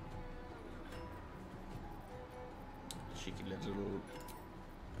cheeky little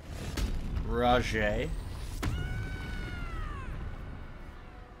Rajay.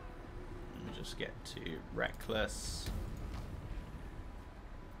 Let me just get to reckless.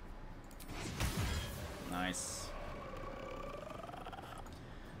 Nice.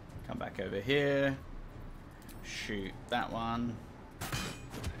 Come back over here. Shoot that one.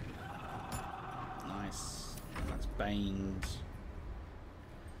 Nice. That's baned.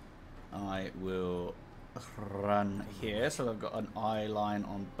 I will run here. So I've got an eye line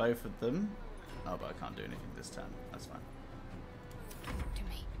on both of them. Oh, but I can't do anything this turn. That's fine. To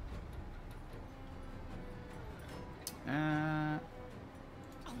me.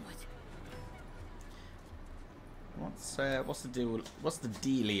 Onward. What's the deal? What's the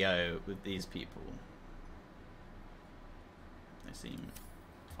dealio with these people? They seem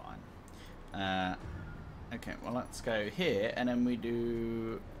fine. Okay, well let's go here and then we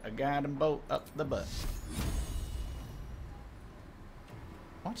do a garden bolt up the butt.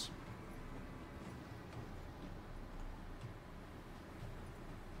 What?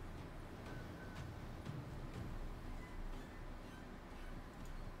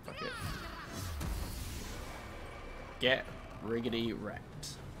 Fuck it. Get riggedy wrecked.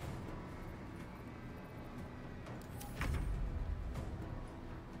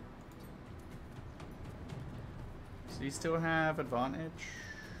 Do you still have advantage?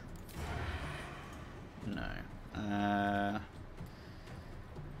 No.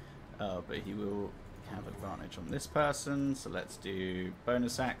 Oh, but he will have advantage on this person. So let's do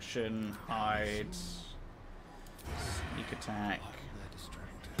bonus action, hide, sneak attack.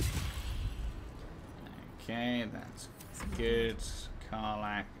 Okay, that's good.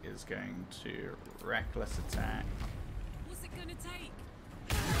 Karlak is going to reckless attack. What's it gonna take?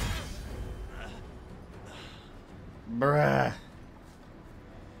 Bruh.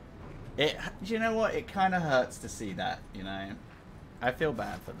 Do you know what? It kind of hurts to see that, you know? I feel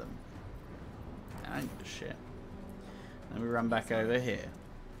bad for them. I don't give a shit. Then we run back over here.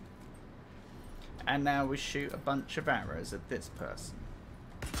 And now we shoot a bunch of arrows at this person.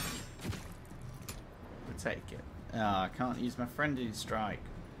 We take it. Oh, I can't use my friendly strike.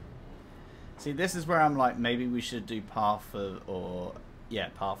 See, this is where I'm like, maybe we should do Path of, or, yeah,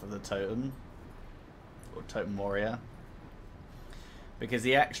 Path of the Totem. Or Totem Warrior. Because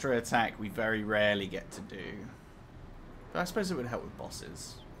the extra attack we very rarely get to do. But I suppose it would help with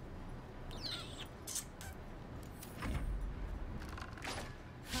bosses.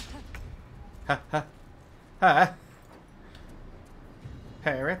 Ha ha ha.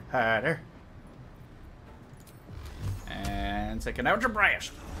 Harry Potter. And take an Elder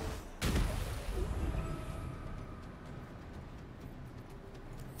Brash.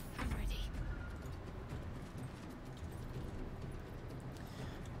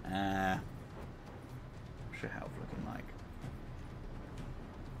 What's your health looking like?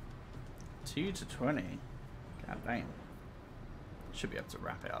 2 to 20. God damn. Should be able to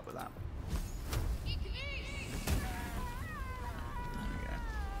wrap it up with that. There we go.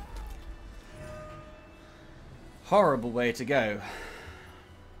 Horrible way to go.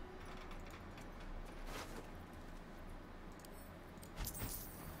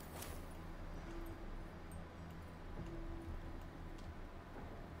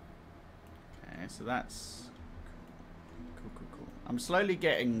 So that's cool. I'm slowly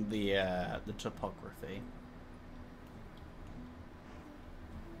getting the topography.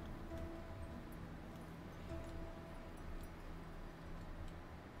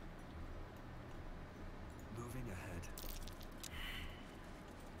 Moving ahead.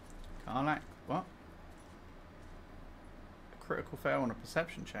 Karlak, what? A critical fail on a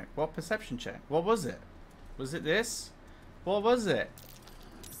perception check. What perception check? What was it? Was it this? What was it?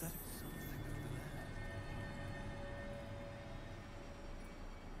 Is that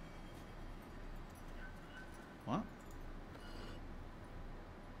What? What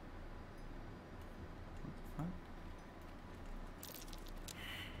the fuck?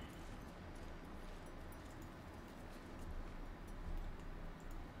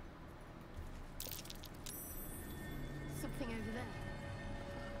 Something over there.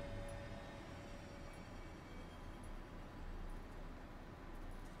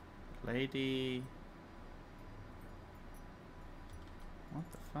 Lady. What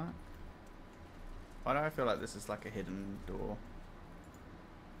the fuck? Why do I feel like this is like a hidden door?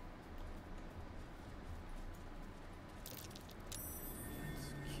 That's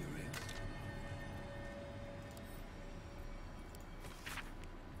curious.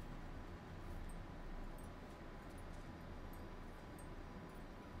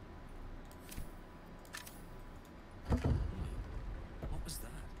 What was that?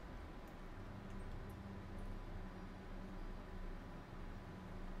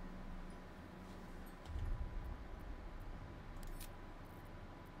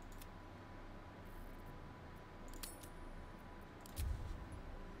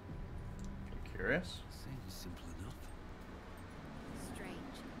 Curious. Seems simple enough.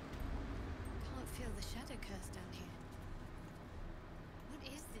 Strange. Can't feel the shadow curse down here. What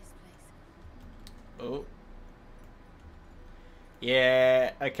is this place? Oh.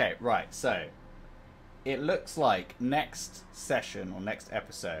 Yeah, okay, right, so it looks like next session or next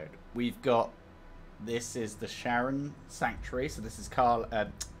episode, we've got, this is the Sharon Sanctuary, so this is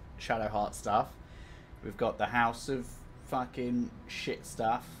Shadowheart stuff. We've got the House of fucking shit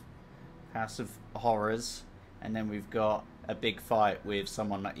stuff, House of Horrors, and then we've got a big fight with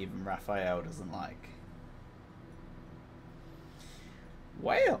someone that even Raphael doesn't like.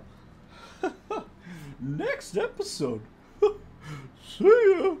 Well, next episode. See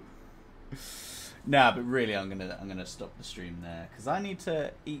ya. Nah, but really, I'm gonna stop the stream there because I need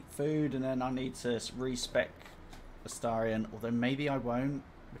to eat food and then I need to respec Astarion. Although maybe I won't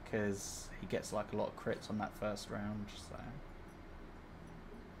because he gets like a lot of crits on that first round. So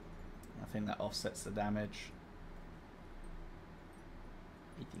I think that offsets the damage.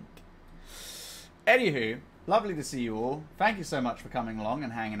 I think. Anywho, lovely to see you all. Thank you so much for coming along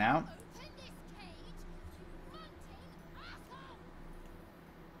and hanging out.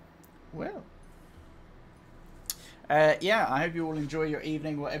 Well, yeah, I hope you all enjoy your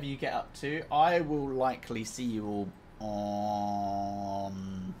evening, whatever you get up to. I will likely see you all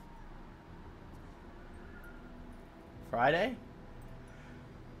on Friday.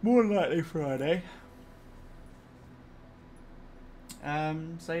 More than likely Friday.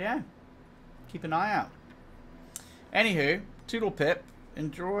 So yeah, keep an eye out. Anywho, toodle pip.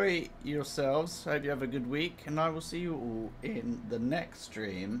 Enjoy yourselves. Hope you have a good week, and I will see you all in the next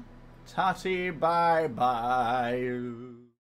stream. Tati, bye bye.